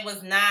and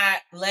was not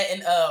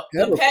letting up.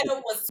 The pedal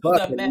pedal was to the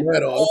fucking metal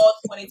metal. all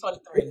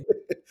 2023.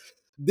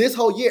 This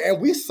whole year,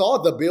 and we saw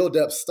the build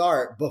up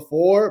start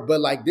before, but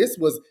like this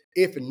was,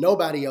 if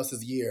nobody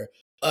else's year,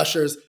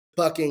 Usher's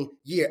fucking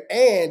year.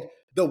 And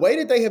the way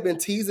that they have been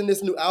teasing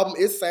this new album,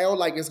 it sounds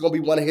like it's gonna be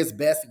one of his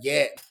best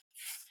yet.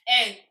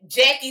 And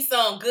Jackie's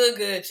song, Good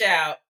Good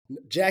Child.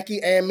 Jackie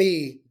and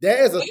Me. That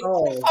is a We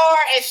song. in the car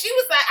and she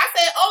was like, I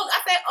said,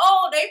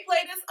 they play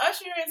this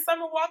Usher and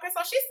Summer Walker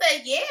song. She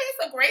said, yeah,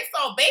 it's a great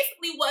song.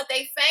 Basically what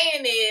they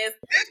saying is,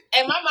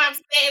 and my mom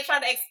said,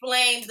 trying to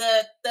explain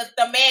the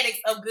thematics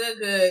of Good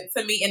Good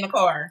to me in the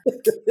car.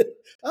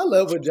 I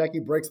love when Jackie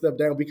breaks stuff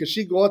down because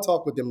she go and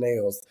talk with them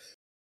nails.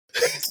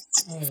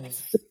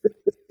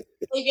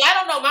 If y'all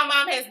don't know, my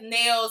mom has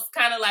nails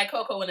kind of like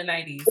Coco in the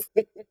 90s.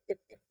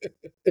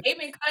 They've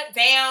been cut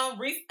down of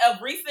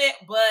recent,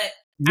 but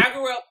I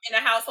grew up in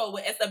a household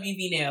with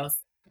SWV nails.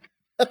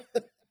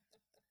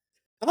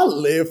 I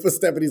live for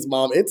Stephanie's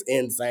mom. It's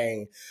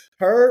insane.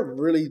 Her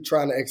really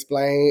trying to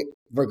explain,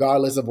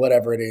 regardless of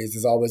whatever it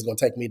is always going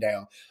to take me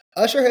down.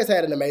 Usher has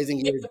had an amazing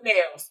year. With the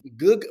nails.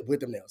 Good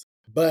with them nails.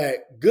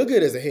 But Good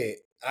Good is a hit.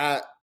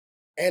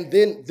 And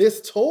then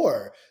this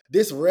tour,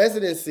 this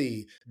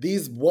residency,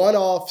 these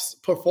one-off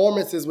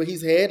performances where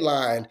he's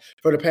headlined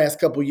for the past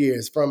couple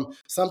years, from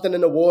Something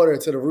in the Water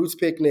to the Roots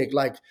Picnic,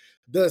 like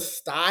the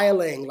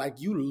styling, like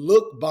you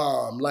look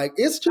bomb. Like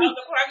it's true. Shout out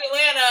to Clark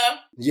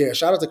Atlanta. Yeah,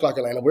 shout out to Clark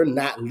Atlanta. We're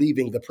not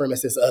leaving the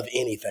premises of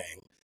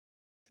anything.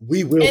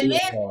 We will. And then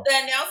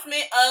the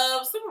announcement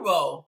of Super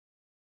Bowl.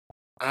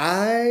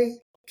 I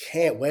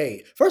can't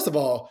wait. First of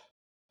all,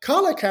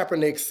 Colin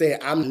Kaepernick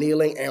said, I'm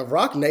kneeling, and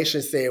Rock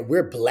Nation said,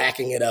 we're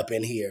blacking it up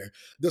in here.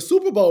 The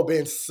Super Bowl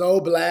been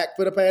so black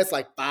for the past,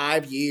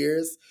 5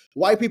 years.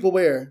 White people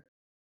where?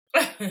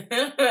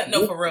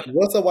 No, for real.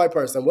 What's a white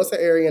person? What's an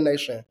Aryan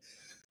Nation?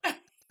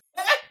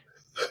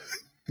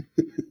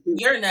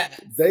 You're nuts.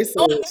 They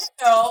said... to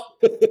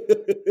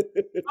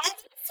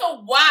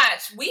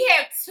watch. We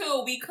have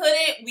two. We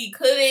couldn't.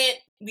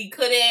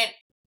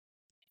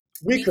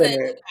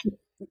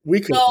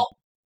 So,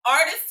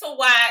 artists to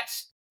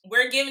watch,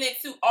 we're giving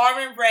it to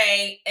Armin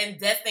Ray and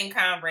Destin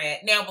Conrad.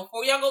 Now,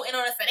 before y'all go in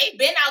on us, they've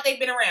been out, they've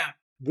been around.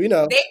 We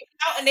know. They've been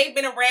out and they've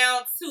been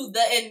around to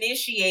the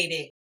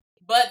initiated.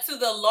 But to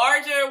the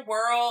larger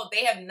world,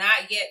 they have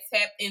not yet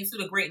tapped into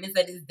the greatness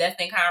that is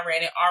Destin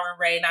Conrad and Armin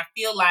Ray. And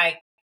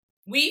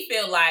we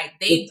feel like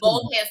they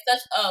both had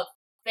such a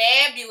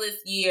fabulous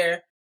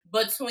year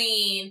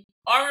between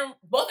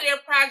both of their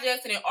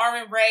projects, and then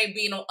Armin Ray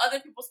being on other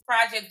people's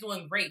projects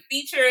doing great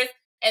features,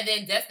 and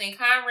then Destin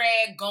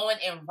Conrad going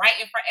and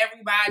writing for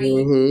everybody.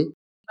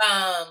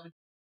 Mm-hmm.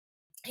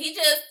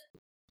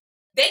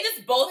 They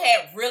just both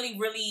had really,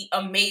 really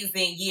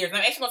amazing years. I'm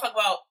actually gonna talk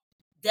about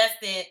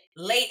Destin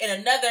late in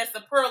another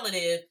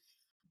superlative,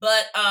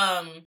 but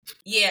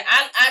yeah,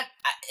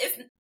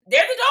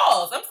 they're the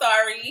dolls. I'm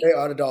sorry. They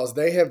are the dolls.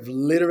 They have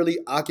literally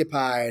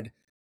occupied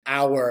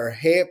our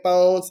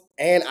headphones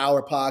and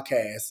our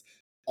podcast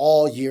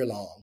all year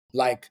long.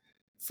 Like,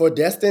 for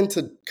Destin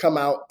to come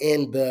out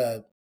in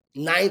the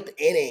 9th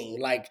inning,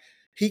 like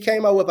he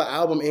came out with an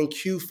album in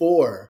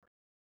Q4.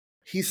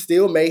 He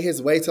still made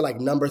his way to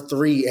number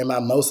 3 in my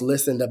most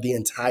listened of the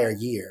entire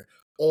year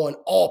on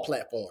all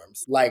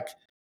platforms. Like,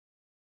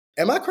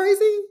 am I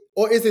crazy?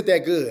 Or is it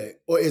that good?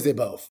 Or is it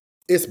both?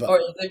 It's both. Or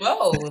is it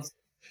both?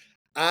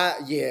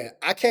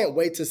 I can't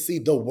wait to see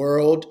the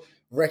world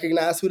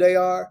recognize who they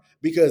are,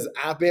 because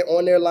I've been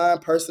on their line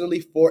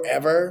personally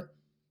forever.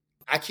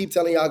 I keep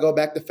telling y'all, go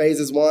back to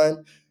phases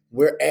 1.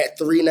 We're at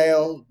 3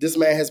 now. This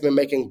man has been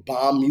making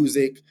bomb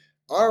music.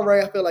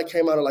 R&Ray, I feel like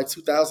came out in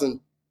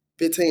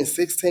 2015,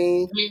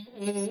 16.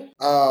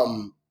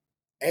 Mm-hmm.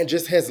 And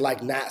just has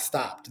not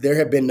stopped. There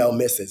have been no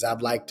misses.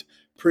 I've liked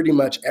pretty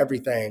much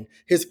everything.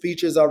 His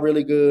features are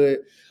really good.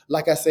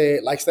 Like I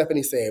said, like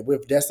Stephanie said,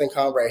 with Destin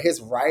Conrad, his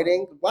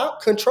writing, wow,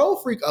 Control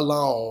Freak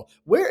alone,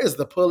 where is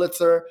the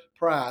Pulitzer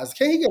Prize?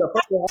 Can he get a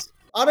Purple Heart?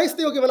 Are they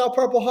still giving out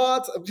Purple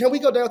Hearts? Can we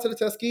go down to the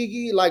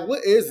Tuskegee?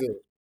 What is it?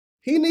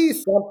 He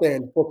needs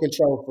something for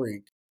Control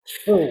Freak.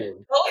 Going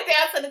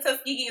down to the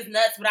Tuskegee is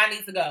nuts, but I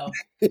need to go.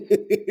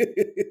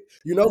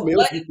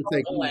 Mills used to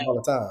take me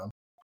all the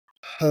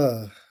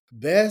time.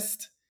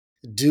 Best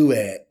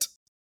duet.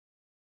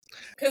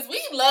 Because we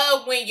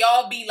love when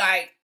y'all be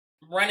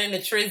running the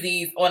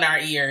trizzies on our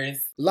ears.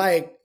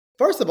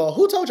 First of all,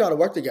 who told y'all to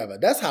work together?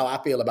 That's how I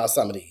feel about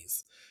some of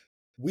these.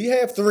 We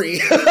have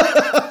 3.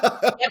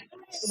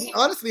 We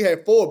honestly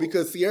had 4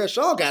 because Sierra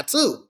Shaw got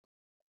 2.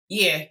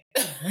 Yeah.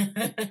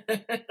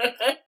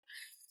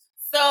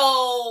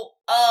 So,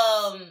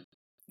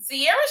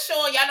 Sierra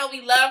Shaw, y'all know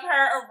we love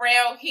her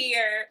around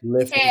here.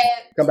 This is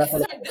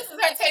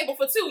her table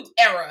for 2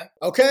 era.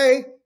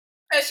 Okay.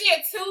 Because she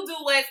had 2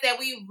 duets that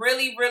we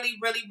really, really,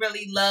 really,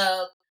 really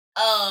love.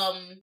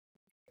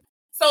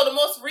 So the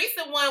most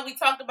recent one we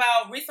talked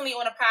about recently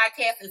on a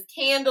podcast is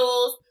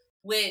Candles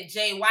with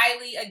Jay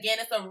Wiley. Again,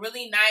 it's a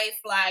really nice,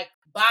 like,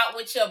 bop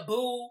with your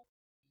boo,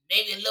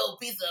 maybe a little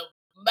piece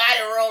of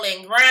body roll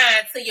and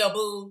grind to your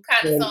boo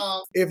kind of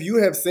song. If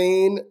you have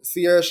seen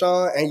Sierra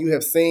Shawn and you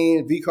have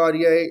seen V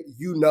Cartier,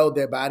 you know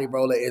that body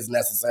roller is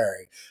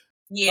necessary.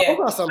 Yeah. Those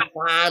are some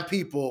fine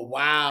people.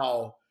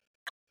 Wow.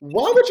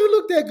 Why would you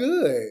look that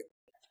good?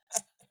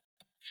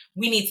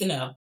 We need to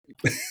know.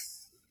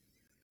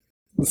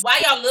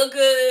 Why y'all look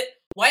good?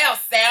 Why y'all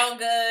sound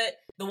good?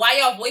 Why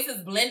y'all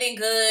voices blending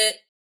good?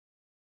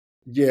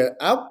 Yeah.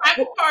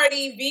 Private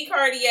Party, V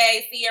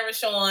Cartier, Sierra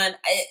Shawn.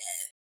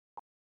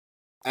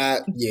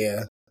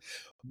 Yeah.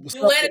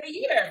 Duet of the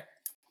year.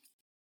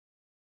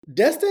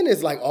 Destin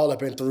is like all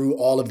up and through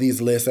all of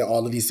these lists and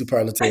all of these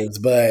superlatives,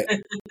 but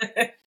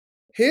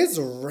his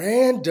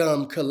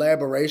random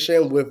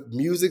collaboration with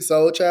Music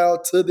Soul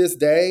Child to this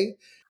day,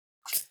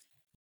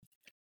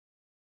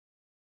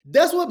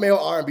 that's what male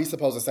R&B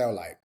supposed to sound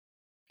like.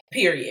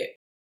 Period.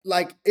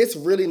 Like, it's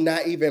really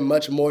not even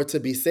much more to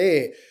be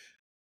said.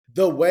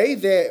 The way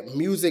that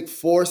music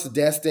forced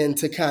Destin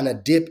to kind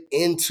of dip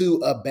into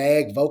a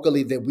bag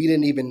vocally that we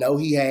didn't even know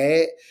he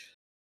had,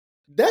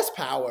 that's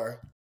power.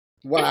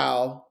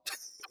 Wow.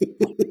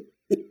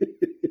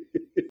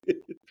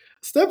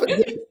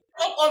 Stephanie,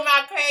 on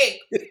my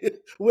page.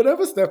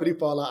 whenever Stephanie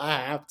fall out, I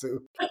have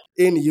to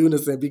in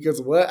unison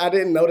because what? I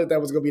didn't know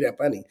that was gonna be that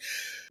funny.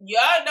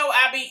 Y'all know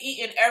I be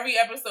eating every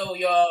episode,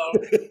 y'all.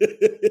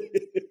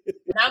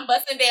 And I'm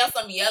busting down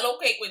some yellow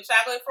cake with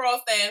chocolate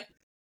frosting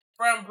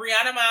from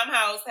Brianna Mom's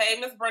house. Hey,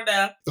 Miss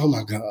Brenda. Oh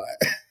my God.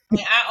 And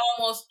I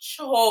almost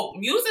choked.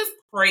 Music's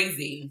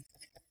crazy.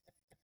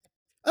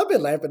 I've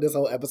been laughing this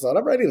whole episode.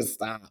 I'm ready to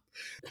stop.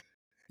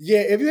 Yeah,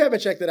 if you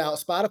haven't checked it out,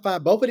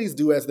 Spotify, both of these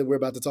duets that we're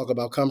about to talk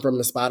about come from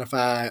the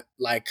Spotify,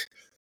 like,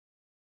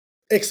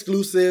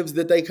 exclusives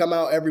that they come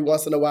out every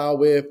once in a while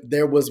with.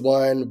 There was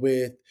one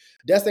with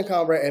Destin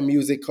Conrad and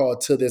Music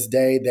called To This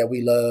Day that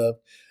we love.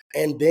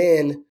 And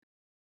then,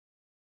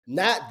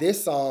 not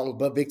this song,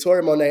 but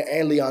Victoria Monet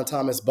and Leon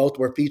Thomas both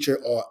were featured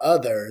on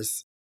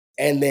others.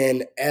 And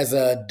then as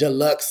a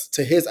deluxe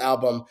to his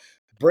album,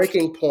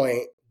 Breaking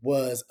Point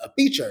was a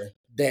feature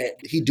that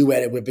he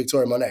duetted with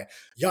Victoria Monet.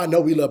 Y'all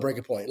know we love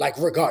Breaking Point, like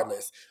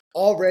regardless.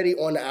 Already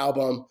on the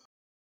album,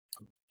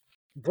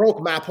 broke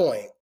my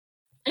point.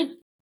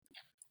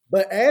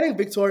 But adding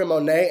Victoria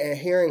Monet and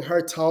hearing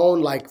her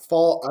tone like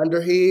fall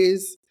under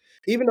his,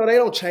 even though they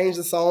don't change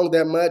the song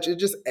that much, it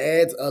just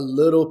adds a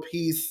little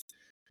piece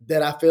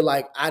that I feel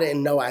like I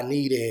didn't know I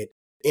needed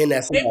in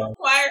that They song.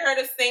 require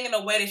her to sing in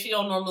a way that she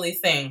don't normally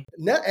sing.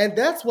 And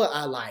that's what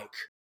I like.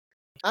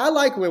 I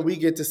like when we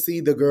get to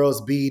see the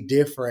girls be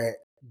different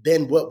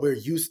than what we're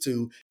used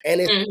to, and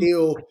it's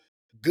still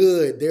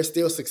good. They're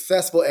still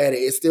successful at it.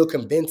 It's still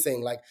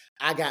convincing. Like,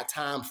 I got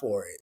time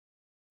for it.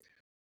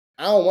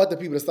 I don't want the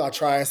people to start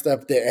trying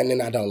stuff there and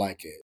then I don't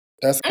like it.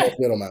 That's gonna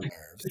get on my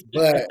nerves.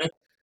 But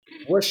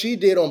what she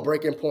did on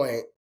Breaking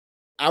Point,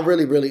 I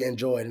really, really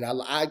enjoyed,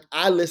 and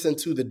I listen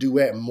to the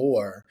duet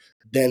more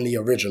than the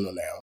original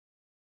now.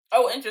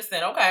 Oh,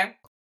 interesting. Okay.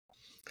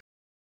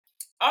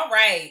 All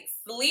right.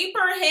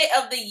 Sleeper hit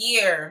of the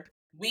year.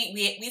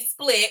 We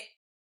split,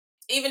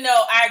 even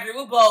though I agree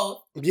with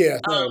both. Yeah.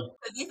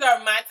 These are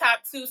my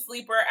top 2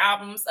 sleeper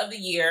albums of the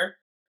year.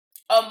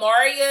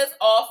 Amaria's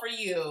All For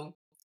You.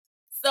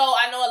 So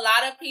I know a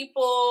lot of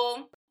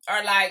people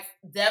are like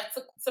deaf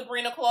to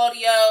Sabrina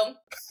Claudio.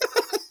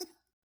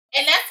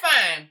 And that's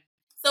fine.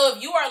 So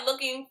if you are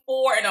looking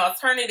for an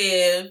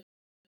alternative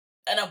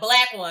and a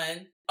black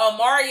one,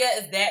 Amaria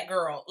is that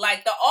girl.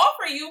 Like, the All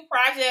For You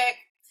project,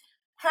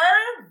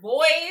 her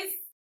voice,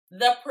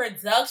 the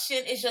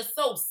production is just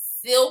so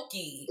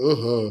silky.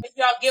 If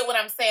y'all get what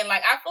I'm saying.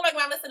 Like, I feel like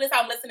when I listen to this,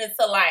 I'm listening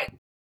to like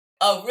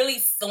a really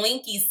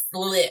slinky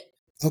slip.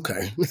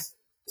 Okay.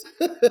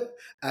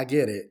 I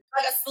get it.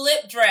 Like a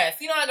slip dress.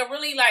 You know, like a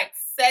really like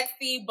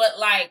sexy but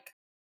like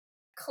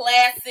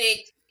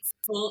classic,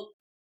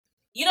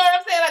 you know what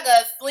I'm saying? Like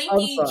a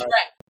slinky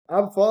dress.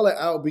 I'm falling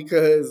out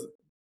because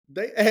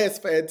they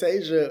asked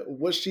Fantasia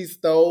what she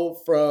stole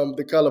from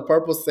the Color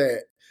Purple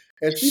set.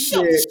 And she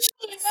said,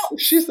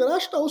 I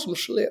stole some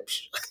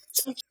slips.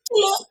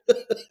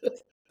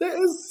 That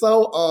is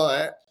so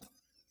odd.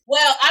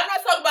 Well, I'm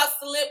not talking about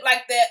slip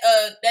like that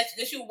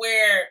that you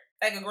wear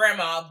like a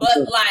grandma, but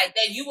like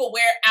that you will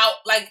wear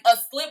out, like a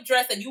slip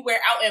dress that you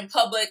wear out in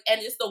public, and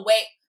it's the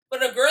way. For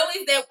the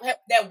girlies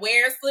that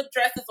wear slip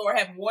dresses or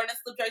have worn a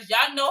slip dress,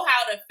 y'all know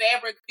how the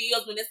fabric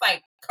feels when it's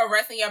like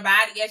caressing your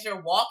body as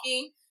you're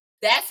walking.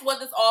 That's what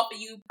this All For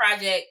You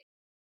project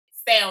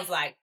sounds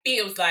like,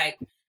 feels like.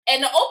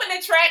 And the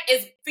opening track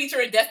is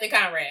featuring Destin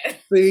Conrad.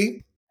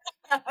 See?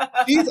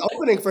 He's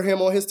opening for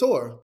him on his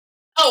tour.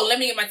 Oh, let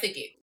me get my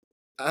ticket.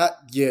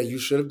 Yeah, you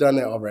should have done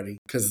that already.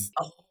 Because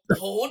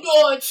hold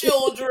on,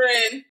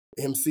 children.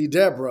 MC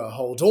Deborah,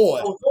 hold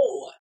on.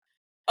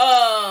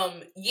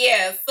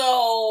 Yeah,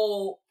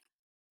 so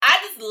I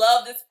just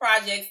love this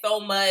project so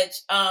much.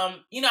 I've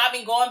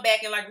been going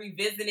back and like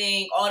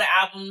revisiting all the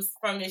albums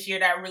from this year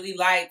that I really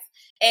liked,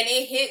 and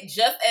it hit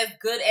just as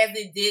good as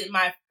it did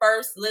my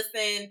first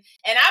listen.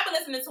 And I've been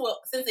listening to it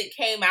since it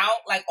came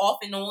out, like off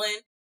and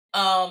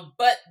on.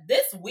 But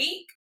this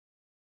week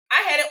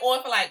I had it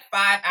on for like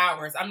 5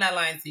 hours. I'm not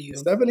lying to you.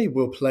 Stephanie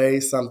will play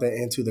something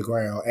into the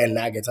ground and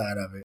not get tired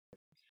of it.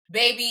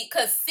 Baby,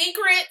 because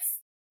Secrets,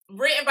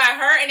 written by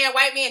her and that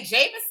white man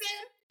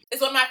Jameson,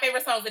 is one of my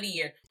favorite songs of the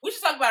year. We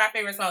should talk about our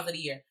favorite songs of the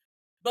year.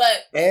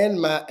 But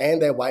and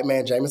that white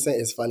man Jameson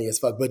is funny as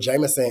fuck. But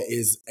Jameson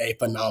is a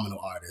phenomenal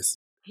artist.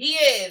 He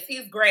is.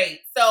 He's great.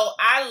 So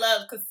I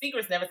love, because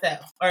Secrets never tell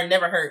or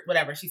never hurt,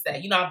 whatever she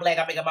said. You know I'm black.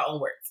 I make up my own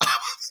words. I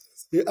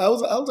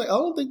was like, I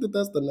don't think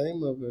that's the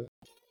name of it.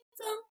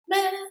 Don't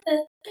matter,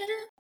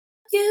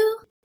 you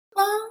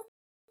won't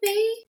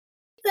be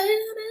there.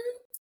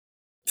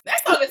 That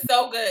song is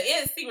so good.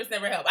 It is Secrets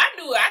Never Help. I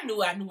knew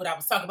what I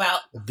was talking about.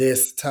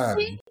 This time.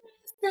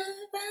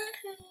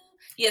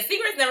 Yeah,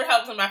 Secrets Never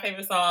Help is one of my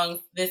favorite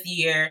songs this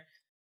year.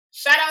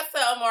 Shout out to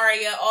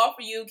Amaria, all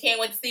for you. Can't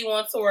wait to see you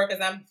on tour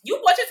because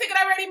you bought your ticket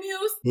already,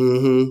 Muse?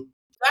 Mm-hmm.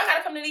 So I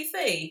gotta come to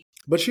DC.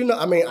 But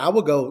I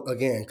would go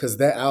again because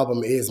that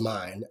album is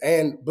mine.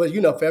 But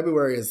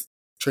February is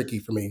tricky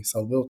for me,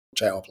 so we'll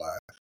chat offline.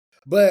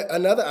 But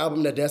another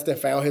album that Destin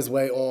found his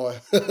way on.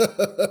 Listen,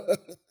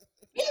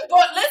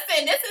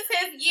 this is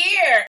his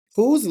year.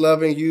 Who's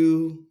Loving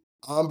You?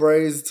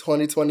 Ombre's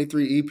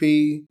 2023 EP.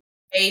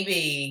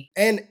 Baby.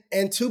 And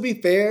to be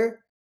fair,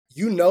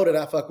 you know that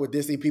I fuck with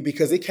this EP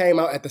because it came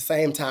out at the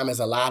same time as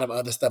a lot of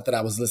other stuff that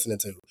I was listening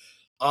to.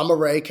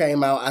 Ombre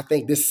came out, I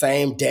think, this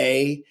same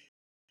day.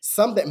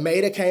 Something that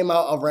Maida came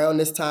out around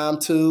this time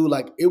too.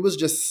 Like, it was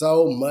just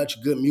so much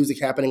good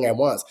music happening at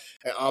once.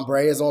 And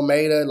Ombre is on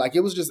Maida. Like, it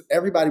was just,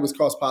 everybody was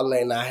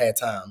cross-pollinating and I had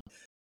time.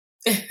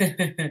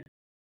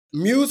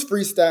 Muse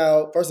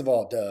freestyle, first of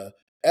all,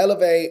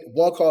 Elevate,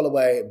 One Call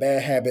Away,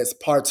 Bad Habits,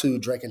 Part 2,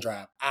 Drake and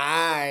Drive.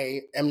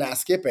 I am not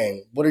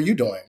skipping. What are you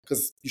doing?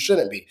 Because you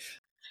shouldn't be.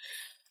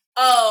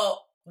 Oh,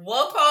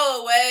 One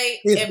Call Away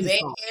and Bad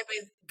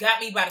Habits got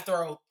me by the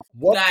throat.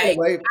 One Call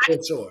Away, for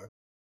sure.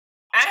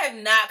 I have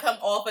not come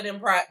off of them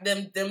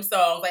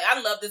songs. Like, I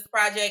love this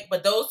project,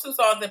 but those two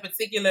songs in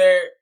particular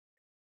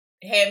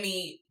had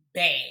me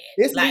bad.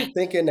 It's me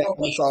thinking that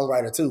I'm a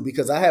songwriter too,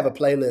 because I have a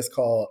playlist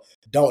called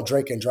Don't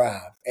Drink and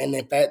Drive. And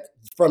in fact,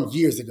 from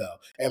years ago.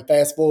 And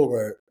fast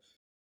forward,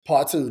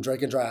 Part 2,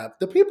 Drink and Drive.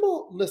 The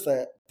people,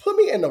 listen, put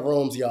me in the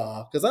rooms,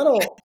 y'all, because I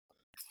don't,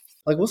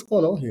 like, what's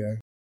going on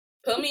here?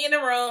 Put me in the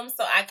room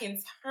so I can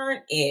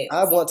turn it.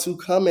 I want to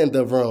come in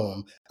the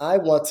room. I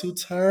want to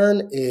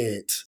turn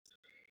it.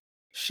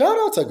 Shout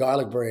out to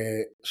Garlic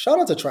Bread. Shout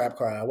out to Trap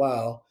Cry.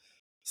 Wow.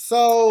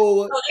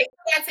 So they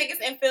got tickets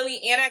in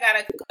Philly and I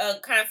got a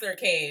concert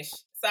cash.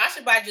 So I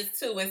should buy just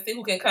 2 and see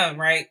who can come,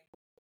 right?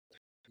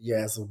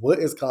 Yes. What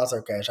is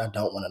concert cash? I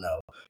don't want to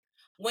know.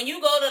 When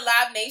you go to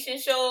Live Nation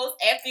shows,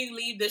 after you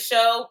leave the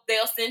show,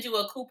 they'll send you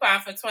a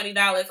coupon for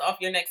 $20 off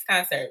your next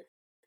concert.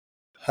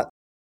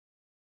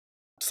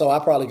 So I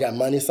probably got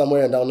money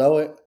somewhere and don't know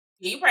it?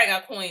 Yeah, you probably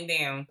got coin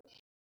down.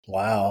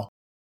 Wow.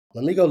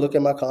 Let me go look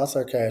at my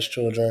concert cash,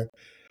 children.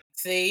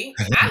 See?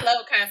 I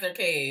love concert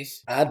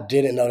cash. I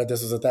didn't know that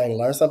this was a thing.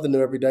 Learn something new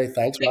every day.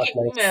 Thanks, Rock.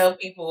 Email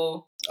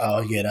people.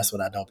 Oh, yeah, that's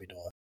what I don't be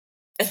doing.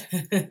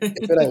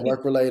 If it ain't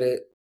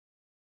work-related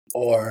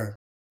or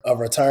a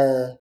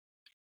return.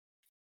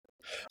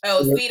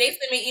 Oh, see, they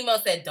sent me email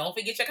said, don't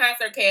forget your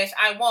concert cash.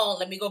 I won't.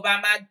 Let me go buy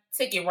my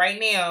ticket right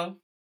now.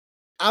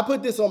 I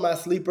put this on my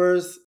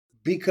sleepers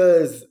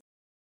because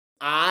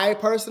I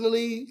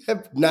personally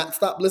have not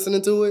stopped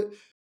listening to it,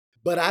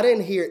 but I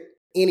didn't hear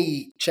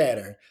any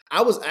chatter.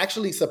 I was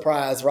actually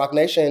surprised. Rock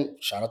Nation,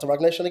 shout out to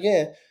Rock Nation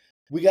again.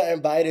 We got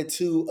invited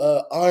to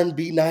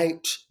R&B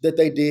night that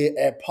they did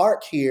at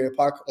Park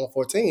on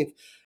 14th,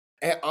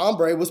 and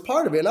Ombre was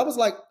part of it. And I was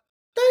like,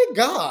 thank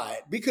God,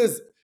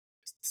 because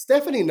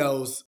Stephanie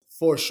knows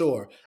for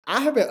sure.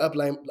 I have been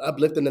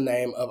uplifting the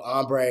name of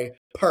Ombre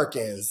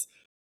Perkins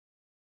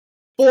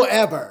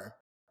forever.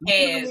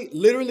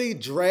 Literally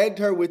dragged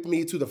her with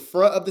me to the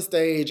front of the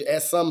stage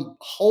at some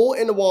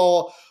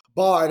hole-in-the-wall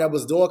bar that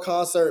was doing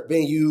concert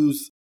being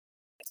used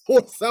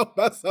for South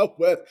by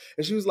Southwest.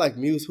 And she was like,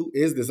 Muse, who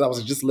is this? I was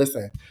like, just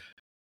listen.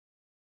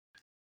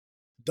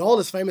 Doll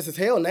is famous as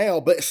hell now,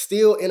 but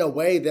still in a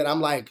way that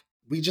I'm like,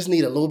 we just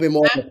need a little bit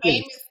more. Not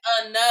famous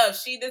enough.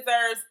 She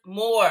deserves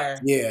more.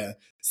 Yeah.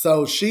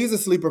 So she's a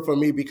sleeper for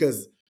me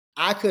because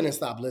I couldn't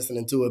stop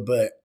listening to it,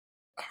 but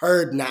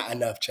heard not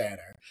enough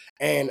chatter.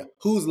 And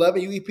Who's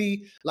Loving You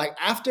EP, like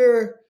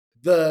after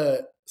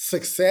the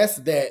success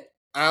that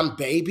I'm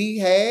Baby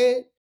had,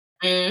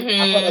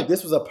 I felt like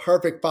this was a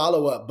perfect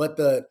follow-up, but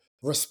the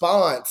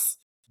response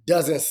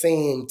doesn't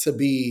seem to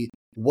be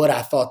what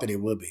I thought that it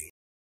would be.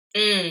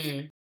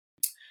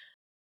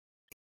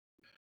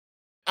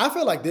 I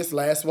feel like this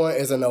last one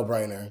is a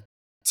no-brainer.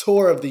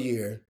 Tour of the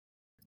year.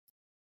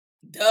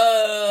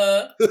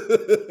 Duh.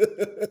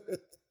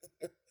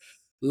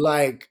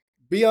 Like,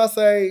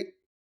 Beyonce,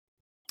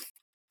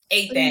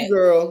 ate that.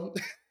 girl.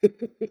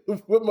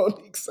 What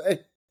Monique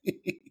say?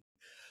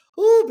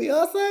 Ooh,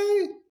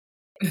 Beyonce.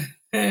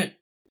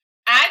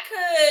 I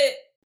could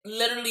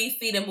literally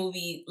see the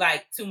movie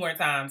like 2 more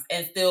times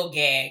and still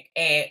gag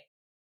at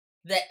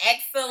the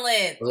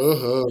excellence.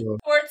 Mm-hmm.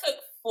 It took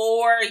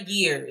 4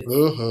 years.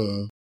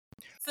 Mm-hmm.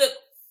 Took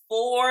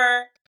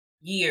 4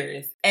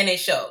 years, and it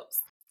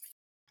shows.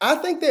 I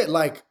think that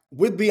like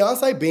with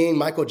Beyonce being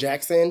Michael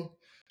Jackson,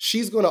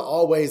 she's gonna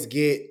always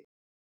get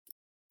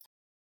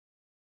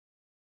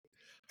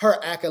her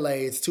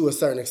accolades to a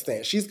certain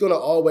extent. She's gonna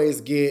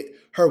always get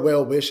her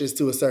well wishes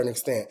to a certain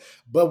extent.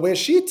 But when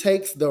she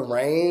takes the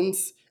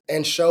reins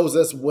and shows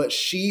us what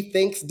she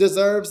thinks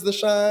deserves the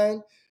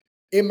shine,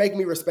 it make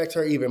me respect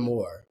her even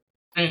more.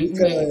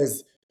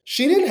 Because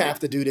she didn't have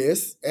to do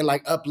this and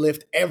like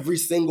uplift every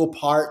single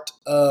part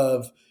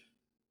of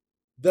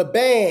the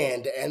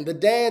band and the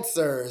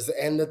dancers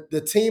and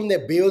the team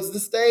that builds the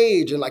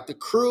stage and like the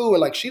crew.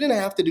 And like she didn't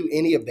have to do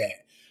any of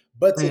that.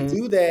 But to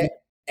do that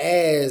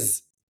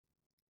as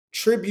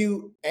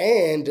tribute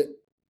and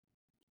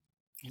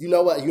you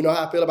know what? You know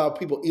how I feel about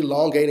people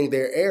elongating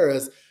their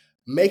eras,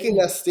 making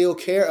us still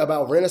care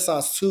about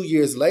Renaissance 2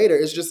 years later.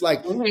 It's just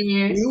like,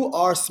 you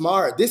are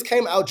smart. This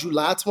came out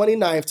July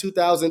 29th,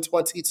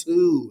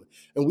 2022,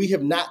 and we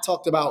have not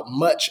talked about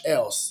much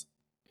else.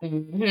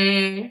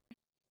 Mm-hmm.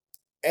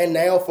 And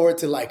now for it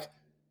to like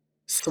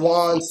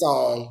swan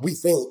song, we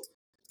think,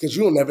 because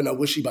you'll never know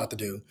what she about to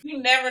do. You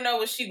never know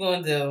what she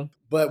gonna do.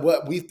 But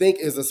what we think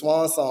is a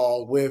swan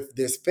song with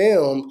this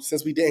film,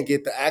 since we didn't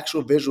get the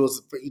actual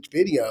visuals for each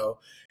video,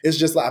 it's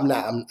just like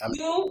I'm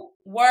You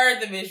were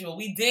the visual.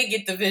 We did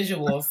get the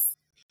visuals.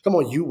 Come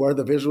on, you were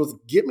the visuals.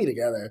 Get me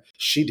together.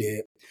 She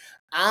did.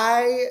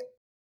 I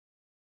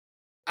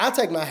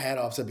take my hat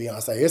off to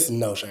Beyonce. It's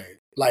no shade.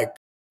 Like,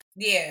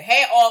 yeah,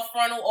 hat off,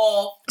 frontal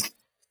off.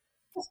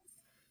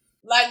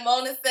 Like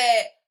Mona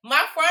said,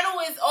 my frontal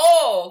is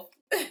off.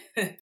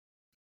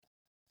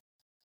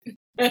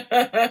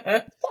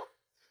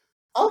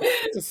 I'm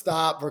going to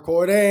stop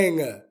recording.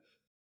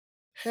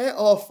 Hat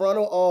off,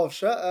 frontal off.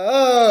 Shut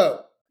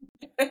up.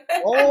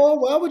 Oh,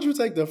 why would you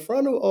take the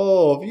frontal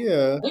off?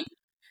 Yeah.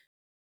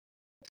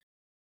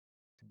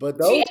 But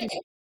those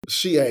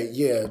she ate,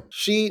 yeah.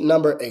 She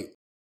number 8.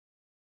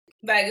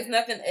 Like it's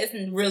nothing, it's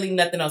really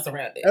nothing else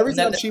around it. Every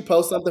time she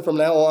posts something from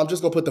now on, I'm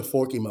just gonna put the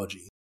fork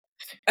emoji.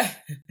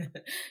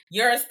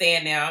 You're a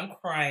stand now. I'm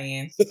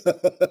crying.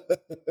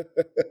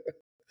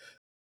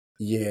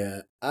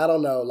 Yeah, I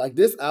don't know. Like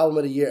this album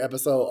of the year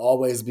episode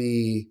always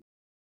be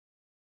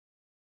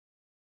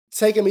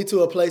taking me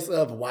to a place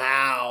of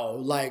wow.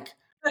 Like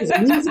to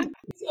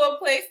a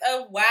place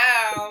of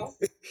wow.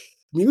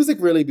 Music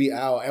really be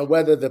out, and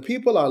whether the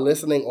people are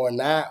listening or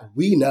not,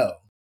 we know.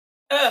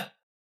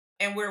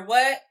 And we're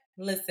what?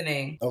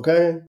 Listening.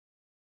 Okay.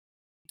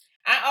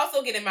 I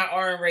also get in my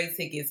R&Ray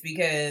tickets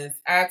because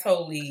I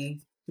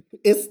totally...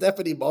 It's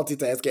Stephanie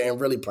multitasking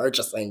and really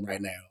purchasing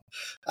right now.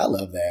 I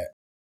love that.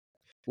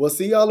 We'll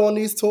see y'all on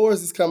these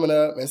tours is coming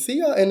up, and see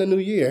y'all in the new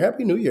year.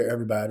 Happy New Year,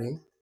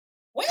 everybody.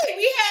 Wait,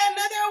 we had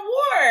another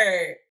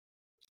award.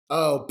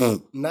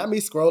 Oh, not me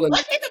scrolling.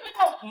 Let's think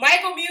about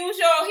Michael Muse,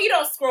 y'all. He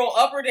don't scroll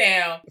up or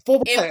down.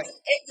 If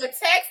the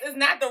text is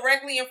not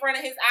directly in front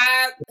of his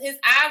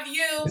eye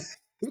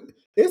view,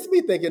 it's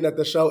me thinking that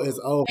the show is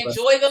over.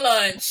 Enjoy the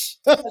lunch.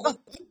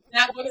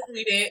 Not going to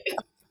read it.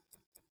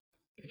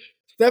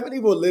 Stephanie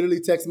will literally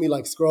text me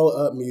like, "Scroll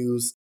up,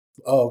 Muse."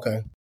 Oh,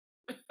 okay.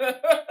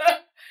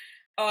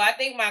 Oh, I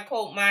think my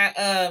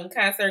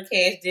concert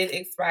cash did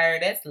expire.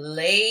 That's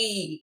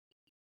late.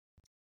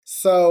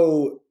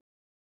 So,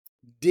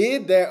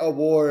 did that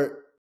award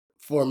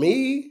for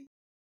me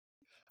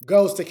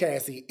goes to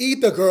Cassie.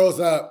 Eat the girls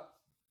up.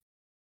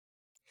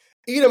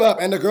 Eat them up,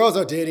 and the girls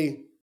are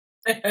Diddy.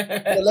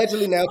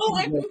 Allegedly now.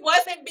 If we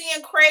wasn't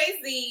being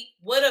crazy,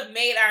 would have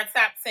made our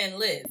top 10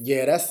 list.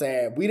 Yeah, that's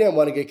sad. We didn't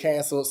want to get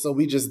canceled, so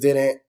we just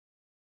didn't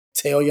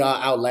tell y'all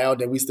out loud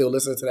that we still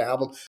listen to the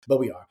album, but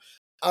we are.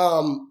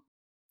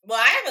 Well,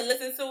 I haven't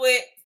listened to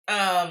it,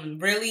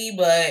 really,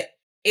 but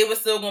it was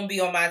still going to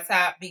be on my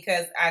top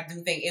because I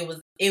do think it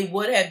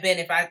would have been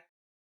if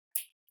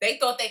they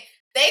thought they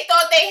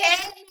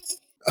had me.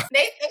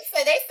 They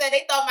said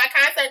they thought my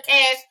concert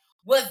cash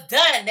was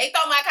done. They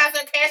thought my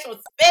concert cash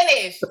was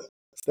finished.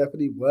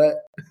 Stephanie, what?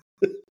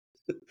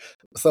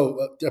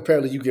 So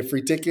apparently you get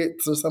free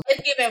tickets or something?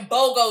 It's giving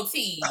BOGO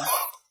teas.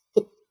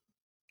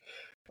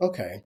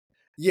 Okay.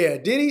 Yeah,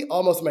 Diddy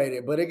almost made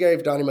it, but it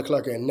gave Donnie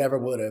McClurkin and never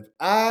would have.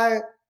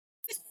 I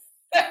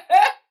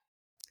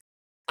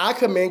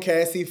commend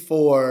Cassie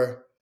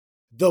for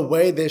the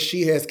way that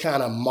she has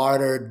kind of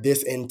martyred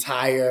this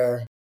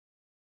entire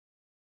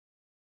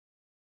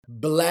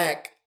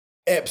Black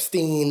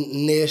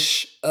Epstein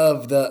niche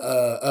of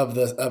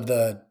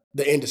the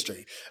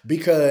industry,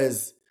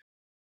 because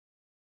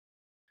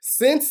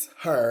since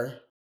her,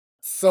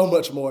 so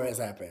much more has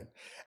happened,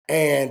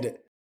 and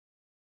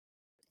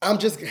I'm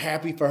just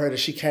happy for her that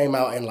she came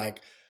out and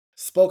like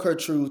spoke her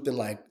truth and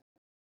like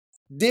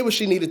did what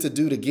she needed to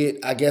do to get,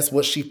 I guess,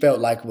 what she felt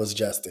like was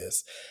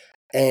justice.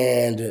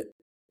 And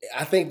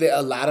I think that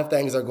a lot of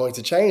things are going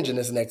to change in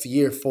this next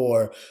year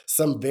for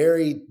some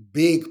very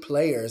big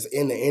players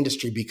in the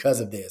industry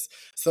because of this.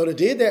 So the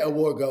Did That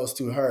award goes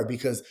to her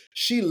because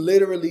she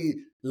literally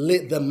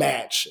lit the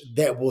match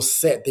that will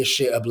set this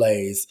shit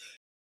ablaze.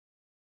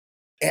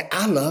 And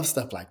I love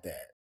stuff like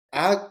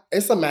that.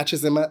 It's some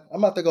matches I'm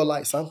about to go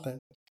light something.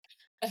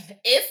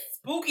 It's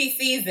spooky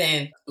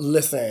season.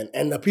 Listen,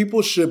 and the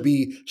people should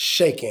be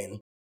shaking.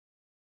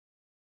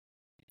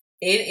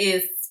 It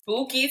is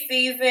spooky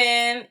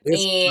season,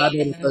 It's Friday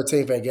the and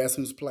 13th, and guess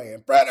who's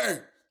playing?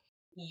 Brother!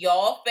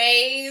 y'all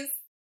phase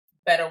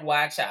better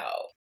watch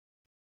out.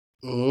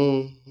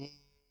 Mm-hmm.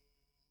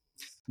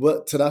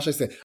 What Tinashe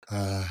said,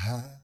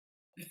 uh-huh.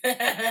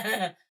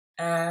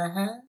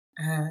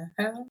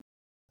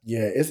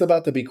 Yeah, it's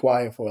about to be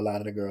quiet for a lot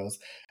of the girls.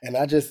 And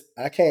I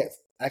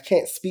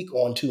can't speak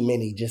on too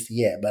many just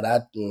yet, but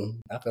I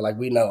feel like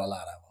we know a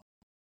lot of them.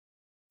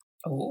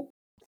 Oh.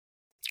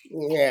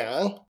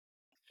 Yeah.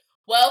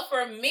 Well,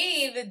 for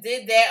me, the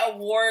Did That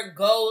award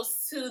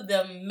goes to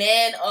the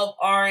men of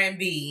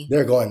R&B.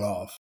 They're going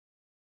off.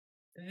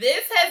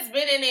 This has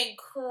been an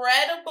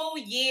incredible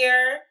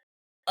year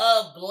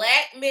of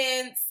Black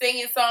men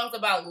singing songs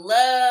about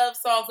love,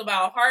 songs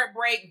about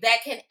heartbreak that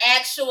can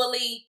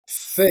actually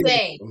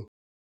sing.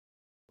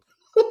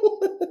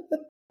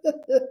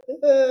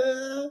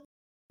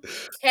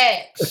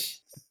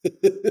 Catch.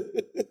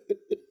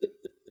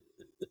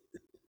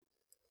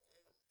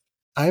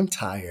 I'm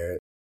tired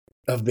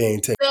of being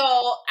taken.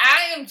 So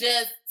I am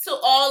just, to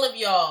all of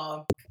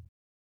y'all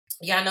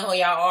know who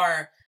y'all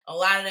are. A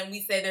lot of them,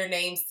 we say their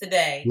names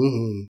today.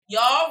 Mm-hmm.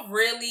 Y'all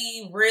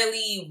really,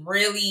 really,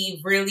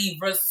 really, really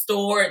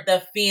restored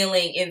the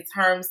feeling in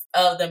terms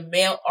of the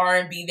male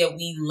R&B that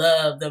we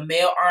love, the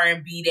male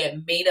R&B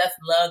that made us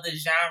love the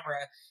genre.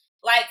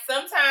 Like,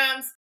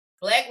 sometimes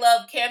Black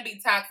love can be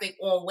toxic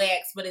on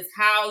wax, but it's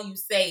how you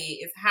say it.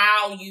 It's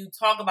how you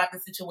talk about the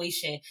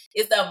situation.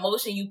 It's the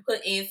emotion you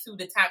put into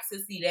the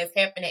toxicity that's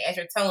happening as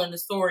you're telling the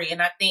story.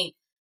 And I think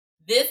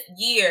this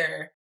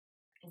year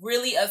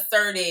really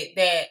asserted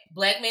that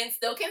Black men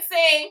still can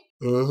sing,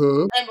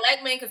 Mm-hmm. and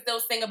Black men can still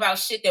sing about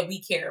shit that we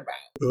care about,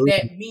 Mm-hmm.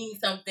 that means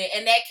something,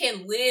 and that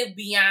can live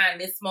beyond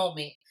this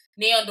moment.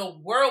 Now, the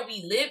world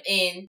we live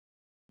in,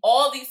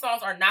 all these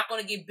songs are not going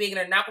to get big, and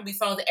they're not going to be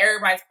songs that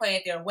everybody's playing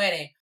at their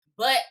wedding.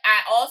 But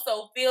I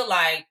also feel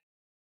like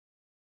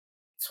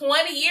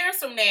 20 years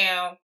from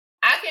now,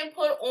 I can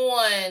put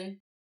on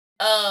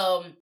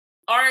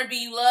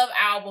R&B Love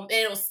album and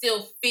it'll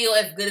still feel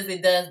as good as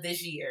it does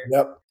this year.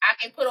 Yep. I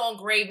can put on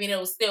Gravy and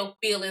it'll still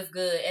feel as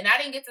good. And I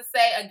didn't get to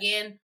say,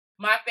 again,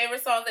 my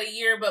favorite songs of the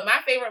year, but my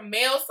favorite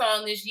male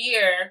song this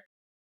year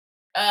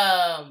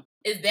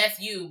is That's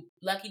You,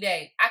 Lucky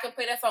Day. I can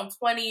play that song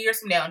 20 years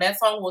from now and that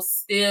song will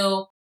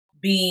still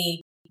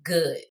be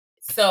good.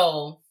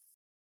 So,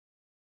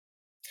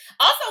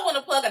 also want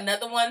to plug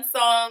another one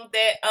song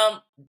that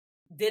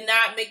did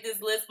not make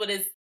this list, but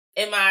is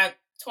in my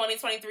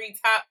 2023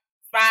 top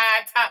 5,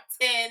 top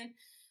 10.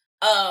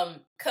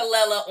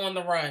 Kalela, On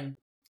the Run.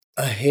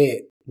 A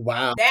hit.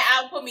 Wow. That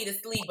album put me to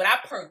sleep, but I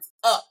perked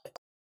up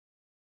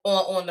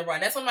on the Run.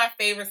 That's one of my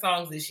favorite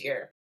songs this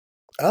year.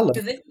 I love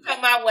Because if you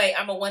come my way,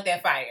 I'm going to want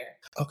that fire.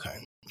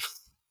 Okay.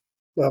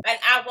 Well, and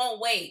I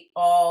won't wait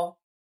all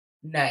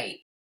night.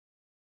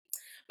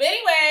 But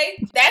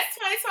anyway, that's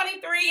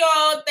 2023,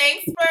 y'all.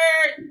 Thanks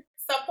for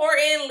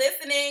supporting,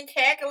 listening,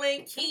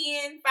 cackling,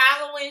 keying,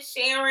 following,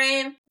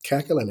 sharing.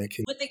 Cackling that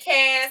kid. With the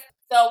cast.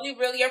 So we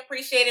really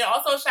appreciate it.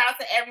 Also, shout out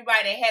to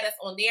everybody that had us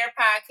on their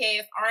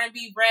podcast,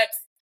 R&B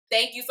Reps.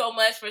 Thank you so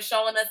much for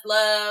showing us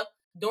love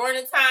during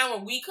the time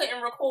when we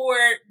couldn't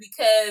record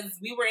because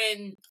we were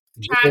in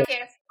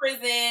podcast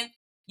prison.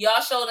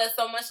 Y'all showed us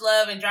so much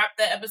love and dropped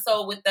the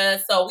episode with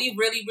us. So we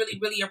really, really,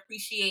 really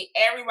appreciate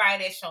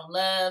everybody that's shown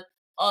love.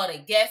 All the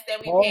guests that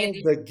we've had.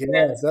 All the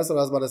guests. That's what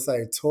I was about to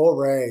say.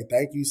 Torre,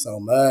 thank you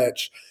so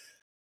much.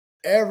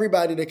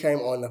 Everybody that came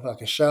on the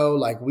fucking show,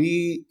 like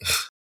you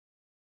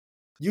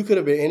could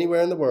have been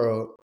anywhere in the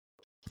world.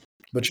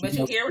 But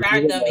you hear what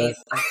our dummies,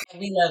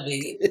 and we love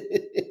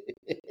it.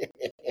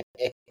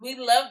 We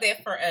love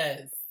that for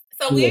us.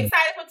 So we're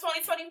excited for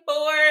 2024.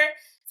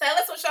 Tell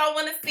us what y'all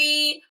want to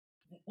see.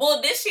 Will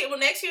next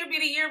year be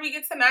the year we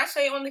get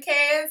Tinashe on the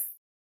cast?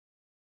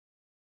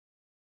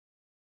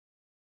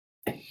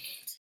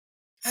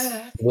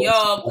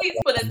 Y'all, please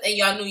put us in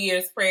y'all New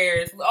Year's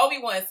prayers. All we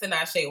want is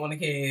Tinashe on the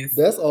cast.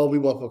 That's all we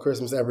want for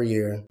Christmas every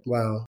year.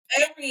 Wow.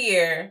 Every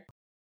year.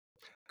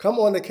 Come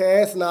on the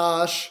cast,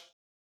 Nosh.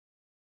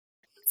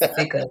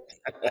 Sick of.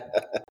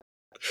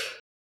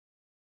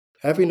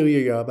 Happy New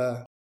Year, y'all.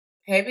 Bye.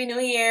 Happy New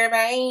Year.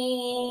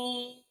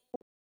 Bye.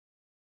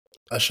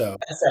 A show.